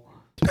hypocritical.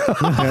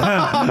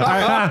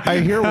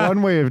 I hear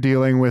one way of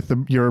dealing with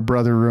your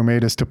brother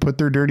roommate is to put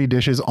their dirty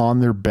dishes on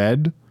their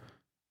bed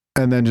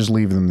and then just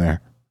leave them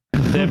there.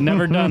 They've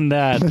never done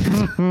that.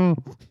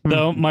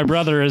 Though my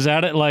brother is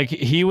at it like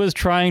he was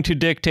trying to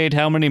dictate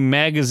how many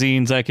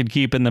magazines I could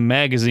keep in the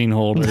magazine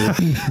holder that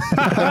we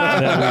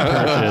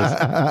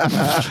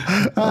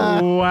purchased.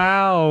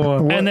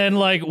 Wow. And then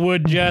like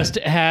would just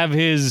have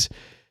his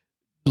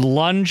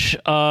lunch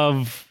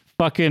of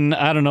fucking,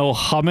 I don't know,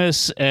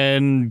 hummus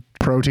and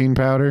Protein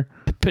powder.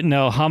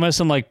 hummus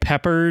and like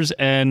peppers,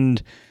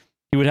 and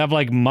he would have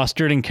like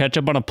mustard and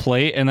ketchup on a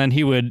plate, and then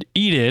he would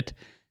eat it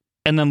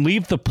and then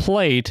leave the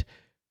plate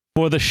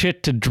for the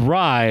shit to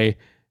dry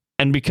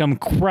and become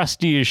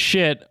crusty as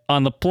shit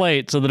on the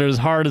plate so that it was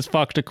hard as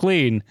fuck to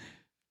clean.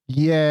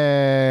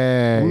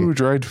 Yay. Ooh,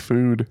 dried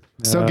food.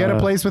 So get a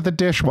place with a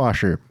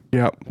dishwasher.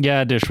 Yeah.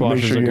 Yeah, dishwashers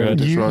Make sure are you have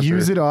good. You Dishwasher.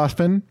 use it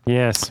often.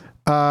 Yes.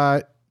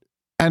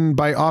 And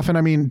by often,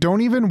 I mean,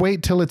 don't even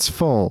wait till it's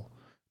full.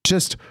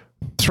 Just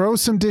throw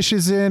some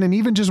dishes in and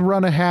even just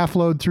run a half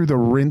load through the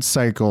rinse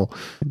cycle.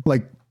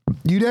 Like,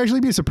 you'd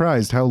actually be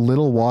surprised how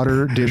little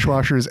water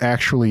dishwashers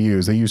actually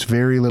use. They use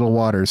very little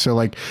water. So,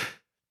 like,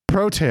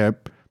 pro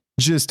tip,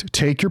 just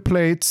take your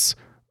plates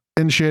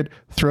and shit,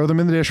 throw them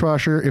in the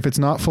dishwasher. If it's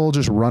not full,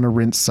 just run a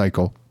rinse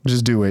cycle.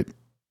 Just do it.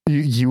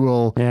 You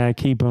will. Yeah,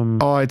 keep them.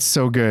 Oh, it's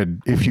so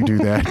good if you do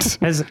that.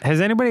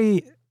 Has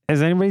anybody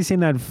seen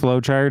that flow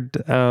chart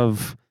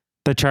of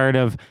the chart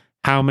of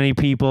how many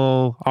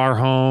people are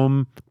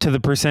home to the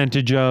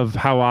percentage of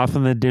how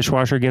often the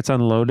dishwasher gets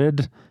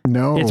unloaded.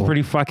 No. It's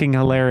pretty fucking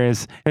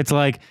hilarious. It's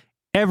like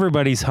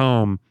everybody's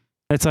home.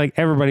 It's like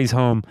everybody's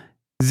home.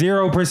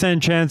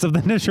 0% chance of the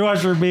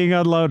dishwasher being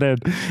unloaded.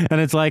 And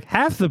it's like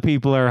half the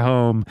people are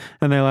home.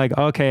 And they're like,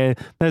 okay,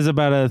 there's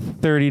about a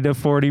 30 to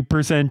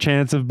 40%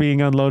 chance of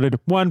being unloaded.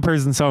 One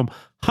person's home.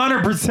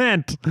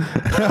 100%.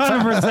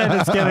 100%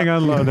 it's getting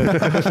unloaded.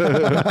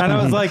 And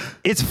I was like,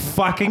 it's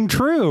fucking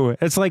true.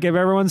 It's like if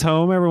everyone's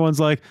home, everyone's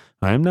like,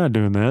 I'm not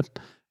doing that.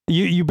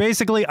 You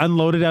basically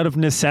unload it out of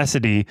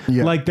necessity.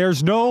 Yeah. Like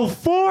there's no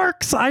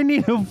forks. I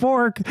need a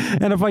fork.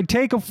 And if I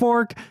take a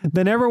fork,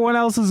 then everyone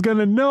else is going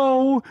to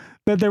know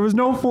that there was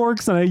no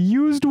forks and I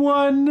used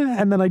one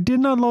and then I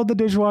didn't unload the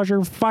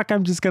dishwasher. Fuck,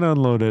 I'm just going to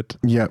unload it.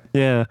 Yep.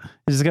 Yeah.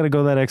 I just got to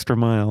go that extra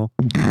mile.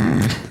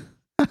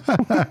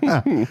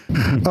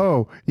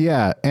 Oh,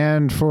 yeah.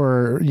 And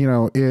for,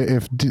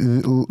 if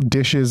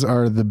dishes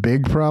are the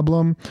big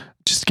problem,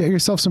 just get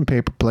yourself some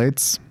paper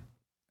plates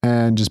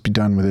and just be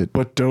done with it.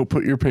 But don't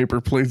put your paper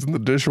plates in the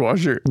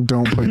dishwasher.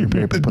 Don't put your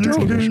paper plates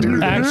in the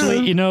dishwasher.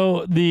 Actually,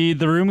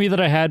 the roomie that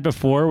I had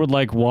before would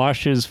like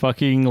wash his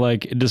fucking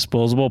like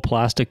disposable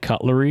plastic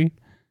cutlery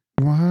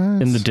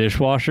What? in the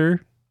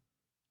dishwasher.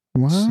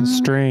 What?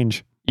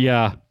 Strange.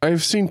 Yeah.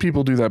 I've seen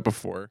people do that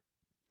before.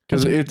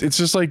 Because it's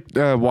just like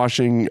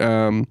washing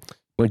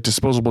like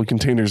disposable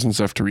containers and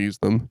stuff to reuse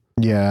them.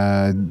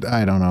 Yeah,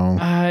 I don't know.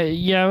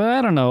 Yeah,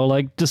 I don't know.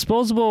 Like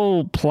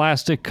disposable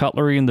plastic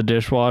cutlery in the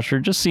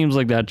dishwasher just seems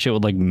like that shit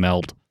would like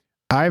melt.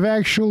 I've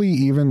actually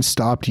even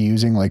stopped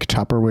using like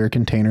Tupperware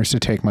containers to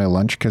take my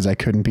lunch because I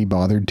couldn't be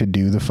bothered to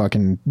do the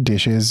fucking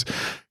dishes.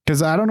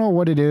 Because I don't know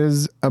what it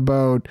is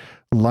about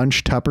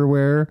lunch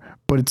Tupperware,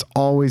 but it's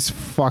always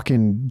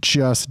fucking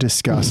just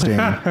disgusting.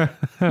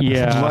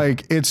 Yeah.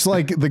 Like it's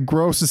like the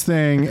grossest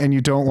thing and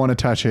you don't want to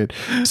touch it.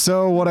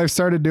 So what I've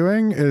started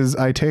doing is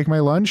I take my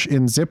lunch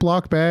in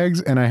Ziploc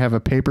bags and I have a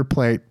paper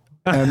plate.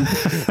 And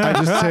I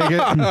just take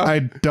it, I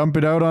dump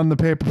it out on the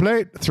paper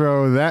plate,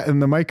 throw that in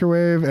the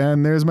microwave,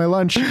 and there's my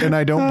lunch. And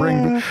I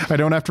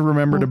don't have to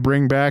remember to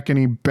bring back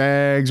any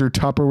bags or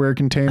Tupperware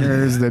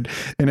containers that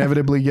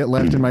inevitably get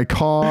left in my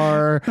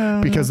car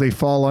because they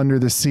fall under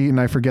the seat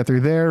and I forget they're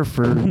there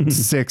for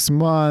 6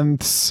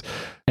 months.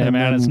 And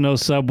man, then- it's no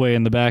Subway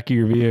in the back of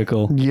your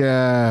vehicle.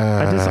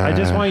 Yeah. I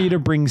just want you to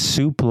bring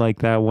soup like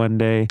that one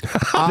day.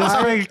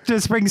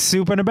 Just bring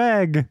soup in a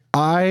bag.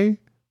 I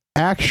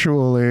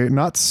actually,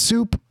 not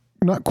soup,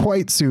 not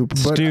quite soup,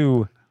 but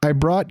Stew. I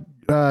brought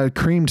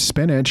creamed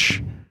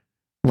spinach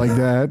like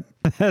that.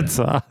 That's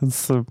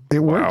awesome. It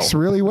works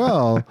really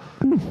well.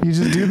 You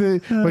just do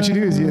what you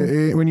do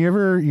is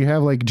whenever you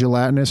have like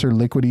gelatinous or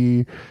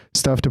liquidy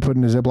stuff to put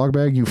in a Ziploc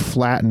bag, you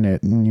flatten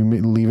it and you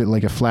leave it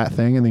like a flat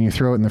thing and then you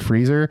throw it in the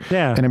freezer.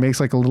 Yeah. And it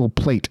makes like a little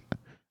plate.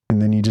 And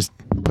then you just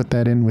put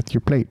that in with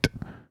your plate.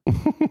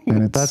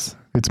 And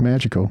it's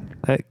magical.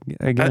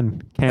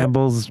 Again,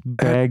 Campbell's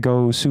bag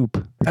o'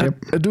 soup.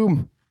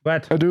 Adum.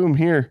 What? Adum,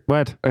 here.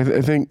 What?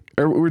 I think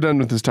we're done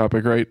with this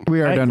topic, right?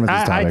 We are done with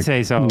this topic. I'd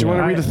say so. Do you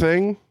want to read a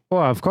thing?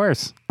 Well, of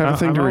course. Have a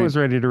thing I'm to read. always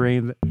ready to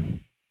read.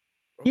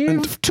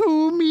 Give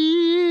to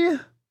me.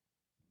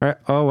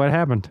 Oh, what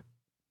happened?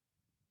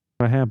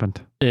 What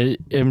happened?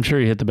 I'm sure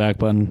you hit the back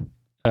button.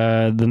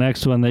 The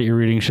next one that you're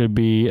reading should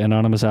be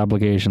anonymous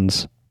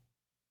applications.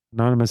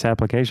 Anonymous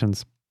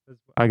applications.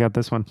 I got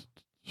this one.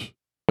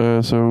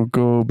 So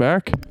go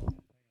back.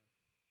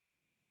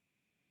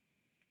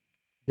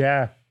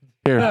 Yeah.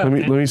 Here, let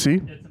me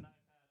see.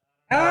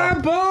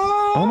 Apple!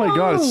 Oh my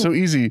god, it's so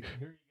easy.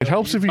 It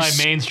helps if you My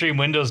mainstream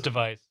Windows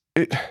device.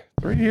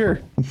 right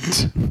here.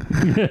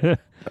 Because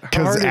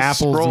Hard to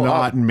Apple's scroll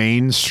not up.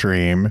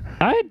 mainstream.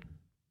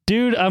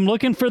 Dude, I'm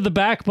looking for the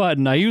back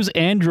button. I use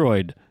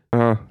Android.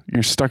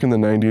 You're stuck in the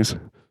 90s.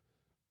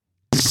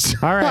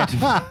 All right.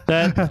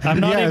 That I'm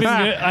not Yes. even.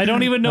 I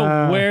don't even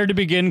know where to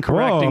begin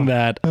correcting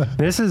that.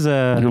 This is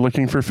You're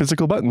looking for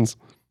physical buttons.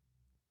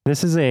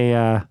 this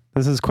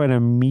is quite a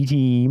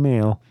meaty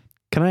email.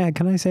 Can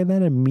I say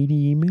that, a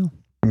meaty email?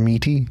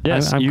 Meaty.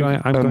 Yes, I'm you-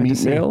 going A to meat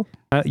say mail?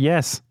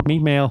 yes,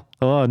 meat mail.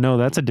 Oh no,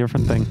 that's a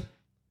different thing.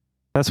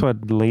 That's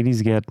what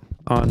ladies get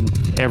on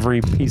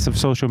every piece of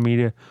social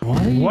media.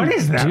 What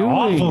is that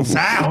awful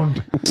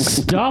sound?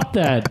 Stop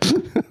that.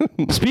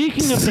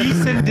 Speaking of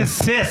the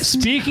desist.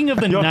 speaking of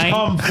the 90s.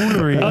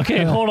 Tomfoolery.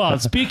 Okay, hold on.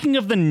 Speaking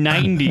of the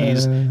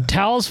 90s,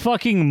 Tal's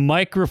fucking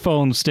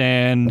microphone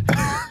stand,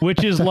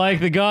 which is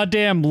like the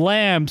goddamn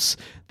lamps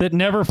that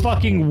never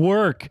fucking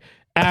work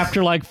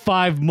after like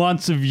 5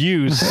 months of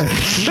use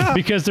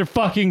because they're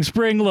fucking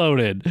spring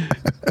loaded.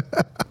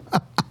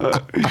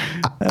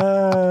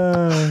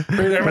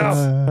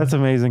 That's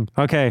amazing.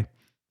 Okay.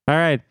 All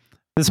right.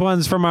 This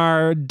one's from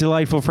our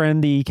delightful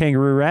friend, the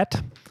kangaroo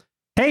rat.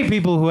 Hey,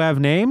 people who have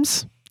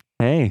names.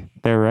 Hey,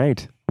 they're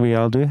right. We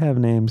all do have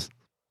names.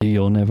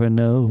 You'll never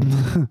know.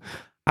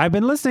 I've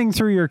been listening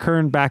through your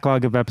current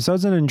backlog of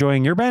episodes and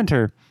enjoying your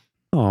banter.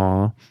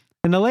 Aw.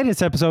 In the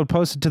latest episode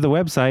posted to the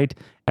website,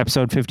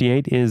 episode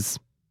 58 is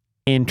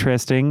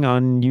interesting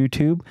on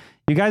YouTube.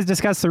 You guys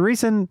discussed the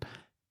recent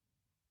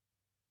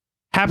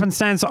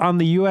happenstance on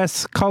the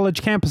U.S.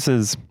 college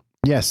campuses?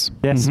 Yes.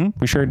 Yes,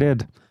 we sure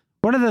did.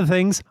 One of the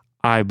things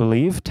I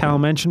believe Tal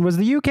mentioned was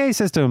the UK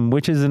system,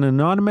 which is an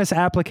anonymous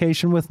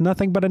application with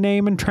nothing but a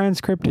name and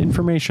transcript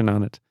information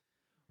on it.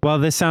 While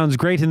this sounds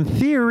great in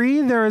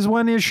theory, there is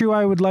one issue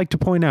I would like to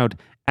point out.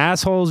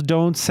 Assholes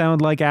don't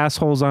sound like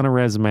assholes on a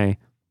resume.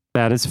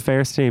 That is a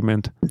fair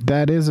statement.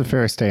 That is a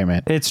fair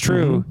statement. It's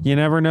true. You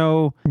never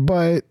know.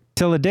 But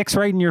Till a dick's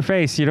right in your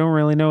face, you don't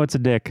really know it's a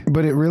dick.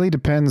 But it really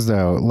depends,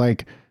 though.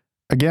 Like,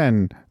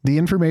 again, the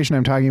information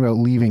I'm talking about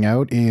leaving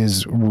out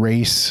is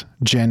race,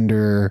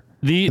 gender,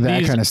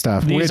 that kind of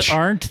stuff. These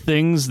aren't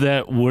things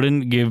that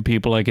wouldn't give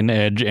people like an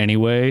edge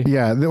anyway.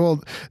 Yeah.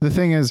 Well, the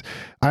thing is,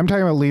 I'm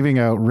talking about leaving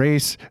out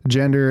race,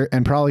 gender,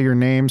 and probably your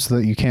name so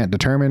that you can't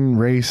determine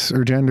race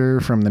or gender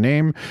from the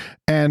name.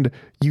 And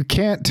you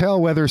can't tell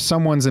whether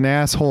someone's an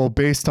asshole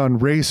based on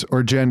race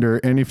or gender.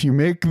 And if you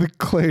make the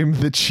claim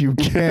that you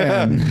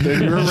can,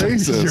 then you're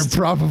racist. You're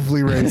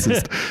probably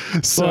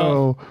racist. So,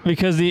 Well,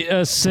 because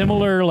the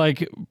similar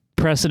like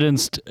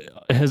precedence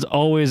has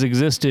always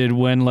existed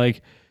when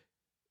like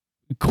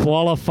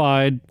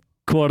qualified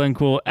quote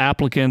unquote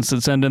applicants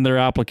that send in their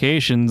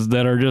applications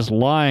that are just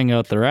lying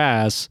out their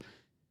ass.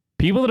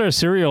 People that are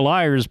serial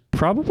liars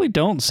probably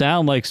don't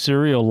sound like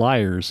serial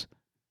liars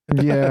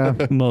yeah.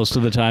 most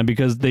of the time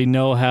because they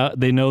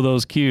know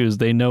those cues.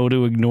 They know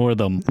to ignore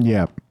them.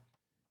 Yeah.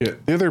 Yeah.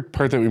 The other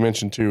part that we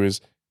mentioned too is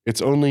it's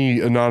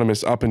only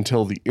anonymous up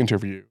until the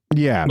interview.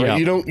 Yeah. Right? Yeah.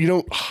 You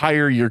don't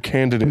hire your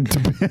candidate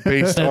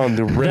based on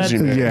the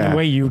resume. Yeah.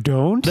 Wait, you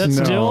don't? That's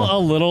No. still a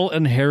little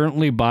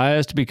inherently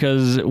biased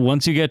because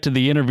once you get to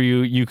the interview,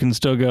 you can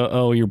still go,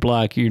 oh, you're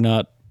black. You're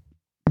not.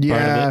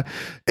 Yeah.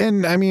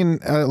 And I mean,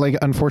 like,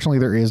 unfortunately,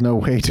 there is no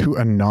way to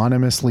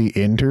anonymously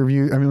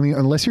interview. I mean,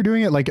 unless you're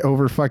doing it like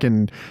over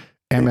fucking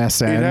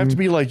MSN. It'd have to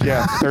be like,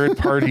 third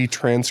party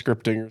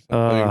transcripting or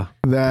something.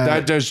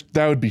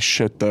 That would be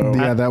shit though.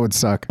 Yeah, that would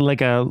suck.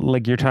 Like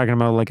you're talking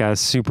about like a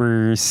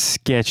super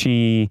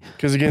sketchy.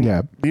 Because again,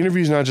 Yeah. the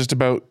interview is not just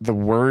about the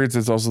words;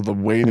 it's also the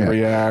way they Yeah.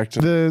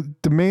 react. The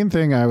main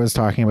thing I was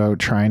talking about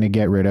trying to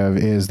get rid of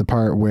is the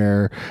part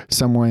where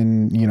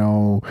someone,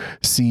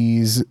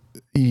 sees,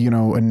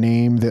 a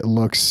name that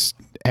looks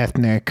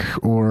ethnic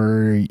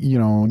or,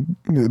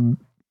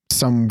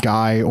 some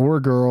guy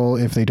or girl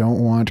if they don't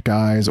want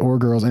guys or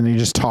girls, and they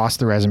just toss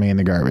the resume in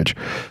the garbage.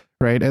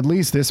 Right. At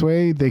least this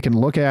way they can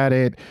look at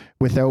it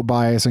without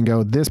bias and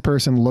go, this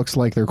person looks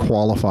like they're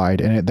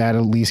qualified. And that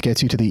at least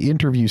gets you to the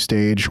interview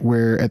stage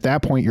where at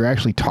that point you're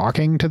actually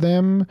talking to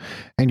them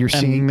and you're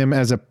seeing them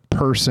as a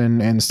person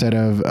instead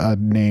of a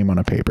name on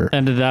a paper.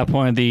 And at that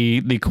point,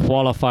 the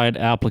qualified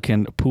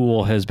applicant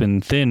pool has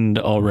been thinned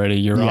already.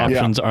 Your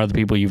options are the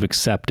people you've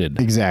accepted.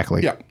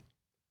 Exactly. Yeah.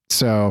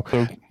 So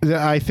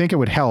I think it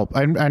would help.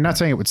 I'm not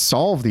saying it would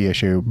solve the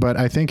issue, but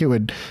I think it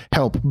would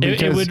help.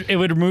 It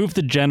would remove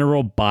the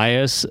general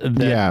bias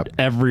that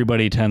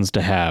everybody tends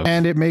to have.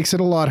 And it makes it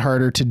a lot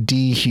harder to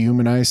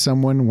dehumanize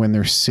someone when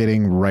they're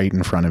sitting right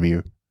in front of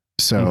you.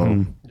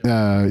 So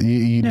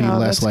you'd be less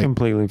that's like,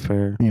 completely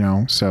fair.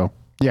 So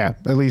yeah,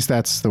 at least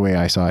that's the way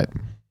I saw it.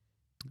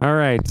 All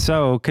right.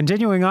 So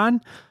continuing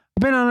on,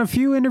 I've been on a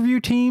few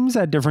interview teams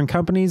at different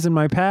companies in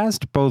my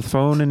past, both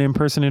phone and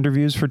in-person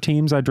interviews for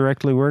teams I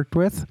directly worked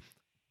with.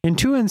 In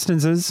 2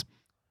 instances,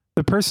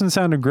 the person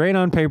sounded great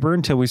on paper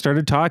until we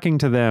started talking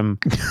to them.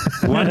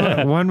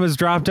 One was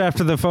dropped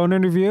after the phone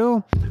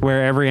interview,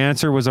 where every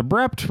answer was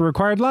abrupt,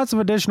 required lots of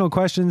additional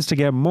questions to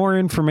get more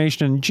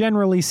information, and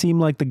generally seemed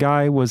like the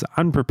guy was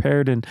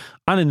unprepared and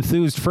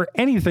unenthused for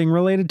anything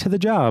related to the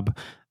job.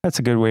 That's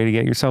a good way to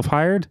get yourself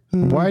hired.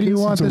 Why do you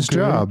want this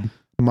job?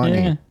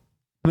 Money. Yeah.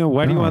 No,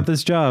 why do you want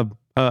this job?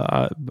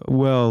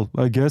 Well,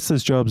 I guess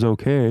this job's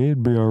okay.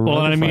 It'd be all right.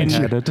 Well, I mean,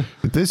 had it.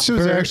 This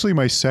was actually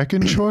my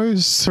second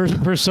choice.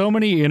 For so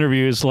many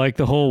interviews, like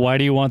the whole "Why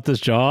do you want this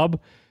job?"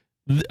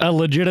 a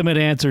legitimate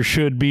answer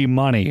should be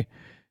money.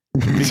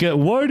 Because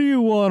why do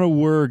you want to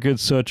work at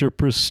such a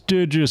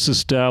prestigious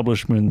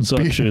establishment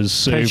such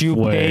as Because you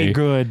pay Safeway?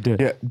 good.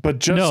 Yeah, but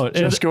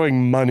just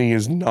going money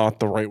is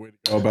not the right way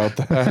to go about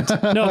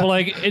that. No, but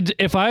like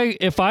if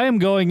I am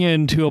going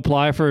in to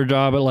apply for a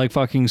job at like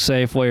fucking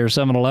Safeway or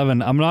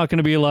 7-Eleven, I'm not going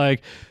to be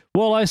like,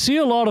 well, I see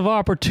a lot of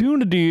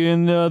opportunity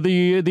in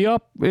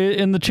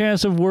the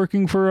chance of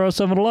working for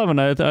 7-Eleven.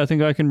 I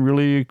think I can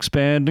really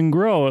expand and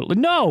grow.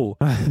 No,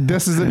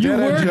 This is a you dead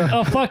end work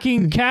job. a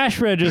fucking cash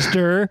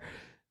register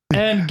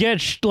and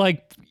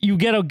you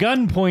get a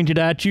gun pointed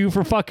at you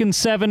for fucking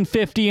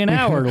 $7.50 an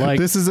hour. Like,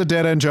 This is a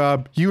dead end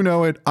job. You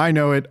know it. I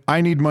know it.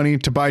 I need money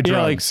to buy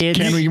yeah, like, drugs.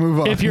 Can we move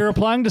on? if you're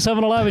applying to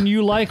 7-Eleven,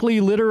 you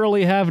likely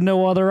literally have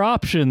no other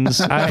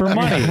options for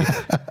money.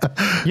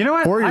 You know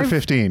what? or you're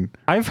 15.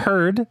 I've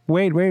heard,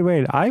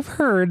 wait. I've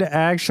heard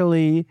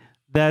actually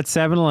that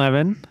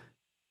 7-Eleven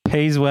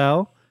pays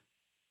well.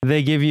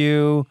 They give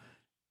you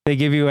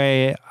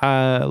a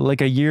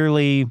like a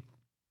yearly,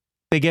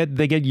 they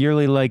get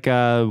yearly, like,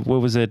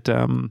 what was it?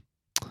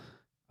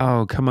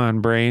 Oh, come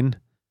on, brain.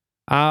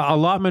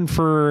 Allotment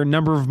for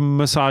number of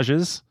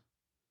massages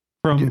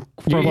from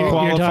You're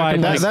qualified.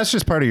 talking That, like- that's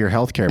just part of your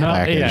healthcare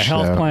package. yeah,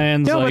 health though.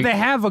 plans. No, like, but they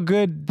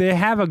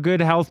have a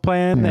good health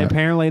plan. Yeah.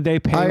 Apparently they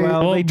pay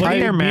well. They but treat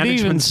their but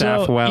management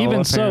staff well.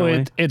 Even so,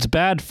 apparently. it's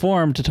bad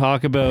form to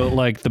talk about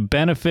like the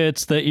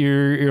benefits that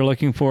you're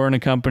looking for in a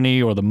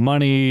company or the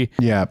money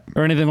Yeah.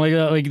 or anything like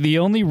that. Like the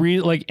only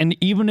like, and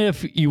even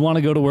if you want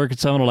to go to work at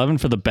 7-Eleven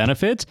for the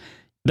benefits,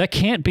 that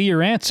can't be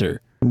your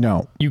answer.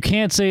 No. You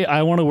can't say,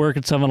 I want to work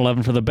at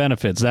 7-Eleven for the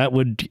benefits. That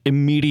would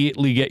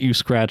immediately get you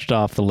scratched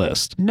off the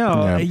list. No,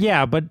 Yeah.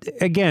 yeah, but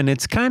again,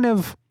 it's kind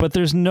of But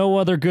there's no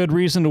other good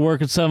reason to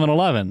work at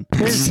 7-Eleven.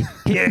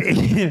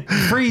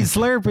 free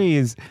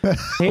Slurpees.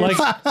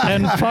 Like,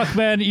 and fuck,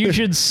 man, you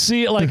should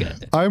see, like,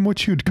 I'm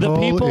what you'd The call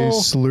people- a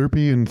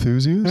Slurpee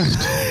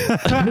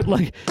enthusiast.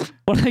 like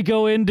when I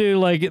go into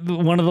like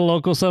one of the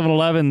local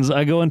 7-Elevens,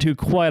 I go into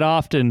quite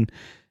often.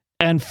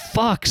 And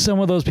fuck, some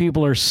of those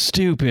people are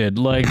stupid.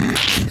 Like,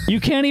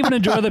 you can't even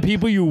enjoy the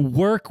people you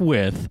work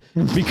with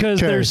because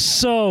Okay. they're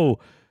so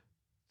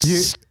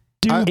stupid.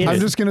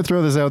 I'm just going to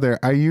throw this out there.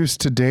 I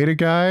used to date a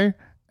guy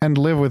and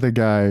live with a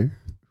guy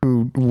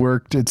who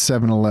worked at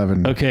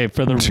 7-Eleven. Okay,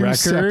 for the Two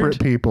separate record,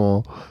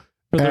 people.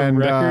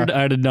 And,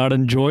 I did not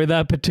enjoy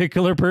that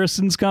particular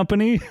person's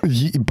company.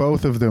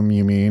 Both of them,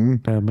 you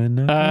mean?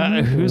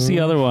 Who's the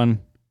other one?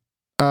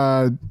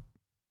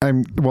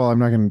 I'm not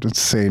going to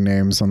say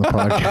names on the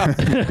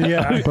podcast.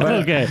 Yeah. But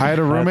Okay. I had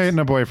a roommate and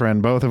a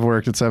boyfriend. Both have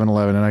worked at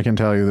 7-Eleven, and I can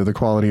tell you that the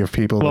quality of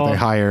people Well- that they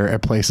hire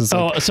at places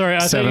like Oh, sorry. I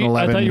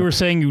 7-Eleven. thought you were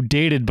saying you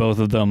dated both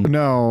of them.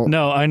 No.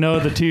 No, I know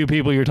the two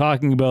people you're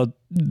talking about.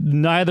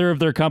 Neither of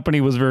their company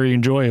was very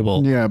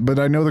enjoyable. Yeah, but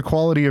I know the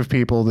quality of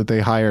people that they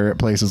hire at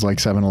places like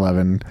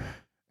 7-Eleven.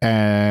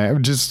 I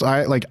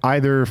like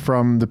either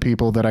from the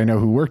people that I know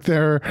who work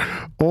there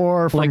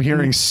or from Like,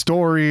 hearing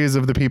stories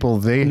of the people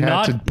they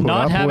had to put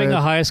Not up having with.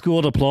 a high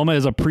school diploma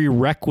is a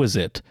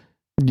prerequisite.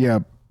 Yeah.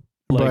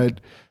 Like,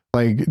 But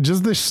like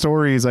just the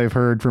stories I've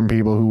heard from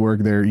people who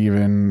work there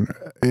even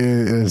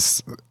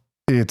it's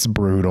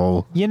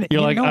brutal. You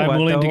you're like, know I'm what,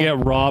 willing to though?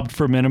 get robbed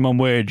for minimum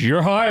wage.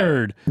 You're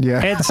hired.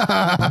 Yeah. It's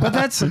but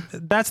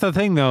that's the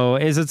thing though,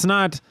 is it's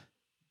not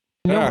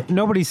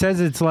nobody says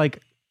it's like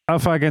a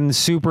fucking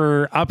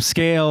super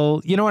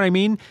upscale, you know what I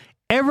mean?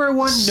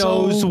 Everyone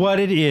knows what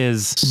it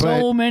is.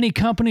 So many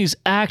companies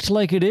act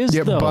like it is,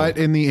 Yeah, though. but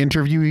in the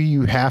interview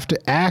you have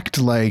to act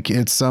like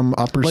it's some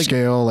upper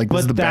scale, like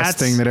this is the best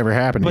thing that ever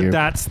happened to you.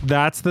 But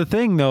that's the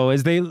thing though,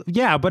 is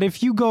but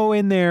if you go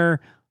in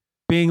there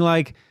being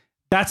like,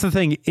 that's the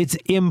thing, it's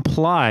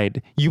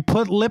implied. You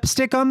put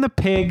lipstick on the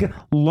pig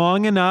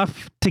long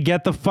enough to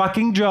get the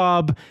fucking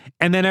job,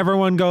 and then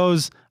everyone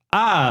goes,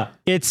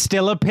 it's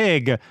still a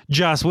pig,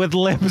 just with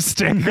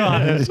lipstick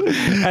on it.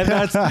 And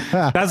that's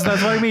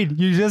what I mean.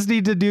 You just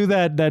need to do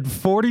that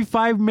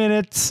 45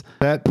 minutes,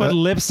 put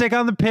lipstick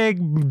on the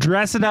pig,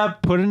 dress it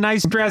up, put a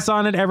nice dress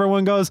on it.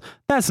 Everyone goes,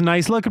 that's a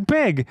nice looking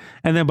pig.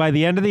 And then by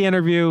the end of the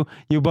interview,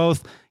 you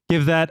both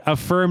give that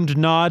affirmed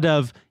nod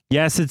of,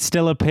 yes, it's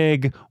still a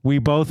pig. We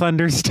both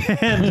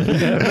understand.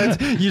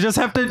 You just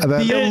have to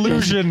the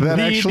illusion.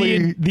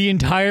 The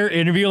entire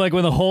interview, like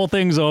when the whole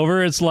thing's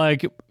over, it's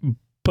like,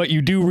 but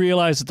you do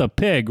realize it's a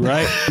pig,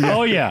 right?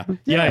 Oh yeah.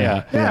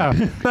 Yeah.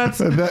 That's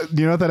that,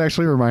 you know what that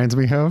actually reminds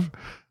me of?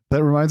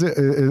 That reminds me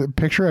a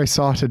picture I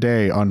saw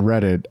today on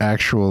Reddit.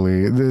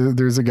 Actually,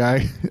 there's a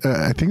guy.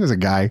 I think it was a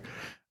guy.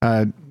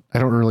 I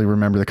don't really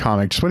remember the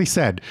comic. Just what he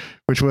said,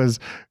 which was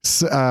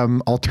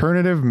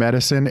alternative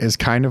medicine is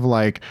kind of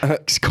like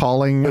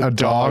calling a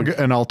dog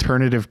an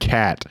alternative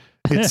cat.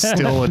 It's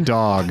still a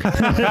dog,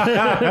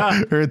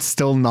 or it's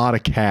still not a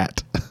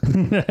cat.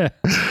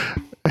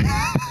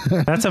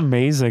 That's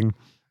amazing.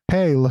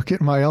 Hey, look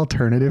at my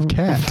alternative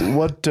cat.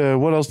 What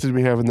else did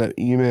we have in that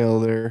email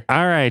there?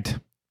 All right.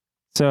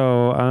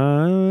 So,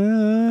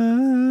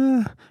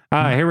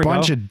 here we go.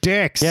 Bunch of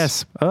dicks.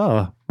 Yes.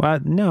 Oh,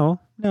 no.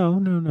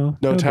 No,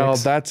 Tal,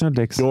 dicks. that's no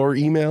dicks. your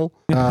email.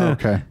 Oh,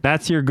 okay.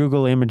 That's your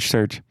Google image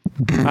search.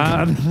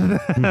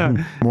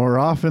 More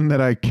often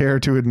than I care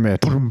to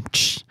admit.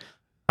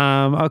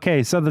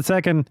 Okay, so the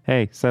second,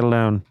 hey, settle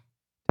down,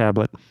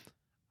 tablet.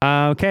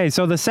 Okay,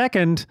 so the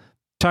second,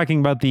 talking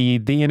about the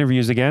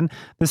interviews again,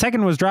 the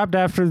second was dropped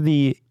after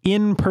the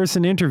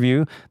in-person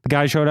interview. The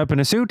guy showed up in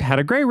a suit, had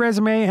a great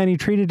resume, and he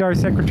treated our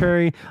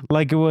secretary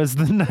like it was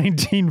the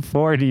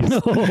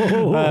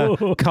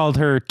 1940s. Called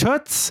her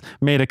toots,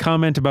 made a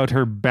comment about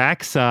her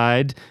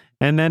backside,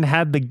 and then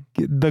had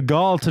the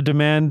gall to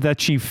demand that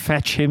she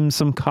fetch him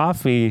some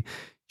coffee.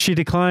 She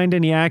declined,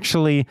 and he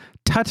actually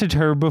tutted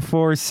her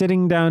before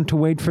sitting down to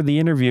wait for the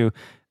interview.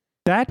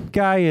 That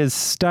guy is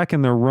stuck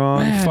in the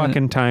wrong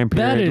fucking time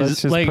period.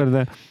 Let's just put it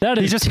there. That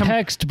He is just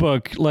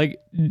textbook. Like,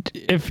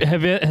 has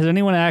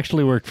anyone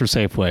actually worked for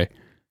Safeway?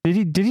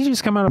 Did he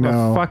just come out of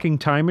a fucking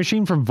time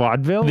machine from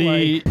vaudeville?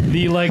 The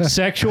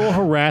sexual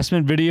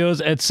harassment videos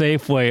at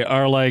Safeway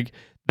are like,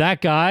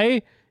 that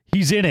guy,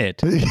 he's in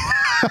it.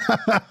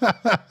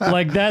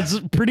 Like that's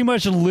pretty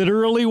much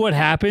literally what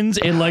happens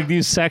in like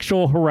these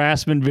sexual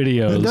harassment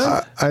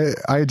videos.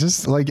 I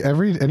just like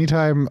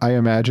anytime I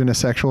imagine a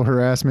sexual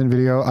harassment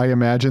video, I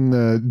imagine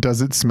the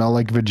 "does it smell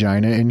like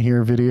vagina in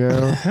here"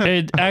 video.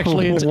 It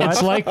actually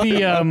it's like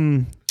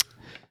the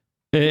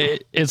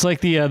it's like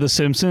the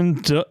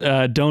Simpsons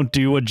don't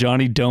do what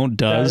Johnny don't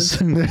does.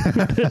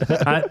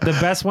 The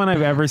best one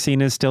I've ever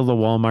seen is still the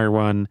Walmart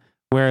one,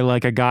 where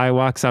like a guy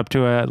walks up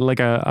to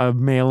a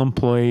male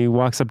employee,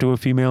 walks up to a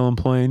female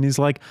employee, and he's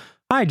like,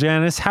 "Hi,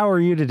 Janice, how are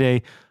you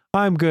today?"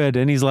 "I'm good."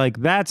 And he's like,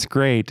 "That's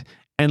great."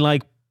 And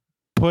like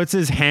puts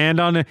his hand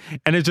on it,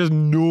 and it just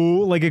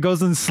like it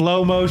goes in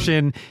slow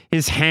motion.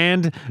 His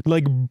hand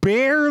like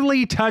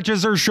barely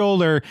touches her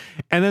shoulder,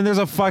 and then there's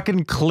a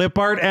fucking clip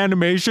art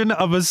animation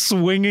of a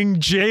swinging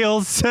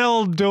jail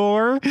cell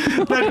door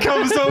that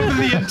comes over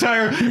the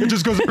entire. It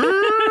just goes.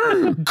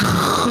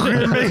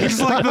 It makes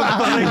like the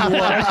thing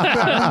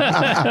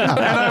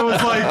and I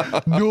was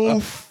like, no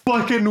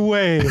fucking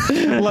way.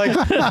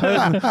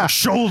 Like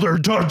shoulder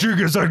touching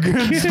is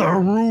against the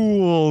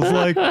rules.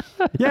 Like,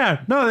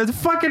 yeah, no, that's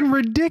fucking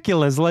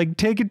ridiculous. Like,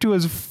 take it to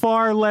as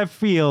far left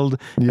field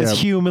as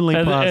humanly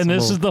possible. And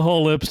this is the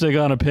whole lipstick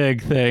on a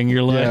pig thing.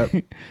 You're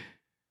like,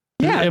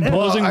 yeah,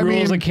 imposing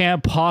rules that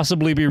can't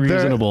possibly be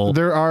reasonable.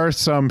 There are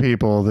some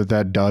people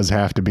that does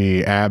have to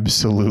be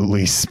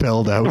absolutely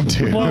spelled out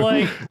to. Well,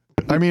 like,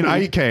 I mean,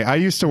 I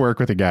used to work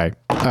with a guy.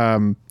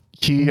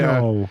 He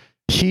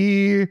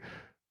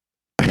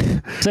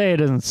say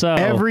it isn't so.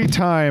 Every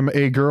time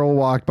a girl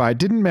walked by, it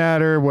didn't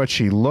matter what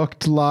she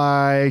looked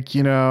like,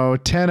 10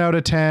 out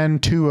of 10,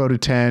 2 out of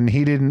 10,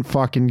 he didn't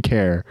fucking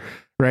care,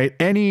 right?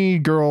 Any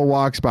girl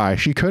walks by,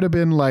 she could have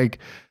been like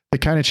the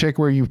kind of chick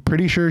where you're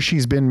pretty sure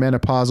she's been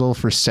menopausal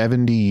for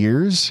 70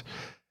 years.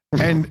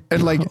 And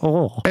like,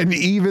 and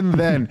even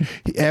then,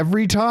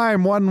 every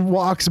time one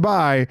walks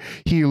by,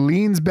 he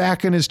leans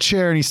back in his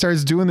chair and he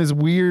starts doing this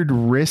weird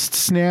wrist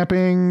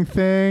snapping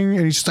thing.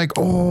 And he's just like,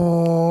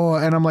 oh,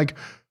 and I'm like,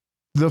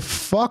 the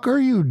fuck are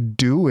you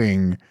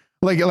doing?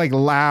 Like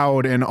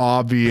loud and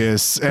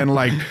obvious and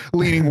like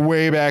leaning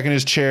way back in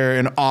his chair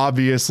and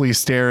obviously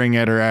staring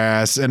at her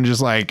ass and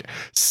just like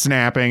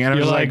snapping. And you're I'm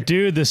just like,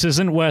 dude, this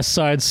isn't West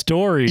Side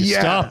Story.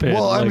 Yeah, stop it.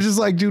 Well, like, I'm just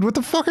like, dude, what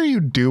the fuck are you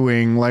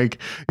doing? Like,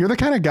 you're the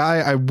kind of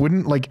guy I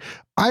wouldn't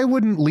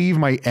leave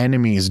my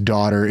enemy's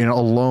daughter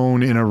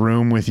alone in a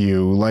room with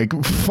you. Like,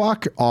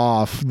 fuck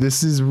off.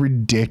 This is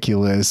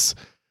ridiculous.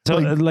 So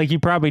like you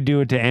probably do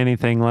it to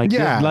anything. Like,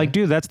 like,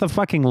 dude, that's the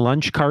fucking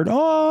lunch cart.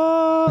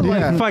 Oh,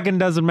 like fucking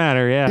doesn't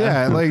matter. Yeah.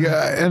 Yeah. Like,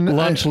 and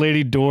lunch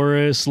lady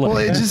Doris. Like, well,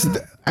 it just,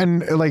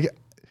 and like,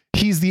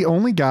 he's the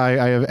only guy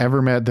I have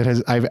ever met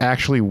that I've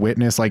actually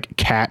witnessed like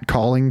cat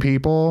calling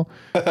people,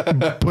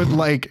 but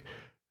like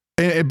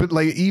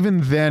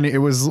even then it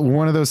was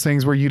one of those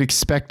things where you'd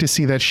expect to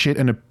see that shit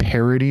in a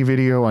parody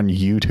video on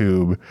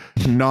YouTube,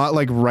 not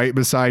like right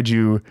beside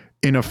you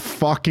in a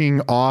fucking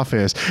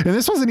office. And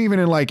this wasn't even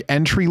in like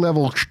entry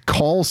level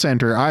call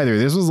center either.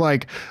 This was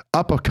like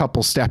up a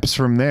couple steps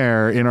from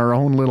there in our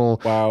own little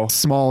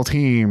small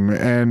team.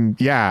 And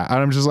yeah,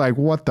 I'm just like,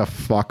 what the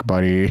fuck,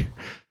 buddy?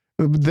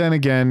 Then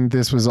again,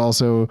 this was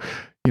also,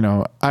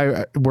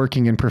 I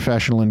working in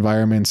professional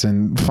environments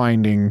and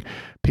finding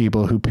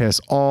people who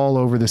piss all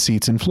over the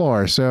seats and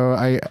floor. So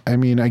I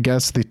mean, I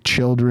guess the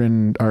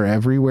children are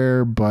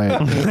everywhere,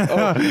 but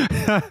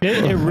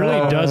it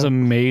really does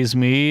amaze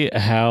me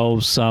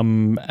how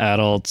some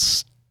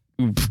adults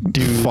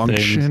do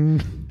function.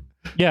 Things.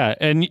 Yeah,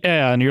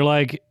 and you're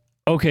like,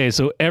 okay,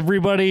 so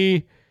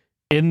everybody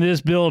in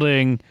this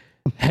building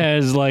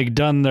has like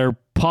done their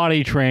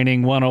potty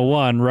training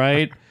 101,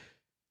 right?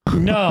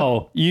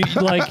 No, you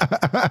like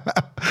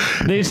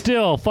they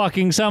still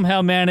fucking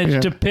somehow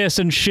managed to piss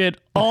and shit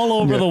all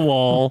over the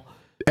wall.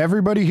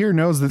 Everybody here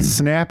knows that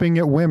snapping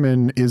at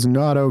women is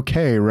not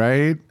okay,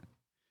 right?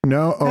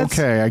 No,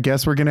 okay. I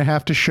guess we're gonna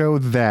have to show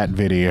that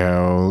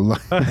video.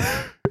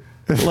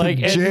 Like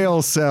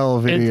jail cell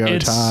video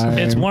time.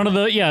 It's one of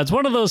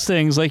those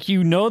things. Like,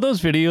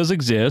 those videos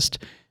exist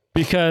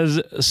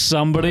because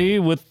somebody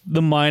with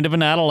the mind of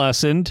an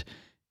adolescent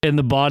in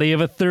the body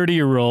of a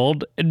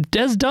 30-year-old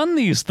has done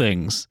these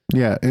things.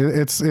 Yeah,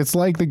 it's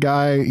like the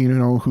guy,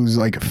 who's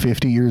like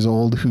 50 years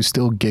old who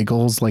still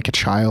giggles like a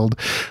child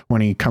when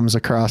he comes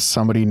across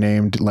somebody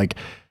named like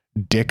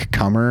Dick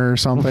Cummer or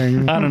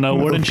something. I don't know,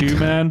 wouldn't you,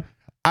 man?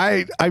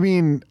 I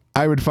mean,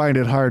 I would find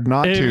it hard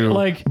not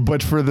to,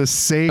 but for the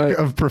sake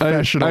of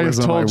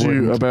professionalism, I've told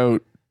you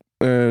about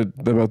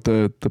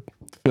the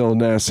Phil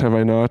Ness, have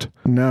I not?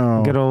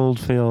 No. Good old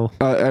Phil.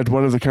 At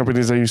one of the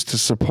companies I used to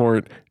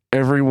support,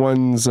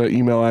 everyone's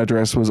email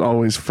address was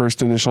always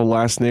first initial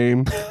last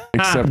name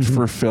except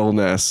for Phil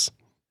Ness.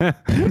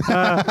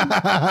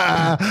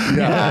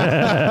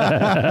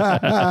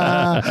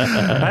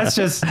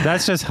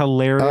 That's just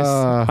hilarious,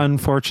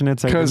 unfortunate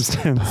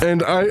circumstance.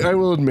 And I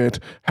will admit,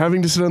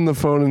 having to sit on the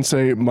phone and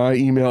say my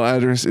email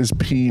address is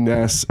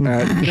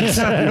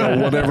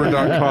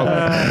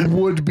pness@whatever.com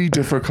would be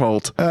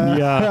difficult.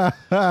 Yeah.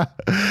 Not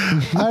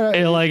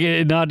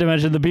to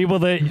mention the people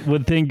that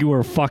would think you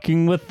were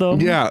fucking with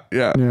them. Yeah.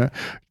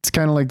 It's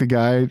kind of like the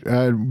guy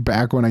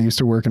back when I used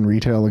to work in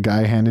retail. The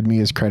guy handed me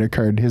his credit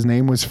card. His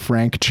name was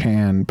Frank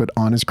Chan, but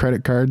on his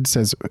credit card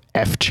says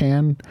F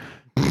Chan.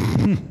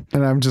 And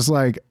I'm just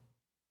like,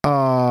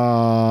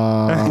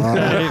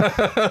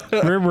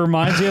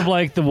 Reminds me of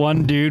like the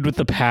one dude with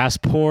the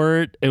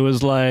passport. It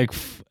was like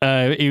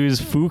he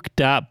was Fook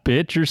dat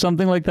bitch or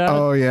something like that.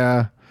 oh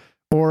yeah.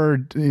 Or,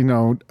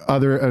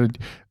 other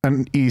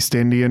an East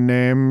Indian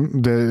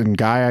name. The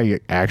guy I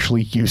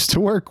actually used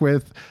to work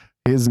with,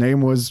 his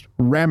name was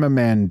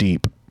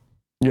Ramamandeep.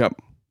 Yep.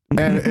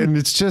 And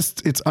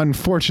it's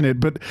unfortunate,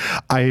 but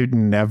I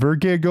never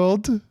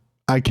giggled.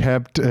 I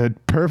kept a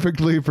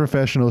perfectly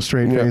professional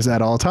straight face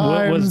at all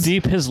times. Was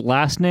Deep his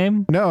last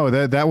name? No,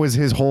 that was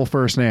his whole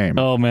first name.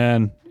 Oh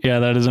man. Yeah,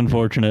 that is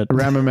unfortunate.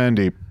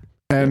 Ramamandeep.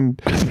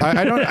 And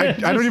I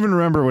don't even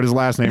remember what his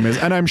last name is.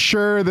 And I'm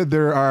sure that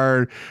there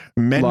are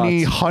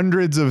many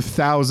hundreds of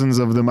thousands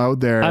of them out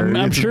there.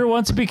 I'm sure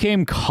once it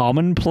became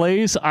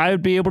commonplace,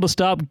 I'd be able to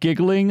stop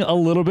giggling a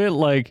little bit.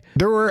 Like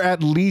there were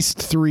at least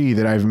 3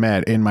 that I've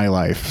met in my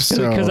life.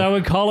 So because I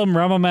would call him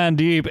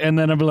Ramamandeep, and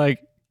then I'd be like,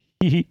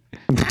 I'm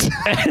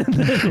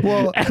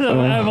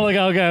like,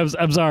 okay,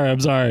 I'm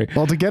sorry.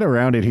 Well, to get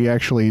around it,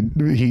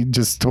 he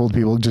just told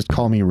people, just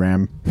call me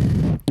Ram.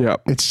 Yeah.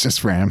 It's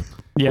just Ram.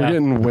 Yeah. We're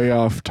getting way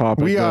off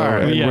topic. We are.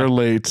 And Yeah. we're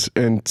late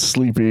and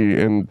sleepy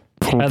and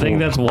I think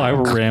that's why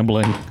we're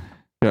rambling.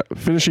 Yeah.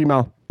 Finish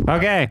email.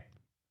 Okay.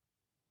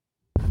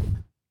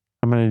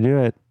 I'm going to do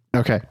it.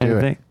 Okay, do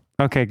it.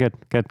 Okay, good.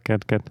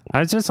 I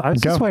was just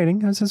waiting.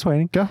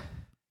 Go.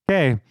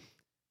 Okay.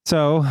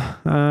 So,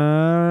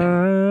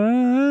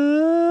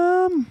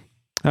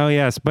 oh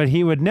yes, but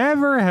he would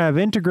never have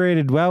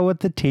integrated well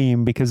with the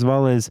team because of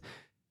all his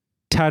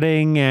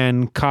tutting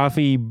and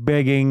coffee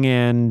begging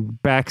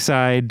and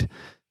backside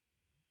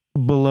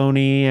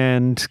baloney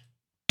and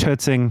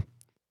tootsing.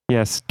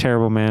 Yes,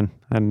 terrible man.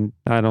 And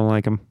I don't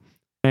like him.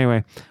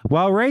 Anyway,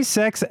 while race,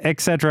 sex,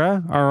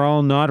 etc. are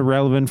all not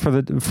relevant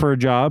for a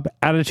job,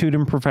 attitude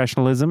and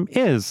professionalism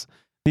is.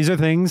 These are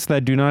things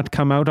that do not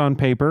come out on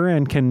paper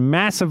and can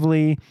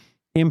massively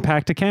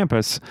impact a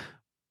campus.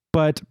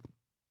 But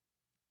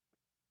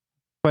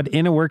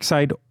in a work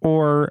site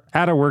or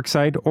at a work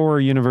site or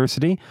a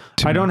university,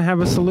 I don't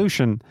have a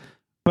solution.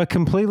 But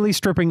completely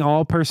stripping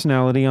all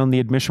personality on the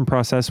admission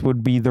process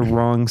would be the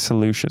wrong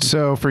solution.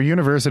 So for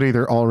university,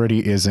 there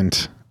already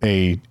isn't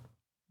a,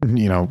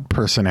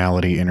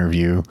 personality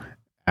interview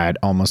at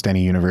almost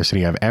any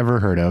university I've ever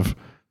heard of.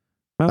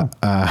 Oh.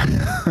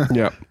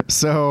 Yeah.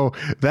 So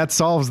that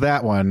solves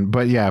that one.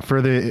 But yeah,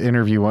 for the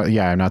interview,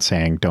 I'm not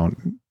saying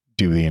don't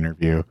do the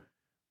interview.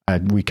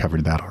 We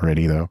covered that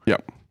already, though.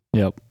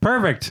 Yep.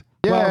 Perfect.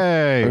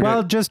 Yay!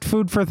 Well, just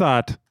food for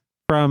thought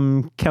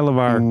from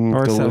Kelavar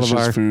or delicious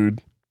Selavar.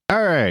 food.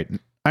 All right.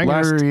 I'm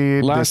going to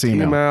read last this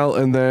email.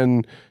 and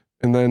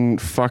then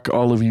fuck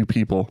all of you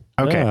people.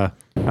 Okay.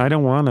 I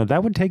don't want to.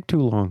 That would take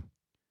too long.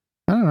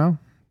 I don't know.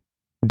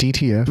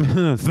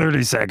 DTF.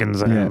 30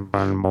 seconds. Yeah.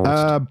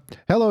 Most.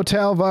 Hello,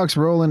 Talvox,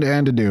 Roland,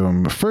 and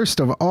Doom. First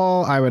of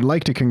all, I would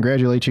like to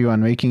congratulate you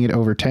on making it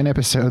over 10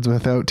 episodes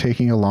without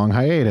taking a long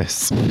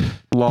hiatus.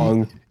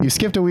 Long. You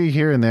skipped a week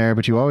here and there,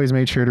 but you always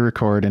made sure to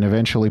record and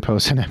eventually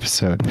post an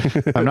episode.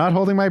 I'm not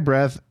holding my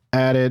breath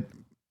at it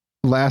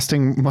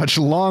lasting much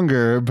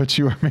longer, but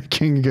you are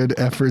making good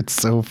efforts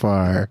so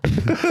far.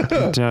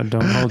 Don't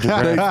hold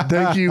your breath.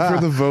 Thank you for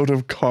the vote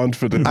of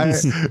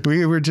confidence.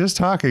 We were just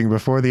talking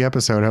before the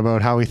episode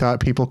about how we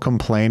thought people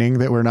complaining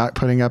that we're not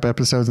putting up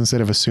episodes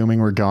instead of assuming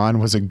we're gone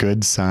was a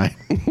good sign.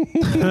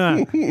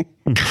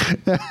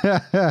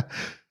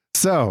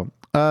 So,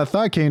 a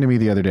thought came to me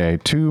the other day.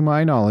 To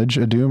my knowledge,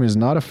 a Doom is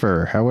not a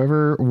fur.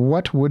 However,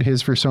 what would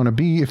his persona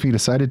be if he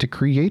decided to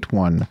create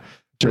one?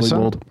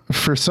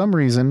 For some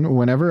reason,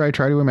 whenever I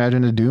try to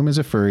imagine a Doom as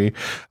a furry,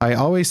 I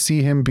always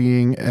see him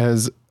being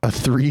as a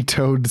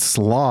 3-toed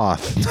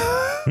sloth.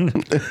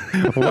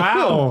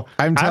 Wow.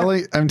 I'm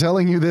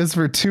telling you this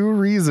for 2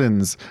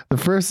 reasons. The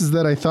first is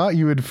that I thought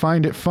you would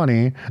find it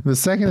funny. The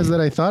second is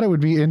that I thought it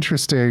would be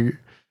interesting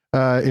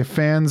if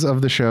fans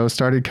of the show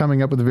started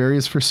coming up with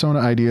various persona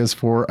ideas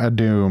for a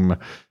Doom.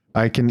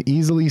 I can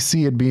easily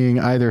see it being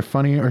either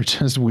funny or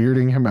just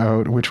weirding him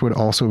out, which would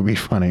also be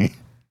funny.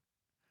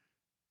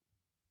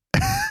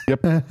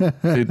 Yep.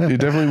 It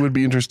definitely would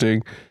be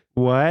interesting.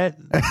 What?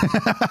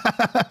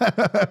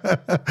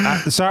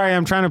 Sorry,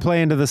 I'm trying to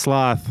play into the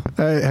sloth.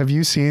 Have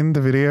you seen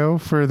the video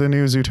for the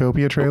new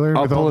Zootopia trailer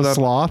with all the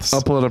sloths?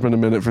 I'll pull it up in a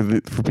minute for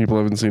people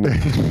who haven't seen it.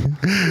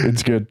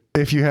 It's good.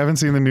 If you haven't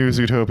seen the new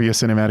Zootopia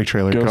cinematic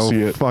trailer, Go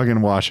see it. Fucking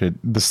watch it.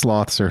 The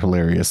sloths are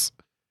hilarious.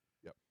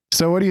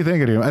 So what do you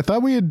think of him? I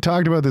thought we had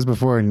talked about this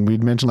before and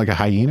we'd mentioned like a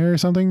hyena or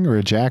something or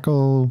a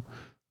jackal.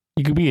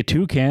 You could be a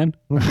toucan.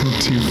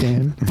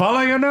 Toucan.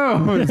 Follow your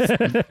nose.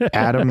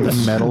 Adam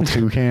the metal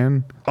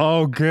toucan.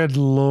 Oh, good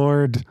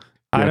Lord.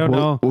 I don't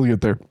know. We'll get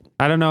there.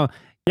 I don't know.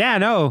 Yeah,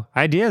 no.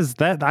 Ideas.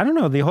 I don't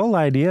know. The whole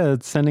idea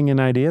of sending in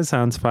ideas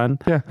sounds fun.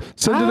 Yeah.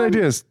 Send in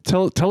ideas.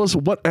 Tell us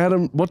what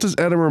does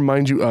Adam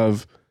remind you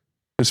of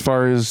as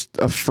far as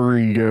a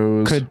furry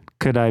goes?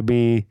 Could I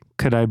be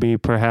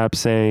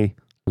perhaps a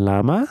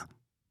llama?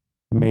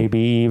 Maybe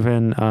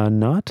even a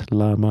not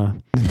llama.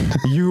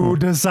 You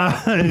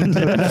decide.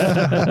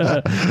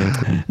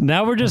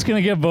 Now we're just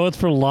gonna get votes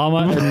for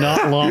llama and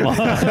not llama.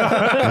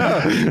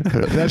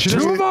 That should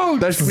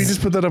be, We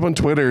just put that up on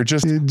Twitter.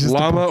 Just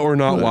llama or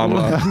not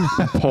llama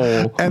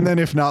poll. and then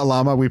if not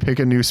llama, we pick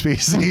a new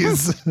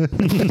species.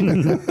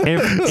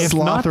 if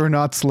Sloth not, or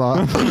not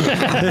sloth.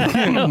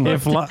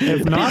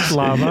 if not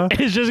llama,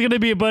 It's just gonna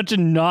be a bunch of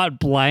not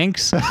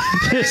blanks, so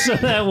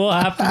that we'll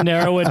have to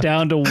narrow it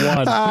down to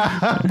one.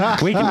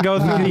 we can go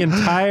through the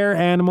entire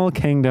animal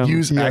kingdom.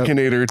 Use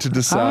Akinator to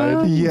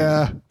decide.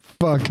 Yeah.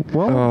 Fuck.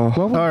 What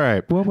All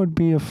right. What would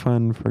be a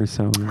fun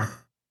persona?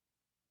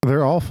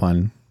 They're all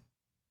fun.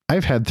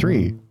 I've had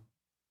 3.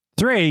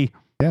 3.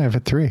 Yeah, I've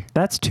had 3.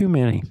 That's too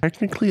many.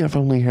 Technically, I've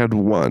only had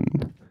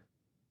 1.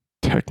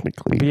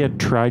 Technically. Be a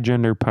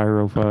trigender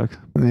pyrofox.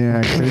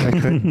 Yeah,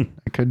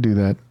 I could do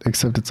that,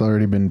 except it's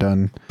already been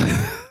done.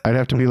 I'd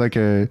have to be like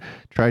a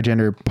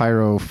trigender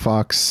pyro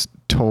fox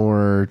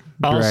tor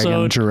dragon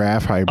Also-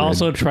 giraffe hybrid.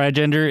 Also,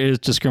 trigender is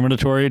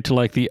discriminatory to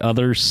like the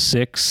other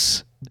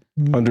 6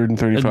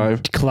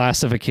 135.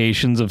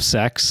 classifications of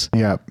sex.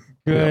 yeah.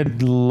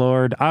 Good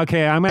Lord.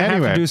 Okay, I'm going to have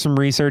Anyway. to do some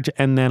research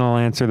and then I'll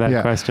answer that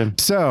Yeah. question.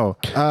 So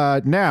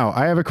now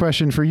I have a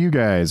question for you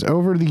guys.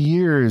 Over the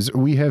years,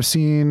 we have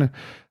seen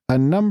a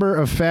number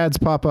of fads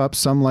pop up.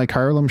 Some like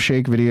Harlem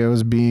Shake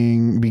videos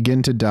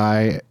begin to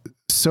die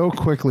so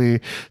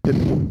quickly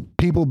that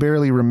people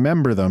barely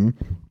remember them.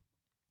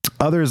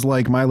 Others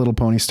like My Little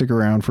Pony stick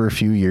around for a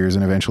few years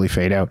and eventually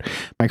fade out.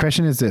 My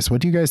question is this: what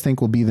do you guys think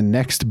will be the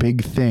next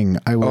big thing?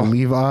 I will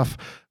leave off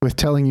with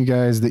telling you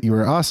guys that you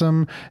are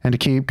awesome and to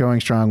keep going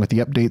strong with the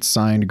updates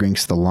signed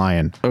Grinks the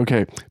Lion.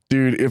 Okay,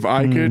 dude, if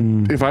I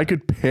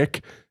could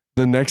pick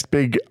the next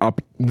big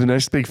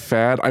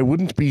fad, I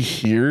wouldn't be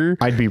here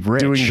I'd be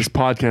rich. doing this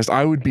podcast.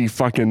 I would be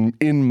fucking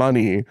in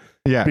money.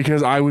 Yeah.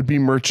 Because I would be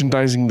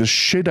merchandising the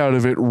shit out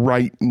of it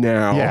right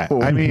now. Yeah,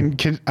 I mean,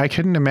 I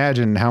couldn't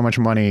imagine how much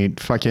money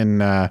fucking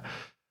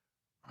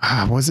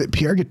was it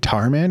Pierre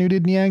Guitar Man who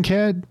did Nyan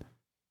Cat?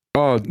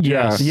 Oh,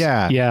 Yes.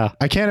 Yeah, Yeah.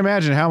 I can't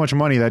imagine how much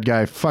money that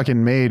guy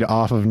fucking made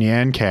off of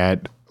Nyan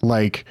Cat.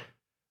 Like,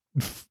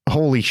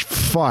 holy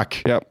fuck!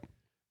 Yep.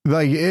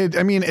 Like it.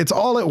 I mean, it's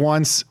all at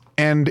once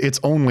and it's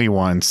only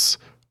once,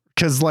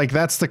 because like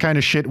that's the kind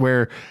of shit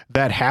where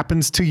that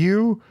happens to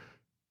you.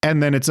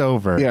 And then it's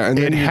over. Yeah, and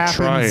then it you happens.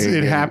 try It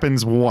again.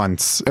 happens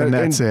once, and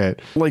that's it.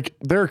 Like,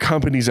 there are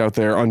companies out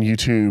there on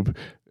YouTube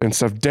and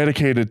stuff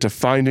dedicated to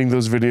finding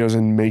those videos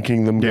and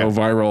making them go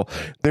viral.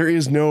 There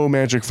is no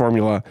magic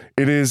formula.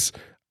 It is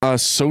a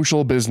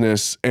social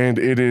business and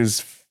it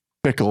is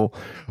fickle.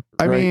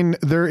 I right? mean,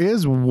 there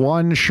is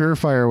one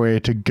surefire way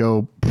to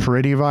go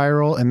pretty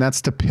viral, and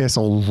that's to piss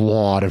a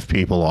lot of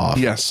people off.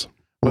 Yes.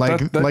 But Like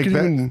could that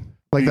even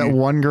be- that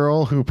one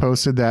girl who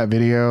posted that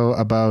video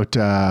about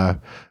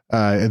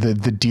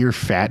the Dear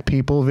Fat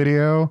People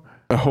video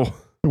Oh,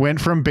 went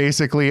from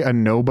basically a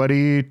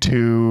nobody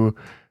to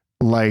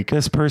like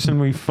This person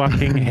we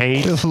fucking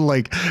hate.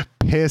 like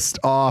pissed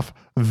off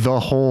the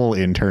whole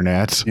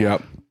internet.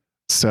 yep.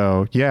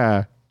 So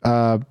yeah,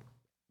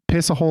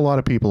 piss a whole lot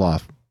of people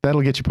off.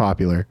 That'll get you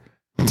popular.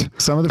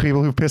 Some of the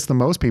people who've pissed the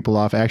most people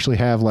off actually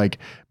have like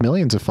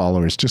millions of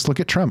followers. Just look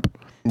at Trump.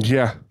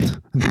 Yeah.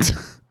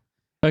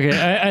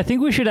 Okay, I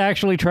think we should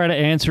actually try to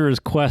answer his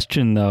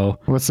question though.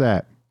 What's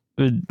that?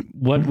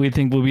 What we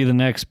think will be the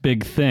next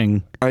big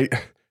thing. I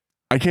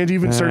can't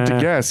even start to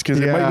guess because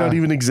it might yeah. not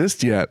even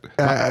exist yet.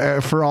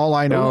 For all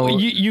I know,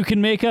 You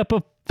can make up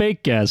a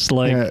fake guess.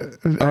 Like,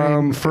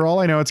 for all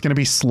I know, it's going to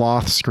be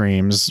Sloth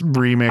Screams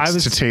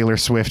remixed to Taylor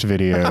Swift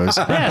videos.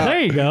 yeah,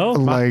 there you go.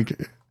 Like,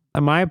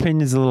 My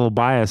opinion is a little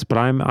biased, but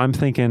I'm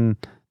thinking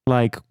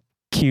like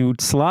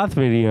cute sloth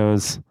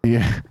videos.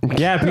 yeah,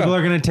 Yeah, people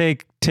are gonna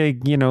take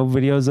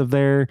videos of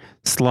their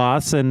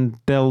sloths and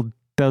they'll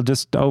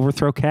just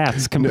overthrow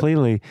cats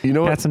completely. You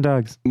know what? Cats and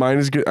dogs. Mine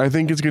is good. I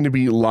think it's going to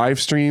be live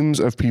streams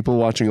of people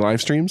watching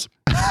live streams.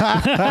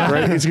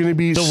 Right? It's going to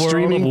be The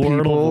streaming World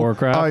of people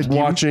Warcraft.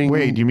 watching.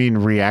 Wait, you mean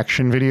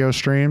reaction video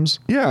streams?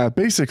 Yeah,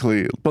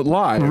 basically, but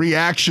live.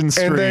 Reaction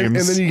streams. and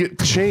then you get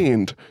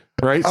chained.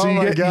 Right? So Oh you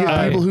my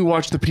get people who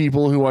watch the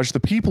people who watch the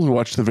people who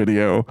watch the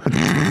video.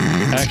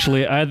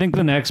 Actually, I think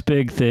the next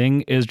big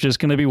thing is just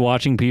going to be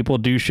watching people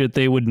do shit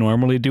they would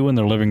normally do in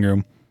their living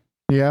room.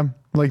 Yeah,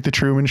 like the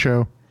Truman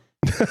Show.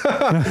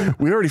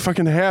 We already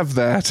fucking have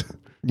that.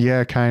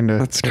 Yeah, kind of.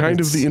 That's kind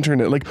of the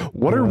internet. Like,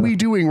 what are we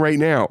doing right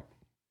now?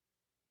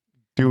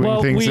 Doing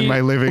Well, things in we- my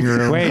living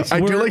room. Wait, I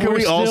do We're- like how we're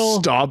we all still-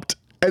 stopped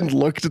and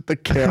looked at the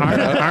camera.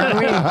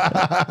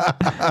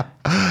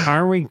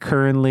 Aren't we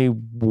currently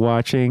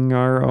watching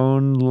our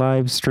own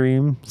live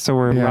stream? So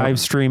we're Yeah. live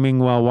streaming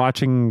while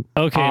watching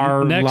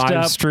our next live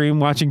up- stream,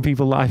 watching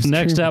people live stream.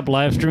 Next up,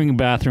 live streaming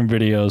bathroom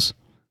videos.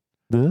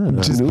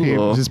 Ugh.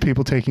 Just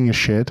people taking a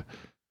shit.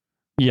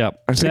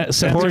 Yep. I think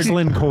Censored,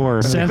 Porcelain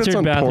core. censored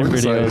on bathroom porn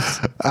videos.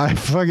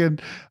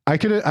 sites.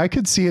 I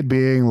could see it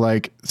being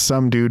like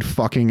some dude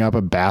fucking up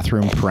a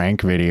bathroom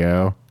prank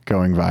video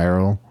going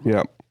viral.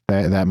 Yeah.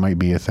 That might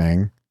be a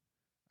thing.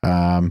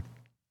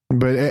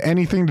 But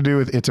anything to do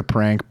with it's a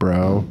prank,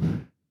 bro,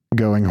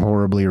 going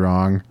horribly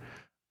wrong.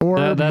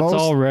 Or That's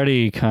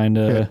already kind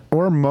of.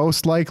 or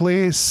most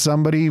likely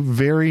somebody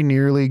very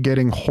nearly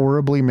getting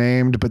horribly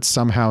maimed but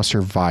somehow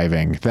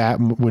surviving. That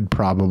would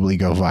probably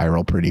go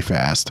viral pretty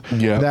fast.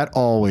 Yeah. That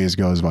always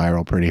goes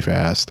viral pretty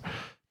fast.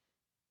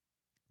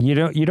 You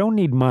don't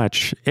need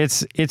much.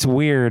 It's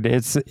weird.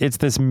 It's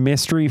this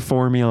mystery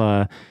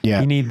formula. Yeah.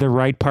 You need the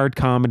right part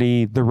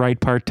comedy, the right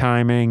part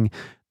timing,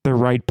 the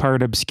right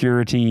part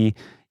obscurity,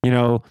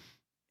 and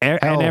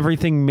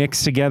everything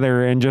mixed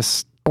together and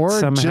just Or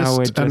somehow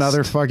just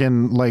another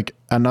fucking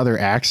another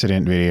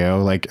accident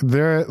video.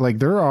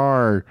 There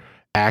are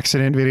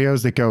accident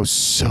videos that go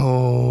so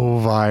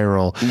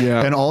viral.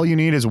 Yeah. And all you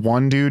need is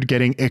one dude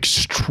getting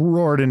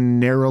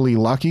extraordinarily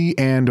lucky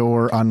and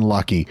or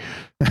unlucky.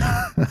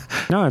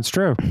 No, it's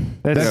true.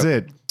 That's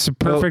it. It's a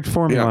perfect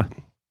formula.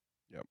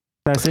 Yep.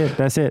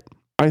 That's it.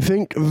 I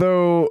think,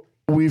 though,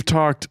 we've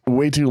talked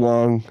way too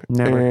long,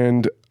 Never.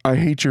 and I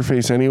hate your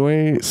face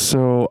anyway,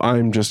 so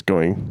I'm just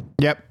going.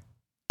 Yep.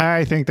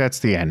 I think that's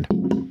the end.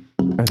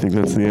 I think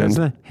that's the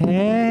end.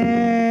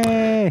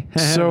 Hey.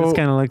 So- this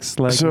kind of looks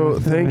like. So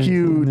thank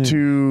you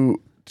to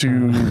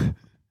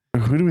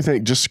who do we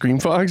thank? Just Scream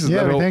Fox? Is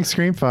that Yeah, all? thanks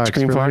Scream Fox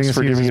Scream Fox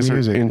for giving us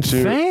music.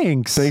 into.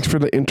 Thanks. Thanks for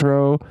the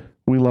intro.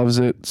 We loves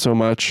it so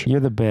much.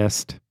 You're the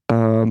best.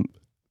 The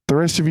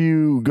rest of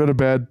you go to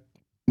bed.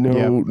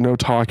 No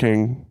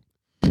talking,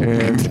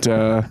 and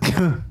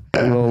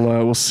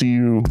we'll see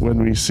you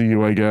when we see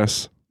you, I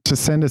guess.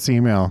 Just send us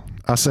email.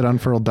 Us at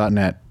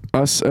unfurled.net.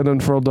 Us at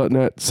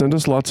unfurled.net. Send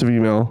us lots of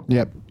email.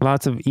 Yep.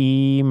 Lots of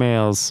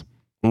emails.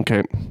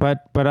 Okay.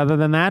 But other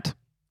than that,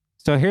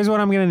 so here's what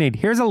I'm going to need.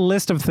 Here's a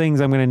list of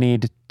things I'm going to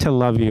need to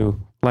love you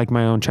like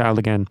my own child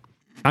again.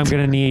 I'm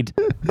going to need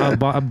a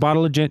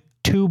bottle of gin,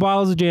 2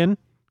 bottles of gin.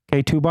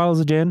 Okay, 2 bottles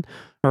of gin.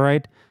 All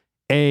right.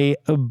 A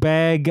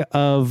bag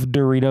of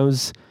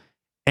Doritos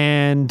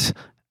and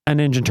a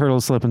Ninja Turtle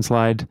slip and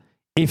slide.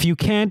 If you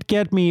can't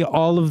get me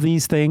all of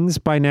these things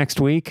by next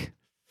week,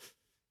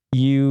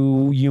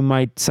 you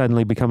might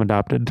suddenly become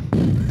adopted,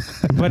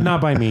 but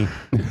not by me.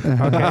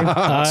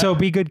 Okay. So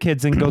be good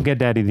kids and go get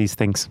daddy these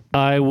things.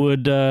 I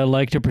would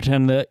like to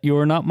pretend that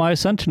you're not my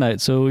son tonight,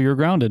 so you're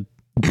grounded.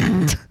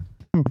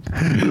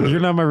 You're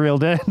not my real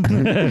dad.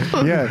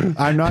 Yeah,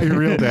 I'm not your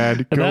real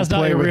dad. And Go that's not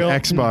play your with real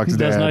Xbox Dad.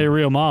 That's not your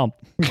real mom.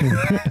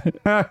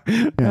 Yeah,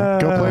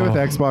 go play with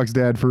Xbox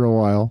Dad for a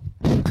while.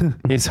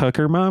 Is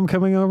Hooker Mom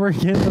coming over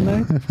again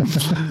tonight?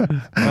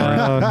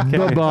 Okay.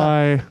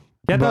 Bye-bye.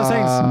 Get those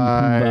things.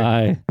 Bye.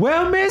 Bye.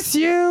 We'll miss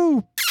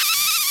you.